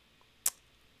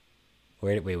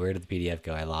 Where did the PDF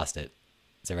go? I lost it.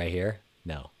 Is it right here?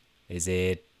 No. Is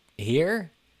it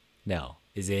here? No.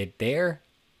 Is it there?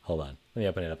 Hold on. Let me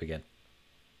open it up again.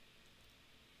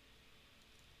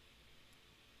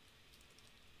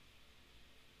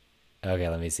 Okay,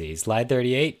 let me see. Slide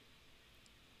 38.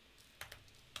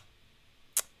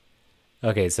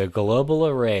 Okay, so global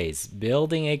arrays.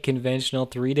 Building a conventional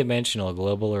three-dimensional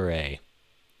global array.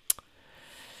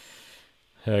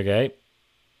 Okay.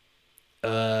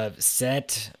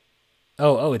 Set.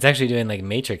 Oh, it's actually doing like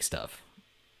matrix stuff.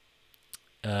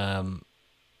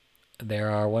 There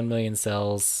are 1 million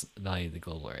cells. Value of the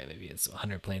global array. Maybe it's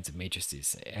 100 planes of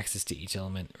matrices. Access to each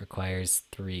element requires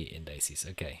 3 indices.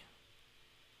 Okay.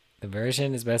 The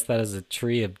version is best thought as a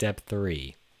tree of depth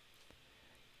 3.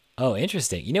 Oh,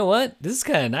 interesting. You know what? This is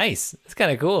kind of nice. It's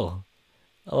kind of cool.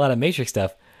 A lot of matrix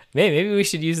stuff. Maybe we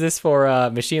should use this for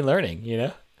machine learning, you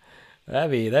know?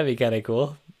 That'd be kind of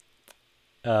cool.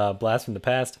 Blast from the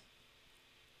past.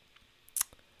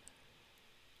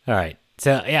 All right.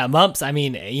 So yeah, mumps. I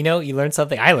mean, you learn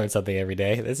something. I learn something every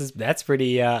day. That's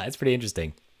pretty. It's pretty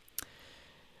interesting.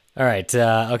 All right.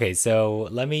 Okay. So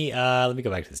let me go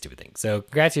back to the stupid thing. So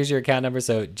congrats. Here's your account number.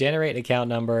 So generate account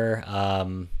number.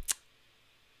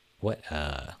 what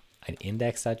an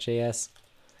index.js,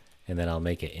 and then I'll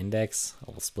make an index.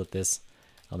 I'll split this.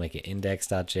 I'll make an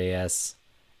index.js,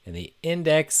 and the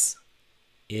index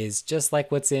is just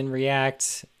like what's in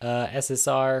React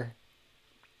SSR.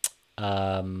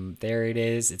 There it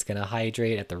is. It's gonna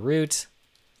hydrate at the root.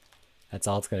 That's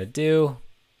all it's gonna do.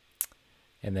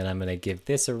 And then I'm gonna give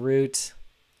this a root.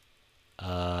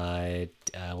 We'll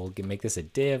make this a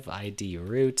div id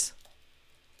root.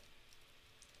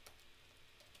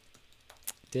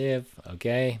 Div,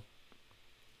 okay.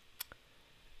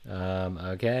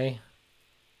 Okay.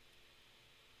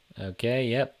 Okay,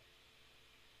 yep.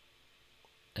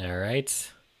 All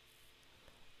right.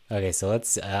 Okay, so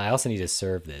let's, I also need to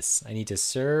serve this. I need to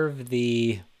serve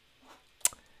the,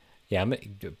 yeah,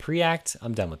 Preact,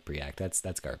 I'm done with Preact.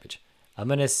 That's garbage. I'm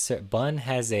gonna, Bun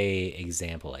has a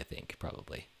example, I think,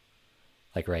 probably.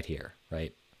 Like right here,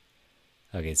 right?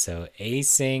 Okay, so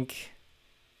async,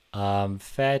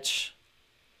 fetch,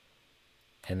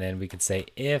 and then we could say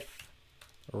if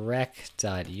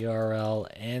rec.url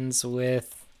ends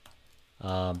with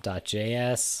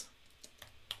 .js,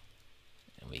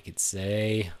 and we could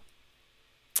say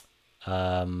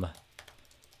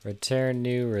return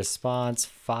new response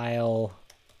file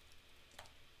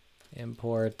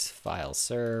import file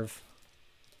serve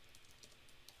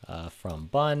from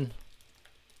bun.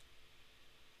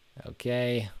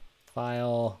 Okay,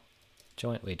 file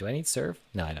join. Wait, do I need serve?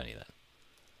 No, I don't need that.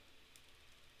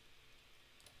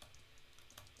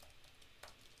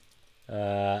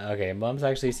 Okay, Mums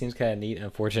actually seems kind of neat.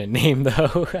 Unfortunate name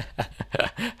though.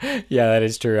 Yeah, that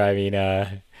is true. I mean,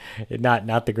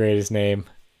 not the greatest name.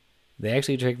 They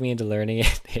actually tricked me into learning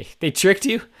it. They tricked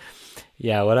you?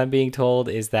 Yeah, what I'm being told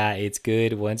is that it's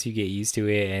good once you get used to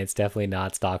it, and it's definitely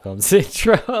not Stockholm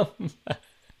Syndrome.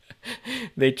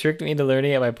 They tricked me into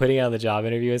learning it by putting out the job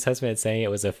interview assessment and saying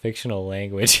it was a fictional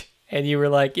language. And you were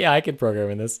like, yeah, I can program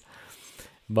in this.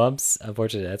 Bumps,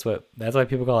 unfortunately, that's why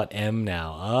people call it M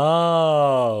now.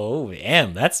 Oh,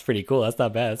 M. That's pretty cool. That's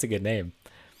not bad. That's a good name.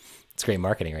 It's great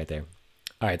marketing right there.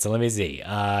 All right, so let me see.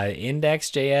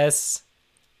 Index.js.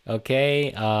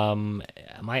 Okay.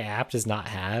 My app does not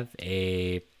have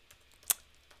a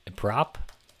prop,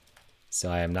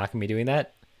 so I am not gonna be doing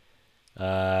that.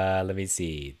 Let me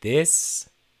see. This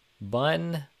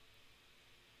bun.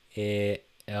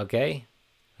 Okay.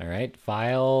 All right.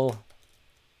 File.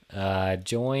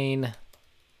 Join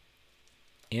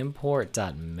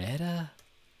import.meta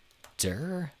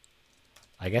dir.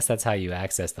 I guess that's how you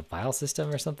access the file system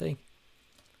or something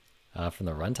from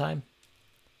the runtime.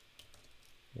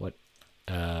 What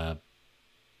wouldn't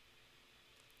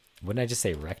I just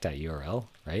say rec.url,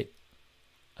 right?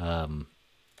 Oh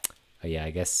yeah,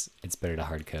 I guess it's better to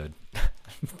hard code.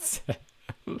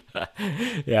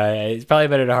 Yeah, it's probably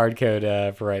better to hard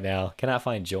code for right now. Cannot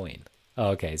find join.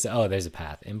 Oh, okay, so there's a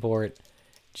path. Import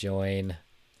join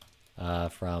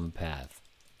from path.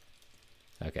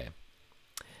 Okay.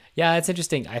 Yeah, it's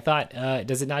interesting. I thought,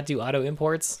 does it not do auto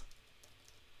imports?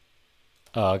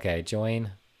 Oh, okay.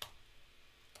 Join.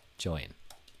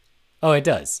 Oh, it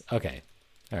does. Okay.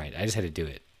 All right. I just had to do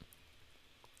it.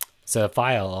 So a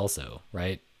file also,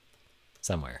 right?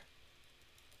 Somewhere.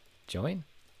 Join?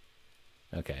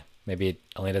 Okay. Maybe it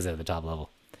only does it at the top level.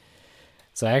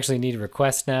 So I actually need a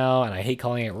request now, and I hate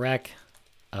calling it rec.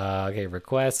 Okay,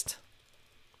 request.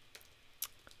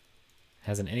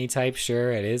 Has an any type.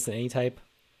 Sure, it is an any type.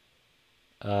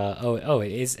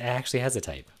 It actually has a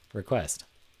type. Request.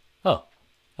 Oh,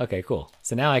 okay, cool.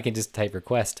 So now I can just type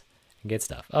request and get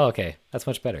stuff. Oh, okay, that's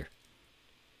much better.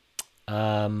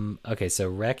 Okay, so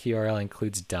rec URL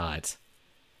includes dot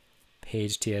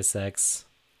page tsx.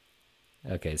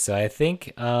 Okay, so I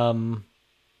think new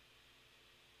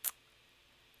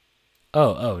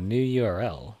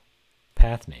URL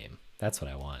path name. That's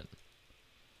what I want.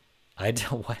 I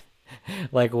don't what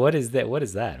like what is that? What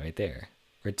is that right there?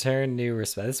 Return new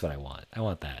response. That's what I want. I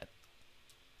want that.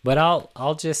 But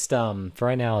I'll just for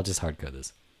right now I'll just hard code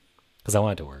this because I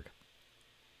want it to work.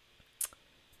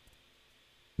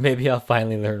 Maybe I'll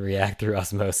finally learn React through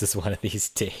osmosis one of these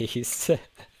days.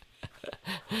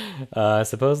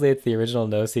 Supposedly it's the original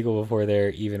NoSQL before there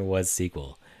even was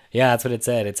SQL. Yeah, that's what it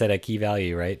said. It said a key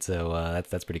value, right? So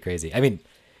that's pretty crazy. I mean,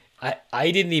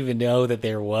 I didn't even know that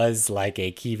there was like a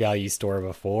key value store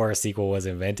before SQL was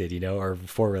invented, or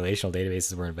before relational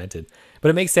databases were invented. But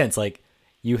it makes sense. Like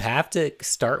you have to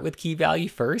start with key value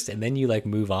first, and then you like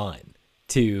move on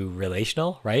to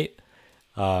relational, right?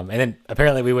 And then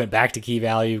apparently we went back to key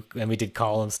value and we did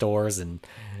column stores and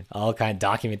all kind of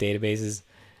document databases,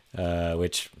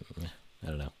 which I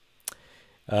don't know.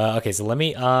 Okay, so let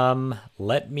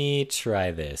me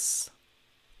try this.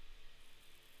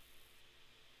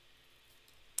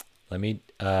 let me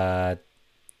try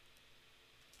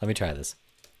this.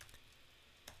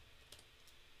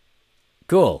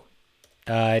 Cool.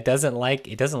 It doesn't like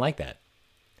that.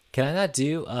 Can I not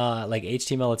do like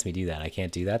HTML lets me do that? I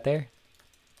can't do that there.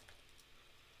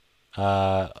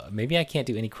 Maybe I can't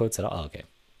do any quotes at all. Okay.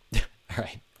 All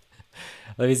right.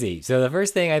 Let me see. So the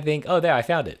first thing I think, oh, there, I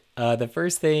found it. The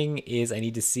first thing is I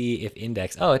need to see if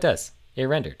index, oh, it does. It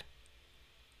rendered.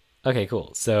 Okay,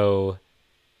 cool. So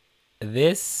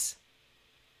this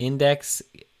index,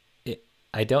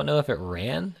 I don't know if it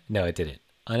ran. No, it didn't.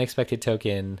 Unexpected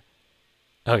token.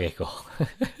 Okay, cool.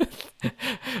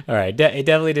 All right. It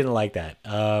definitely didn't like that.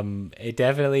 It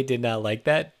definitely did not like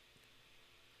that.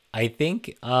 I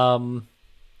think, oh,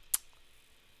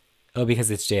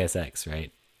 because it's JSX,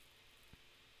 right?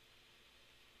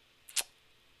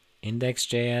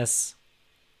 Index.js.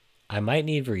 I might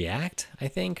need React, I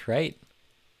think, right?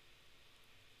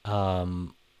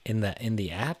 In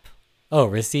the app. Oh,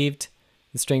 received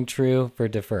the string true for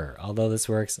defer. Although this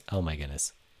works. Oh my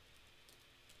goodness.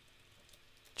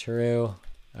 True.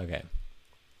 Okay.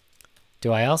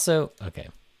 Do I also? Okay.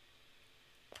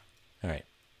 All right.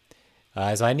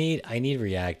 So I need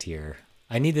React here.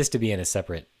 I need this to be in a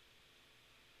separate.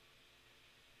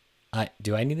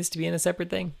 Do I need this to be in a separate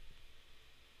thing?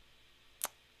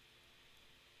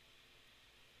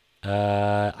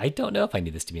 I don't know if I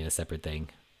need this to be in a separate thing.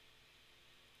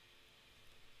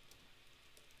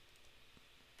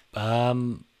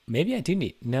 Maybe I do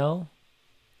need, no.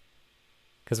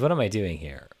 Because what am I doing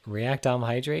here? React DOM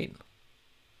hydrate?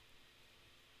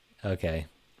 Okay.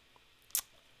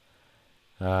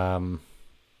 Oh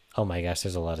my gosh,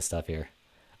 there's a lot of stuff here.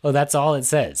 Oh, that's all it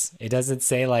says. It doesn't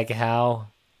say like how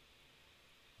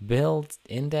build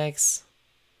index.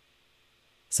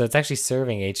 So it's actually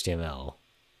serving HTML.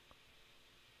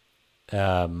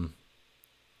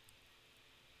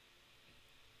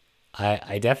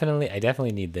 I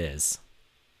definitely need this.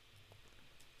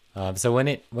 So when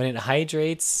it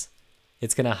hydrates,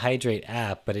 it's gonna hydrate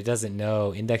app, but it doesn't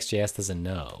know, index.js doesn't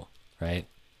know, right?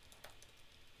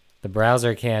 The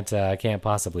browser can't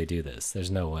possibly do this. There's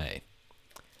no way.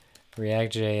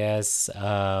 React.js.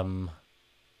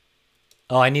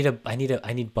 Oh, I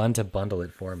need Bun to bundle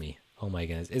it for me. Oh my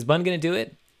goodness, is Bun gonna do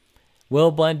it?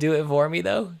 Will Bun do it for me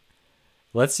though?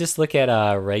 Let's just look at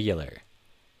regular.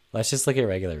 Let's just look at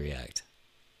regular React.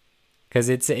 Because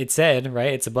it said,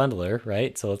 right, it's a bundler,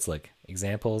 right? So let's look.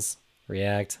 Examples,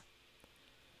 React.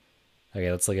 Okay,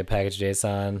 let's look at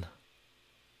package.json.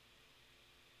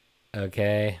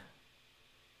 Okay.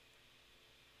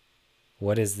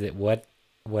 What is it? What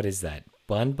is that?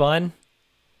 Bun?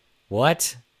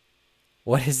 What?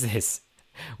 What is this?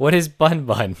 What is bun?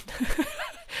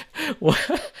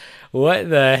 What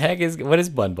the heck is, what is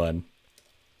bun?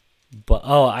 But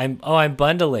I'm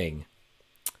bundling.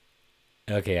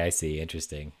 Okay, I see.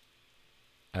 Interesting.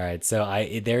 All right, so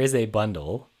there is a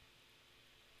bundle.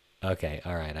 Okay,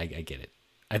 all right, I get it.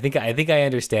 I think I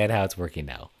understand how it's working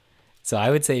now. So I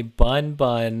would say bun,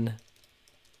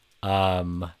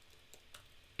 and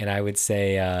I would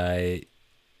say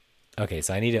okay,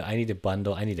 so I need to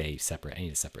bundle. I need a separate.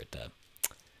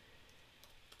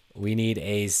 We need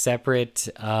a separate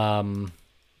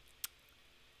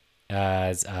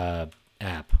as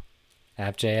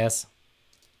app.js,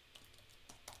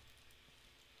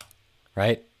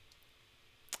 right?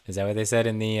 Is that what they said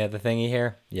in the thingy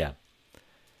here? Yeah.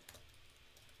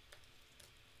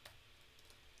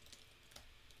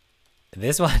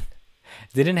 This one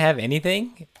didn't have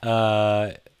anything.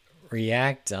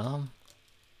 React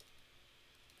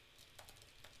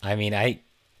I mean, I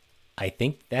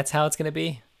think that's how it's gonna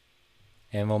be,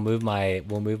 and we'll move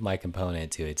my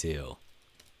component to it too.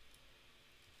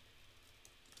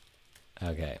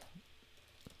 Okay.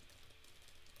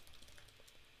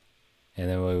 And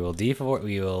then we will default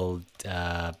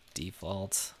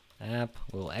app.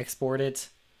 We'll export it.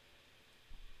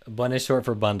 Bun is short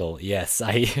for bundle. Yes,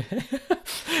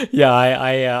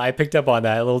 yeah, I picked up on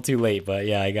that a little too late, but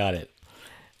yeah, I got it.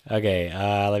 Okay,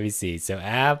 let me see. So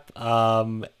app,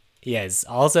 yes,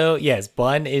 also, yes,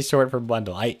 bun is short for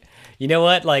bundle. You know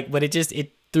what? Like, but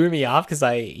it threw me off because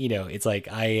it's like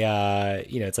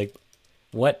it's like,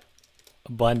 what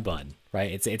bun,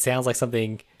 right? It sounds like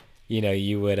something,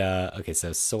 you would, okay,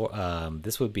 so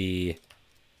this would be,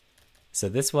 so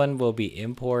this one will be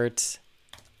import,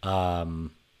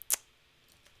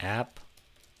 app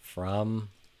from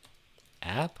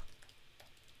app.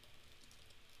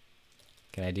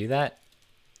 Can I do that?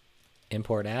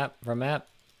 Import app from app.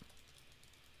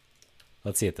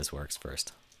 Let's see if this works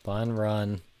first. Bun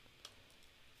run.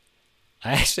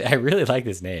 I really like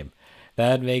this name.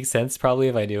 That would make sense probably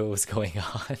if I knew what was going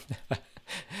on.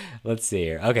 Let's see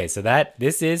here. Okay, so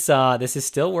this is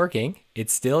still working.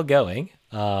 It's still going.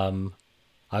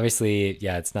 Obviously,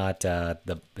 yeah, it's not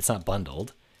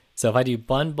bundled. So if I do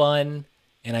bun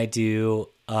and I do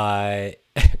okay,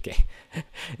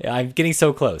 I'm getting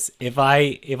so close. If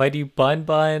I do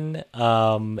bun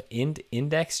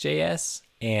index.js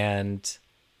and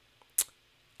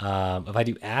if I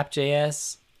do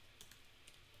app.js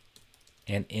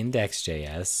and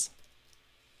index.js,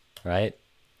 right?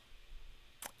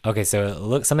 Okay, so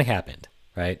look, something happened,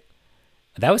 right?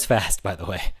 That was fast, by the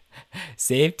way.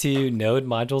 Save to node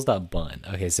modules.bun.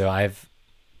 Okay, so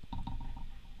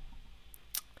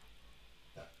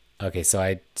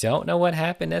I don't know what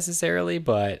happened necessarily,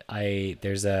 but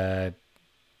there is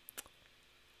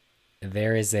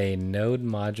a node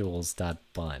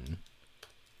modules.bun.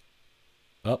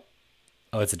 Oh,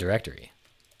 it's a directory.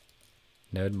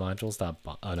 Node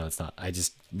modules.bun. Oh no, it's not. I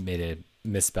just made a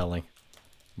misspelling.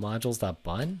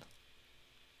 Modules.bun.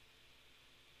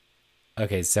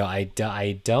 Okay, so I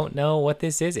don't know what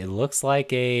this is. It looks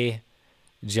like a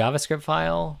JavaScript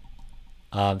file.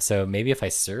 So maybe if I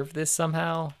serve this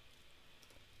somehow.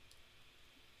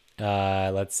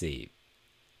 Let's see.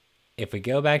 If we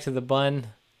go back to the bun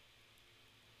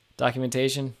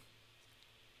documentation,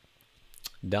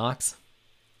 docs.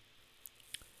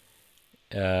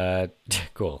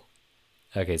 Cool.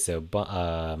 Okay, so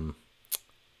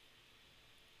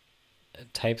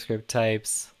TypeScript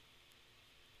types.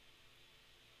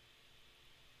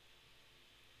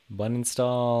 Bun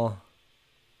install.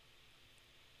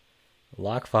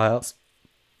 Lock files.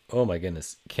 Oh my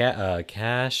goodness.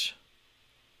 Cache.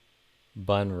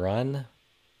 Bun run.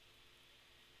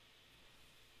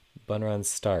 Bun run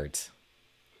start.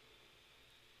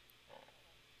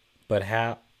 But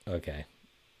how? Okay.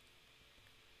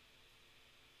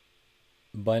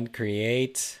 Bun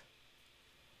create.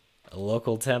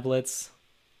 Local templates.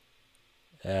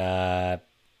 Yeah,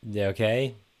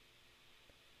 okay.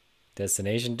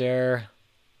 Destination dir.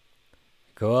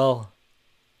 Cool.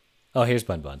 Oh, here's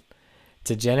bun.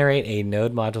 To generate a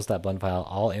node modules.bun file,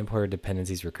 all imported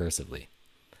dependencies recursively.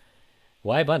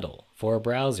 Why bundle? For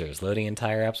browsers, loading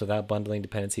entire apps without bundling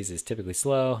dependencies is typically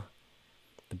slow.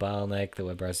 The bottleneck, the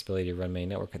web browser's ability to run main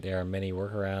network. There are many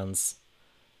workarounds.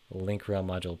 Link rel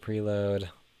module preload.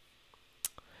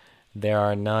 There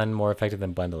are none more effective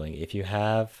than bundling. If you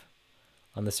have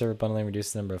on the server bundling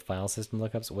reduces the number of file system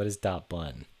lookups, what is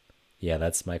 .bun? Yeah,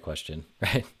 that's my question,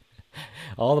 right?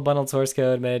 All the bundled source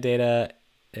code, metadata.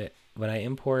 When I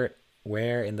import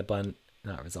where in the bun,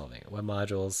 not resolving web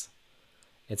modules,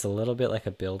 it's a little bit like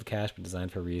a build cache, but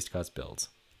designed for reused cost builds.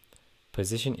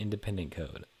 Position independent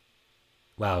code.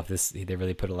 Wow, they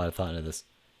really put a lot of thought into this.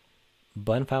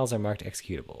 Bun files are marked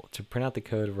executable. To print out the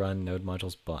code, run node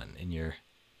modules bun in your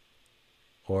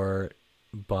or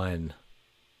bun.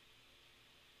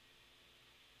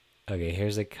 Okay,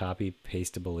 here's a copy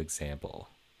pastable example.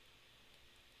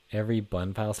 Every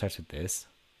bun file starts with this.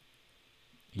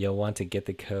 You'll want to get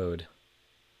the code.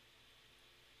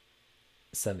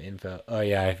 Some info. Oh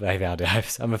yeah, I found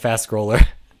it. I'm a fast scroller.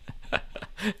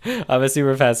 I'm a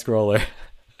super fast scroller.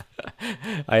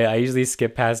 I usually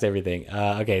skip past everything.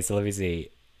 Okay, so let me see.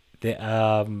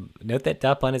 Note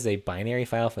that .bun is a binary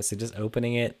file, so just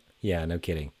opening it. Yeah, no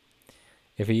kidding.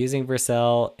 If you're using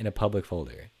Vercel in a public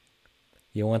folder,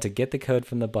 you'll want to get the code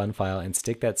from the bun file and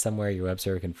stick that somewhere your web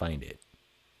server can find it.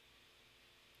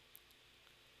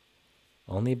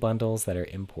 Only bundles that are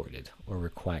imported or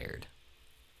required.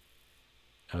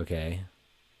 Okay.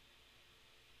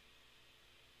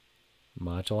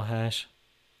 Module hash.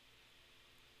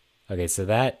 Okay, so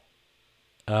that,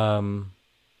 but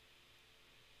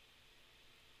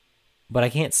I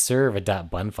can't serve a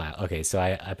 .bun file. Okay, so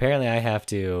apparently I have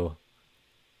to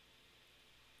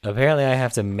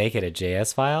make it a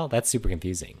JS file. That's super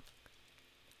confusing.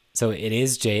 So it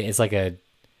is it's like a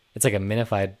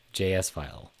minified JS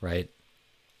file, right?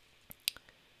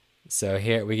 So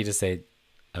here we could just say,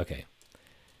 okay.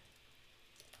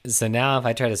 So now if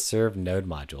I try to serve node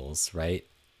modules, right?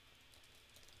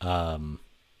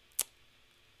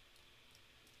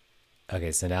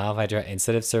 Okay, so now if I try,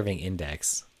 instead of serving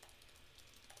index,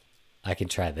 I can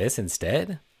try this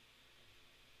instead?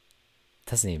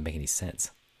 Doesn't even make any sense.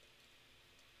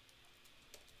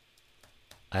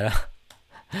 I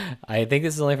think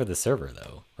this is only for the server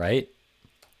though, right?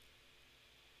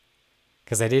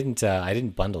 Because I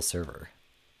didn't bundle server.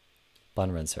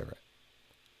 Bun run server.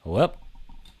 Whoop.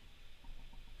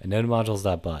 Node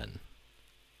modules.bun.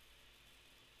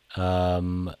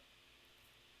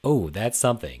 Oh, that's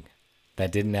something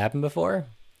that didn't happen before.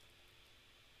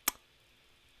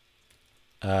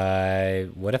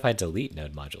 What if I delete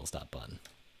node modules.bun?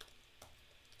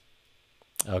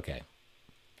 Okay.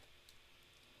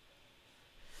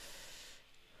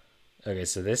 Okay,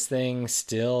 so this thing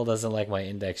still doesn't like my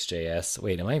index.js.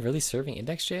 Wait, am I really serving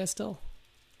index.js still?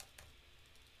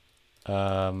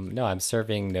 No, I'm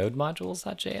serving node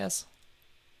modules.js.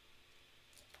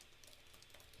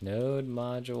 Node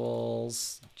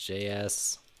modules.js.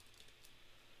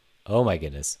 Oh my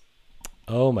goodness.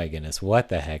 Oh my goodness. What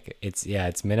the heck? It's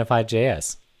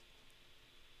minified.js.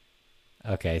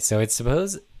 Okay, so it's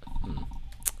supposed.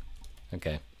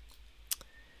 Okay.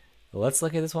 Let's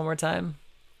look at this one more time.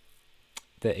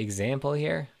 The example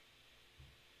here.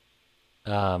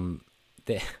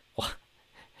 The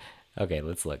okay,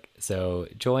 let's look. So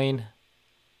join.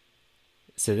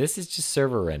 So this is just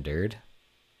server rendered.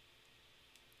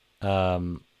 I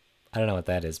don't know what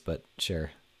that is, but sure.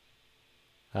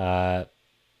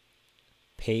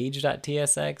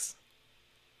 Page.tsx.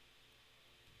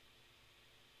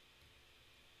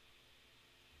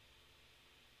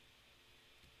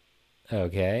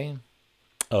 Okay.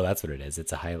 Oh, that's what it is.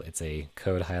 It's a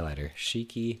code highlighter.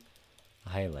 Shiki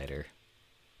highlighter.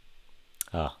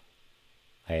 Oh,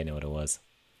 I didn't know what it was.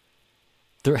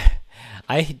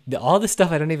 All this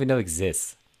stuff I don't even know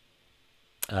exists.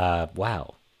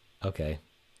 Wow. Okay.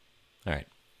 All right.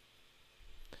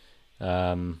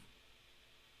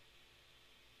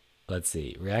 Let's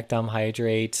see. React DOM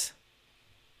hydrate.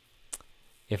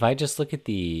 If I just look at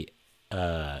the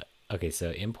okay, so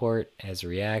import as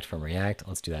React from React.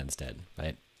 Let's do that instead,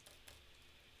 right?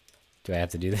 Do I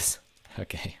have to do this?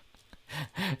 Okay.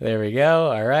 There we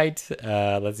go. All right.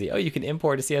 Let's see. Oh, you can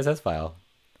import a CSS file.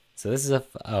 So this is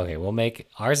okay, we'll make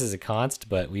ours is a const,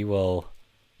 but we will,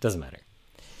 doesn't matter.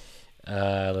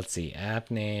 Let's see, app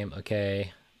name,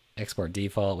 okay. Export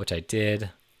default, which I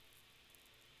did.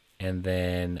 And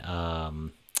then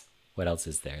what else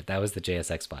is there? That was the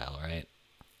JSX file, right?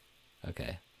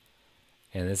 Okay.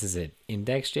 And this is an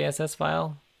index.js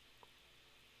file.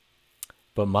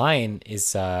 But mine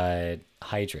is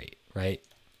hydrate, right?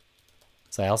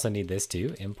 So I also need this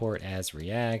too. Import as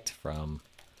React from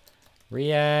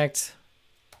React.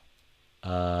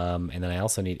 And then I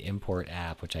also need import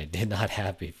app, which I did not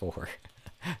have before.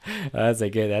 That's a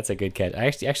good catch. I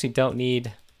actually don't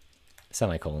need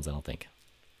semicolons, I don't think.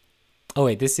 Oh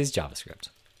wait, this is JavaScript,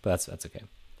 but that's okay.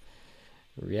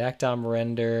 React DOM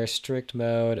render, strict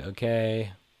mode,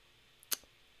 okay.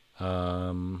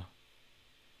 And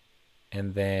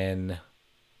then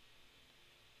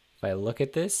if I look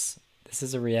at this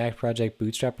is a React project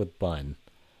bootstrap with bun.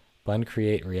 Bun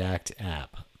create React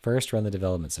app. First run the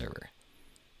development server.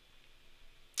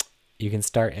 You can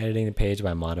start editing the page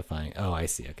by modifying. Oh, I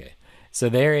see. Okay. So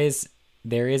there is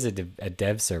a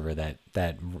dev server that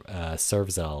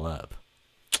serves it all up.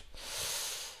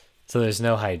 So there's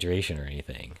no hydration or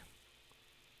anything.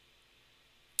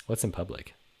 What's in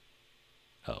public?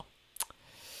 Oh.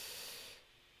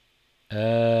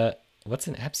 What's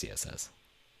in app CSS?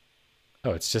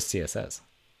 Oh, it's just CSS.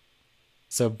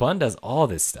 So Bun does all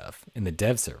this stuff in the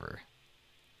dev server.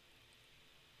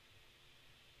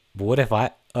 But what if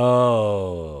I...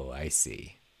 Oh, I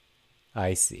see.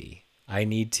 I see. I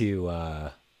need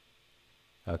to...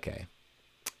 Okay.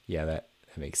 Yeah, that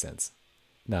makes sense.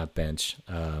 Not bench.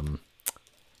 Bun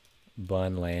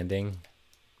landing.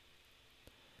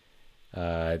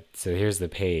 So here's the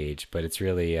page, but it's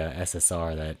really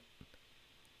SSR that...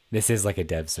 This is like a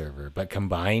dev server, but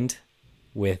combined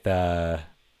with Bun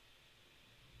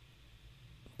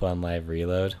live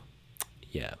reload.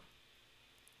 Yeah.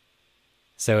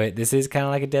 So this is kind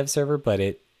of like a dev server, but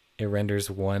it renders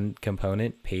one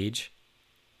component page.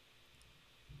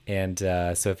 And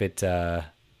so if it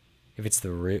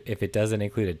doesn't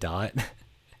include a dot,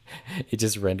 it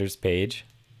just renders page,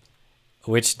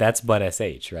 which that's Bun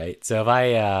sh, right? So if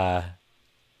I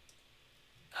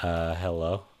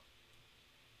hello.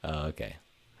 Oh, okay.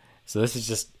 So this is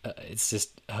just it's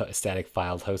just a static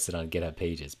file hosted on GitHub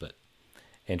Pages, but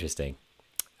interesting.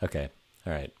 Okay.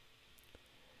 All right.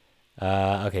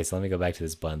 Okay, so let me go back to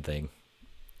this Bun thing.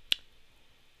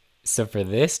 So for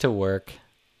this to work,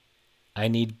 I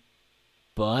need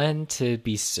Bun to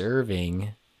be serving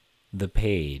the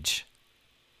page.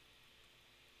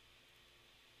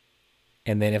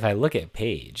 And then if I look at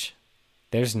page,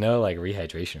 there's no like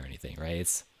rehydration or anything, right?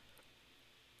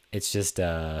 It's just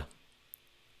a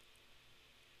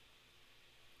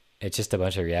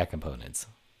bunch of React components.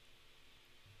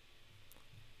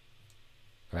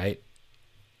 Right?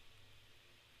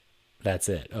 That's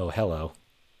it. Oh, hello.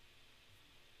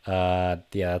 Yeah,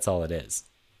 that's all it is.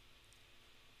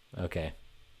 Okay.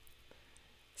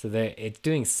 So it's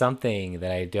doing something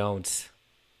that I don't...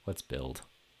 Let's build.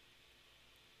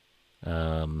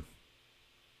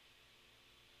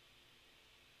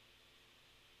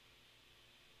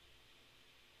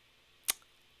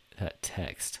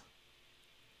 Text.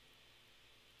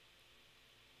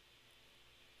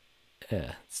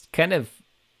 It's kind of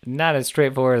not as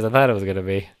straightforward as I thought it was gonna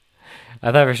be.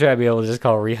 I thought for sure I'd be able to just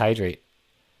call rehydrate.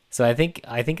 So I think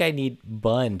I need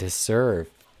bun to serve.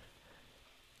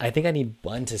 I think I need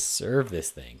bun to serve this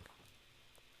thing.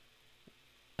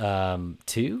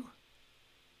 Two?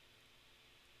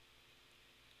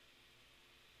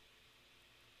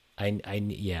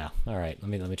 Yeah. All right. Let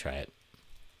me try it.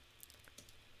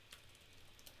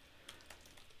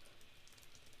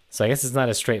 So I guess it's not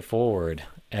as straightforward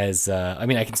as I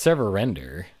mean, I can server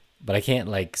render, but I can't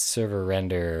like server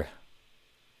render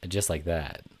just like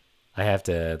that. I have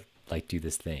to like do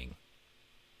this thing.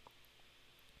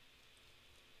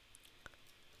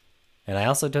 And I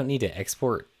also don't need to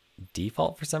export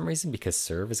default for some reason because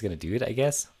serve is going to do it, I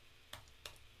guess.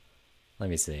 Let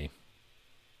me see.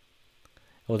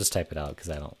 We'll just type it out because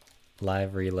I don't.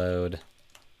 Live reload,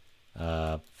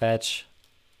 fetch.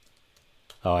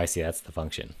 Oh, I see. That's the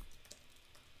function.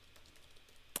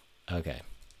 Okay.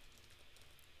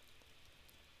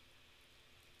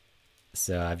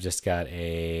 So I've just got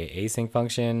a async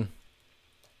function.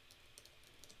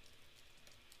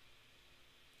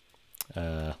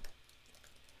 And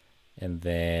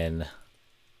then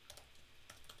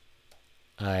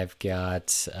I've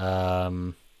got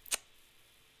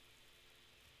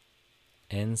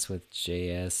ends with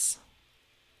JS.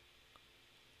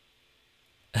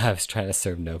 I was trying to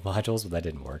serve no modules, but that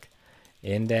didn't work.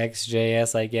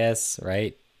 Index.js, I guess,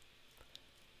 right?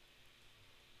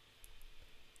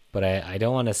 But I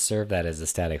don't want to serve that as a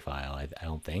static file, I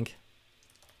don't think.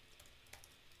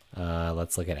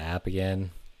 Let's look at app again.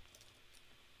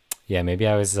 Yeah, maybe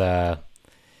I was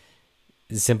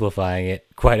simplifying it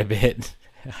quite a bit.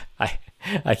 I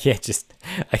can't just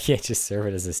serve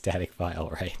it as a static file,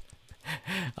 right?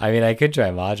 I mean, I could try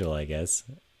module, I guess.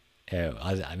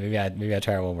 Maybe I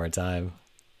try it one more time.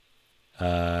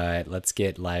 Let's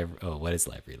get live. Oh, what is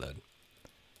live reload?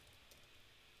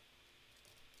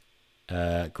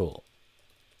 Cool.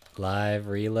 Live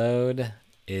reload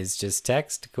is just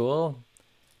text. Cool.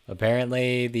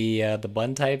 Apparently the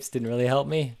bun types didn't really help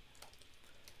me.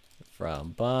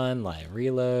 From bun live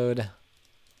reload.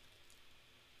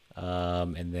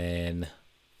 And then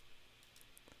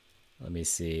let me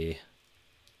see.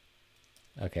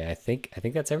 Okay, I think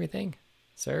that's everything.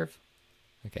 Serve.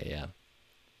 Okay, yeah.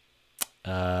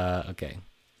 Okay.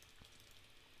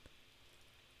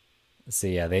 So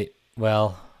yeah,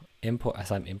 import.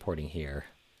 So I'm importing here.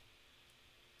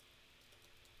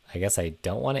 I guess I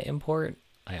don't want to import.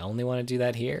 I only want to do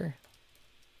that here.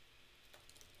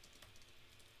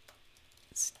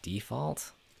 It's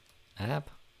default app.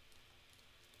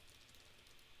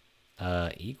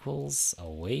 Equals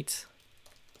await.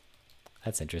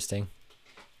 That's interesting.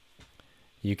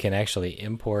 You can actually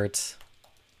import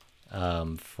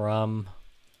from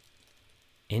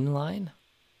inline.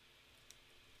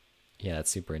 Yeah,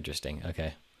 that's super interesting.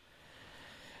 Okay.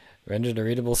 Render to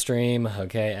readable stream.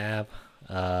 Okay, app.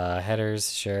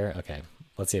 Headers, sure. Okay,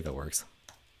 let's see if it works.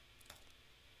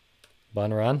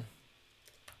 Bun run.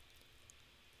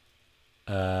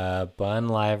 Bun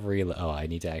live reload. Oh, I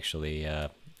need to actually,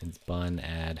 it's bun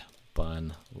add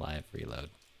bun live reload.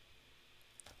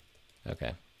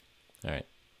 Okay. All right.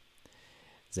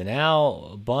 So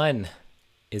now bun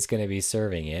is going to be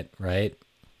serving it, right?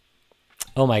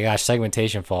 Oh my gosh,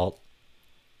 segmentation fault.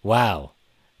 Wow.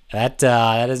 That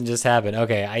doesn't just happen.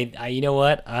 Okay, I you know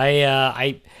what?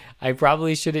 I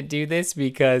probably shouldn't do this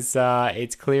because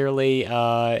it's clearly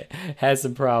has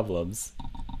some problems.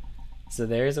 So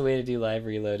there's a way to do live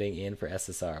reloading in for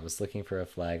SSR. I was looking for a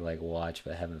flag like watch,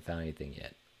 but haven't found anything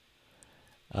yet.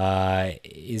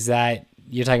 Is that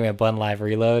you're talking about bun live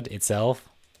reload itself?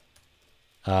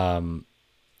 Yeah,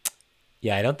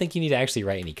 I don't think you need to actually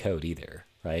write any code either,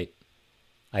 right?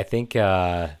 I think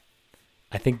bun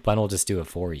will just do it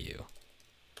for you.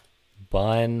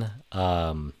 Bun,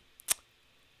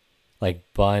 like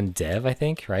bun dev, I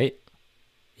think, right?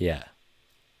 Yeah,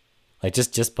 like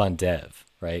just bun dev,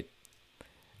 right?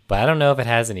 But I don't know if it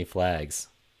has any flags.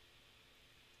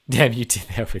 Damn, you did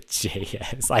that with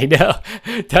JS. I know.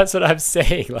 That's what I'm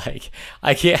saying. Like,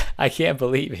 I can't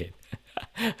believe it.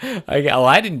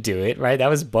 I didn't do it, right? That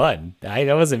was bun.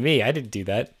 That wasn't me. I didn't do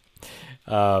that.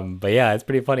 But yeah, it's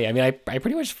pretty funny. I mean, I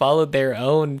pretty much followed their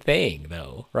own thing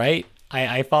though, right?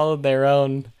 I followed their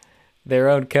own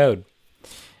code.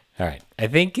 All right. I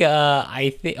think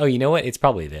oh, you know what? It's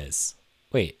probably this.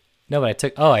 Wait. No,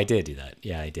 but I did do that.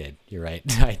 Yeah, I did. You're right.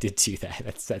 I did do that.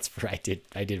 That's I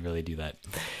did really do that.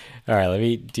 All right, let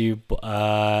me do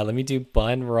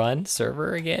bun run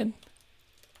server again.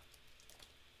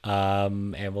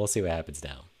 And we'll see what happens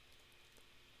now.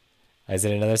 Is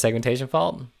it another segmentation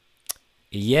fault?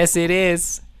 Yes, it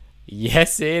is.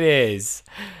 Yes, it is.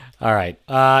 All right.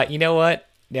 You know what?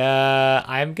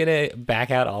 I'm gonna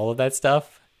back out all of that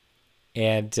stuff,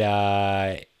 and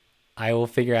I will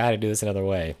figure out how to do this another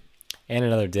way and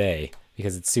another day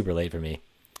because it's super late for me.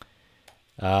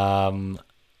 All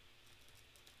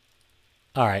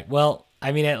right. Well,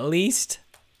 I mean, at least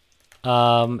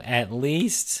I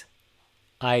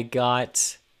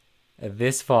got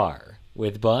this far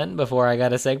with bun before I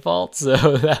got a seg fault,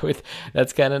 so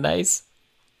that's kind of nice.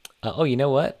 Oh, you know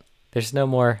what? There's no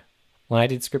more. When I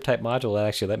did script type module, it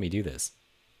actually let me do this.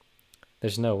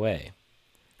 There's no way.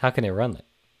 How can it run it?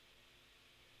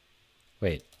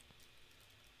 Wait.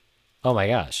 Oh my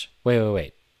gosh.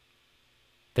 Wait.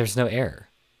 There's no error.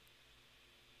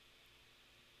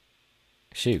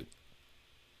 Shoot.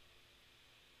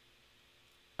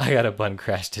 I got a bun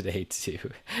crash today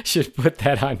too. Should put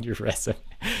that on your resume.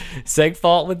 Seg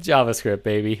fault with JavaScript,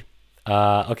 baby.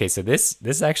 Okay, so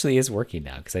this actually is working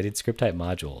now because I did script type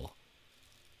module.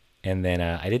 And then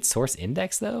I did source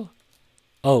index though.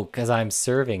 Oh, because I'm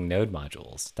serving node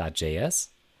modules.js,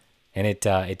 and it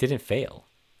didn't fail.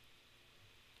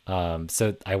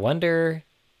 So I wonder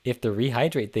if the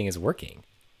rehydrate thing is working.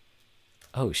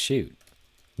 Oh shoot,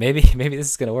 maybe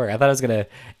this is gonna work. I thought it was gonna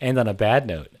end on a bad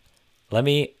note. Let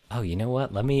me. Oh, you know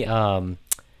what? Let me.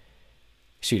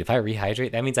 Shoot, if I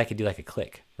rehydrate, that means I could do like a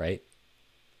click, right?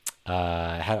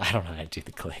 I don't know how to do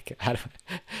the click. How do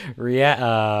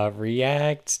React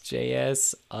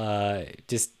JS?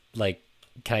 Just like,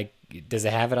 does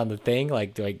it have it on the thing?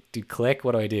 Like, do I do click?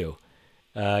 What do I do?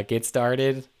 Get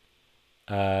started.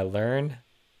 Learn.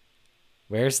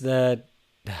 Where's the?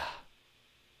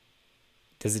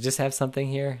 Does it just have something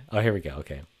here? Oh, here we go.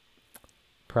 Okay.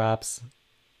 Props,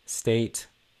 state.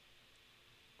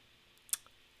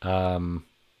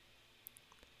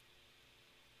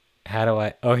 How do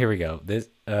I? Oh, here we go. This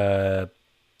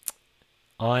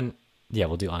on. Yeah,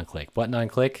 we'll do on click. Button on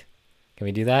click. Can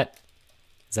we do that?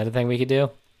 Is that a thing we could do?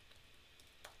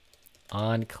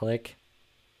 On click.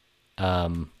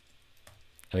 And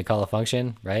we call a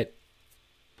function, right?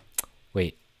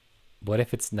 Wait, what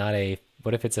if it's not a?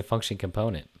 What if it's a function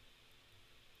component?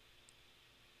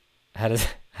 How does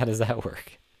that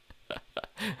work?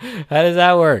 How does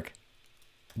that work?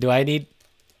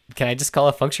 Can I just call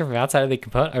a function from outside of the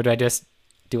component, or do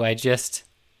I just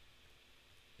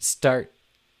start?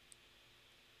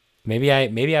 Maybe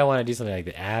I want to do something like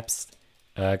the apps,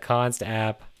 const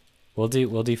app. We'll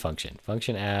do function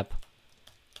app,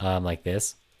 like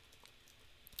this,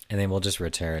 and then we'll just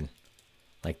return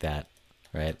like that,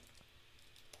 right?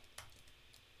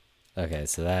 Okay,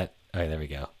 so that. Okay, there we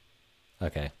go.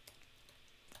 Okay,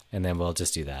 and then we'll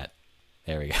just do that.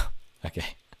 There we go. Okay.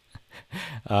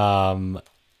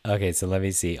 Okay, so let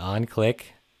me see. On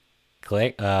click.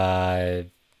 How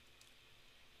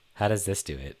does this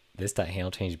do it? This dot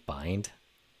handle change bind.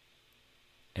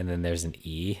 And then there's an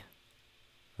E.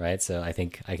 Right? So I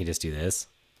think I could just do this.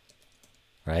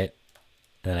 Right?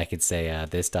 And then I could say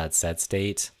this dot set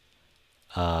state.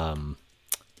 And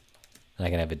I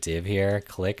can have a div here.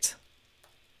 Clicked.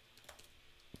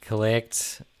 Oh,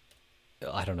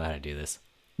 I don't know how to do this.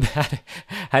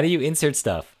 How do you insert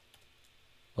stuff?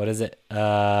 What is it?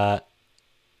 How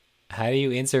do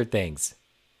you insert things?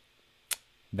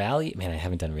 Value? Man, I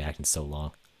haven't done React in so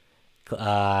long.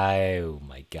 Oh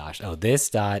my gosh. Oh, this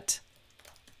dot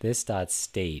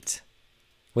state.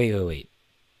 Wait.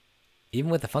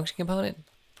 Even with the function component?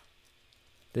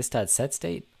 This dot set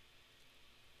state?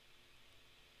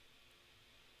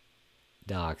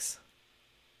 Docs.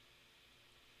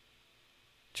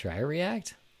 Try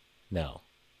React? No.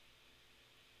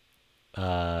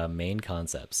 Main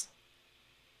concepts.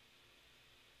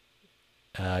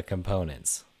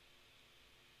 Components.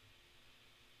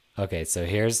 Okay, so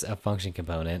here's a function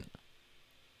component.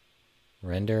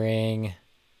 Rendering,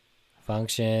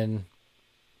 function,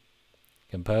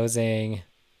 composing,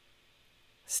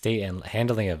 state and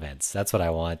handling events. That's what I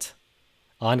want.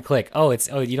 On click. Oh,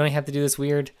 you don't have to do this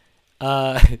weird.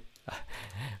 There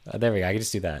we go. I can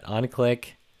just do that. On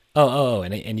click. Oh,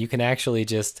 and you can actually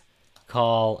just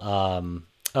call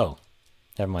oh,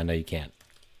 never mind. No, you can't.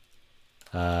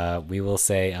 We will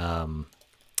say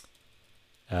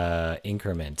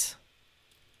increment,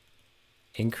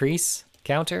 increase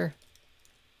counter,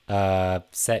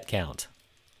 set count,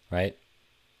 right?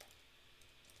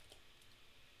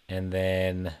 And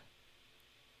then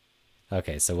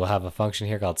okay, so we'll have a function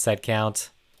here called set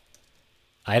count.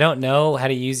 I don't know how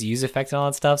to use effect and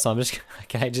all that stuff, so I'm just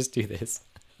can I just do this?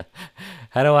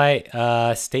 How do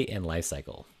I state and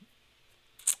lifecycle?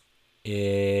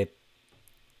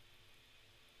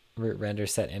 root render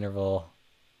set interval.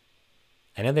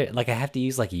 I know that like I have to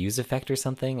use like a use effect or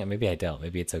something, and maybe I don't.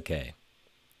 Maybe it's okay.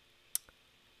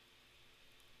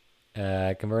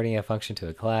 Converting a function to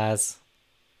a class.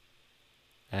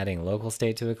 Adding local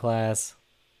state to a class.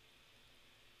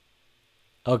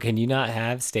 Oh, can you not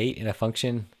have state in a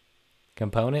function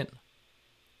component?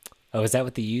 Oh, is that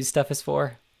what the use stuff is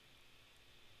for?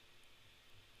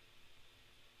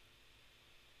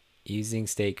 Using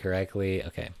state correctly.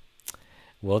 Okay.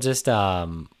 We'll just, I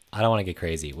don't want to get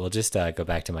crazy. We'll just go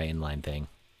back to my inline thing.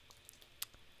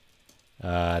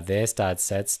 This dot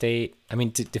set state. I mean,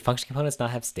 do function components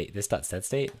not have state? This dot set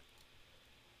state?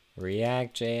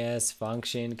 React.js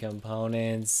function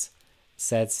components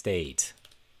set state.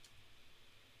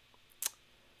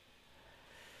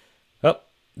 Oh,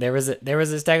 there was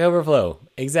a Stack Overflow.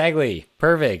 Exactly.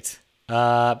 Perfect.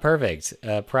 Perfect.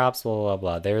 Props, blah, blah,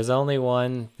 blah. There is only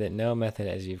one that no method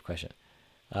as you've questioned.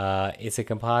 It's a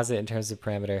composite in terms of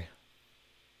parameter.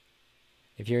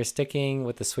 If you're sticking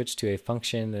with the switch to a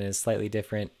function that is slightly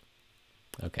different.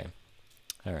 Okay.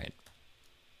 All right.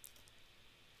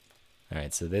 All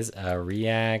right. So this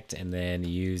React and then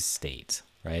use state,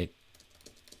 right?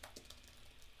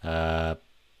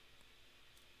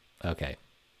 Okay.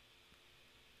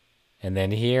 And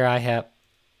then here I have,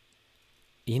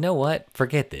 you know what?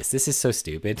 Forget this. This is so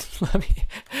stupid.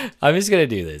 I'm just going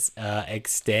to do this.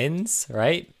 Extends,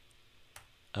 right?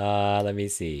 Let me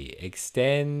see.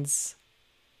 Extends.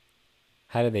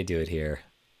 How do they do it here?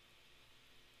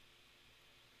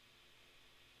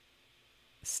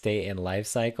 State and life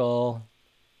cycle.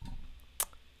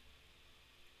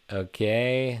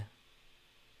 Okay.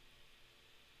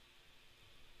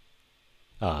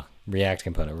 React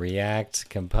component. React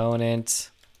component.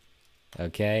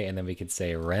 Okay, and then we could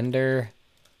say render.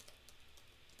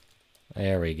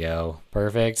 There we go.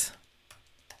 Perfect.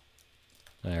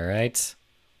 All right.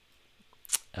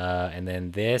 And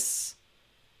then this,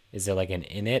 is there like an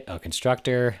init? Oh,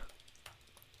 constructor.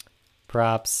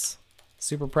 Props.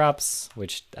 Super props,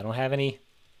 which I don't have any.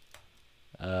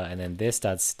 And then this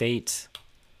dot state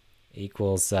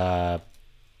equals count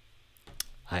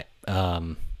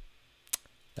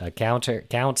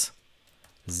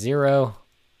 0.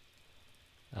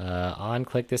 On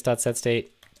click this dot set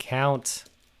state count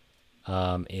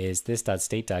is this dot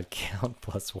state dot count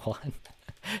plus 1.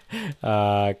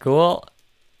 Cool.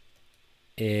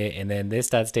 And then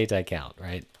this dot state dot count,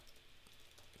 right?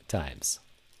 Times.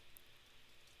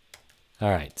 All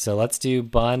right, so let's do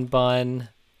bun,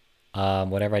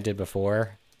 whatever I did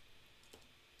before.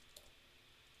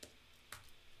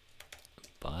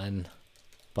 Bun.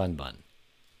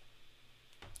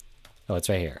 Oh, it's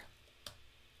right here.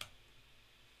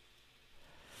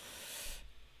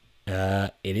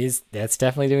 That's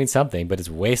definitely doing something, but it's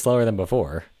way slower than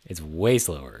before. It's way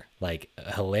slower, like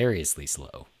hilariously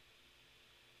slow.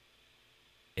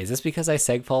 Is this because I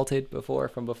seg faulted before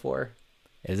from before?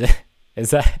 Is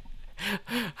that,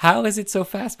 how is it so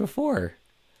fast before?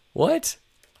 What?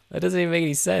 That doesn't even make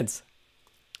any sense.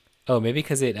 Oh, maybe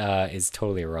because it is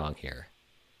totally wrong here.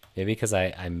 Maybe because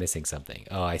I'm missing something.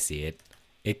 Oh, I see it.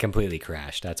 It completely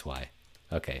crashed. That's why.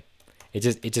 Okay. It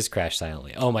just crashed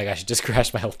silently. Oh my gosh, it just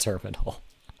crashed my whole terminal.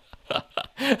 All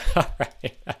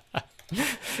right.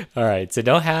 All right. So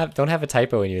don't have a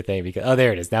typo in your thing because oh,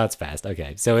 there it is. Now it's fast.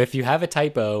 Okay. So if you have a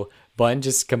typo, bun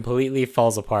just completely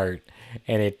falls apart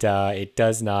and it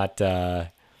does not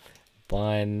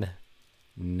bun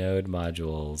node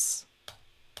modules.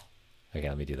 Okay,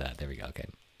 let me do that. There we go. Okay.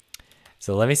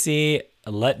 So let me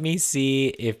see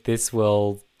if this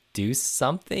will do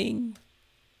something.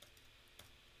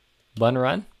 Bun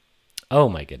run. Oh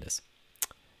my goodness.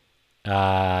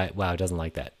 Wow, it doesn't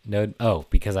like that. Node. Oh,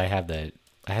 because I have to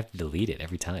delete it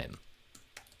every time.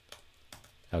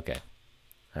 Okay.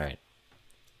 All right.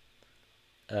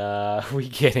 We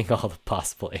getting all the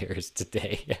possible errors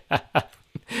today.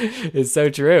 It's so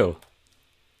true.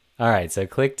 All right, so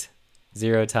clicked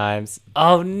 0 times.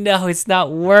 Oh no, it's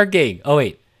not working. Oh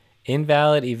wait,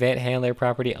 invalid event handler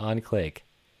property on click.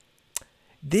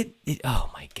 Oh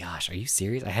my gosh, are you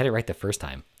serious? I had it right the first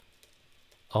time.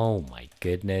 Oh my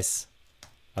goodness.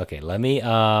 Okay, let me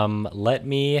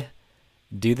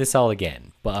do this all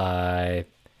again. But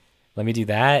let me do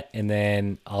that, and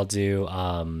then I'll do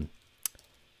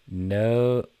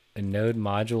node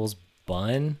modules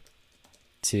bun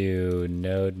to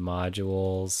node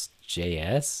modules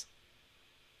JS,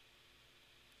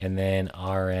 and then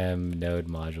rm node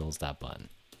modules dot bun.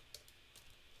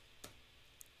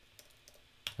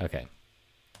 Okay,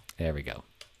 there we go.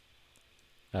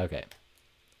 Okay,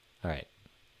 all right.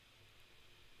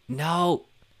 No,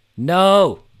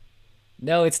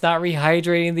 it's not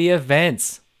rehydrating the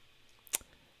events.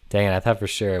 Dang it, I thought for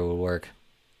sure it would work.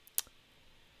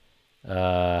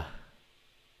 I'm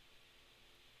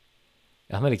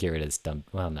gonna get rid of this dumb.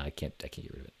 Well, no, I can't get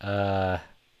rid of it.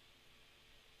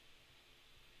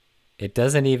 It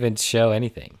doesn't even show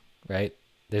anything, right?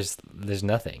 There's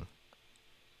nothing.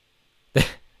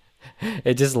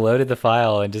 It just loaded the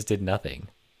file and just did nothing.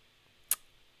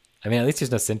 I mean, at least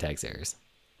there's no syntax errors.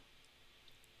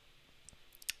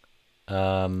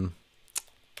 Did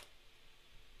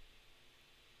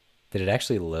it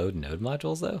actually load node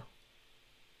modules though?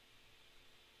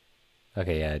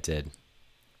 Okay, yeah, it did.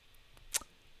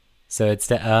 So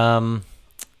it's I'm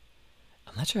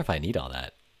not sure if I need all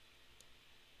that.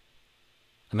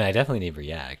 I mean, I definitely need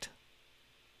React.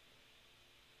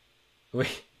 We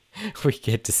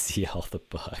get to see all the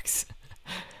bugs.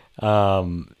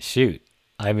 Shoot.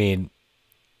 I mean,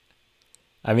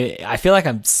 I feel like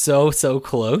I'm so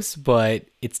close, but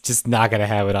it's just not gonna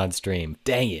have it on stream.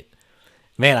 Dang it,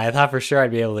 man! I thought for sure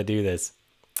I'd be able to do this.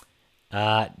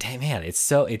 Dang man, it's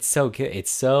so good. It's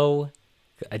so.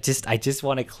 I just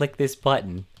want to click this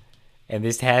button, and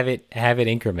just have it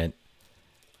increment.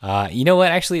 You know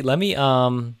what? Actually, let me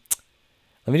do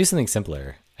something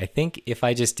simpler. I think if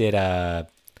I just did a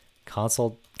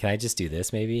console, can I just do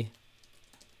this maybe?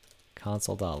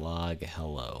 Console.log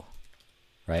hello.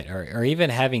 Right, or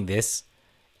even having this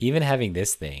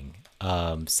thing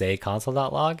say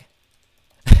console.log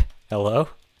hello,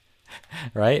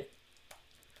 right?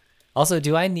 Also,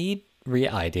 do I need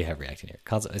I do have React in here.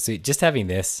 Console, so just having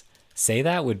this say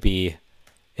that it'd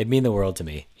mean the world to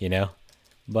me, you know?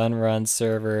 Bun run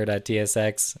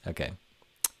server.tsx. Okay.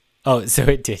 Oh, so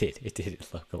it did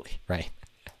it locally, right?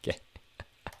 Okay.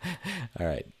 All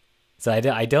right. So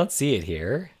I don't see it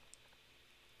here.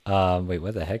 Wait,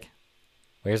 what the heck?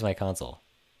 Where's my console?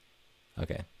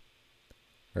 Okay.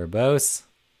 Verbose.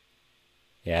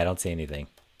 Yeah, I don't see anything.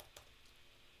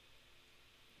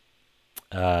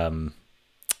 Yeah,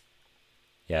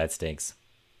 it stinks.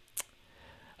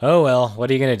 Oh well,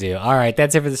 what are you gonna do? All right,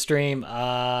 that's it for the stream.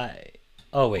 Oh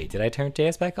wait, did I turn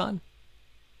JS back on?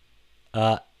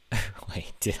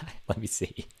 Wait, did I? Let me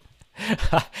see.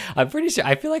 I'm pretty sure.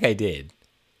 I feel like I did.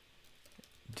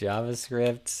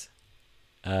 JavaScript.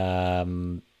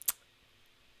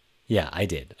 Yeah, I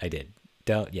did.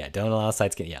 Don't allow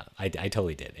site scan. Yeah, I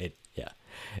totally did it. Yeah.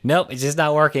 Nope, it's just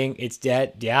not working. It's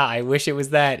dead. Yeah, I wish it was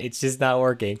that. It's just not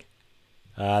working.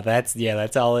 That's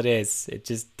all it is. It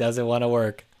just doesn't want to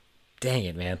work. Dang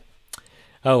it, man.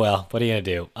 Oh well, what are you gonna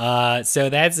do? So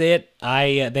that's it.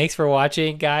 Thanks for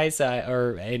watching, guys,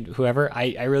 and whoever.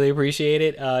 I really appreciate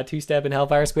it. Two-Step and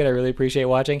Hellfire Squid. I really appreciate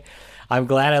watching. I'm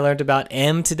glad I learned about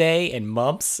M today and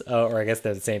mumps, or I guess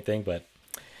they're the same thing, but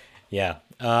yeah.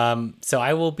 So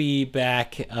I will be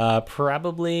back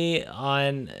probably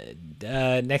on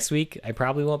next week. I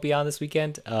probably won't be on this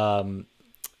weekend. I'm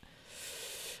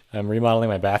remodeling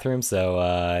my bathroom,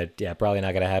 so yeah, probably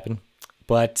not gonna happen.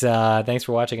 But thanks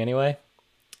for watching anyway.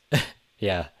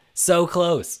 Yeah, so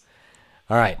close.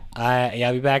 All right,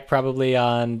 I'll be back probably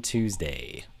on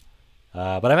Tuesday.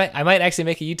 But I might actually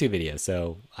make a YouTube video,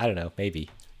 so I don't know,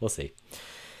 maybe we'll see.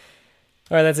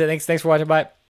 All right, that's it. Thanks for watching. Bye.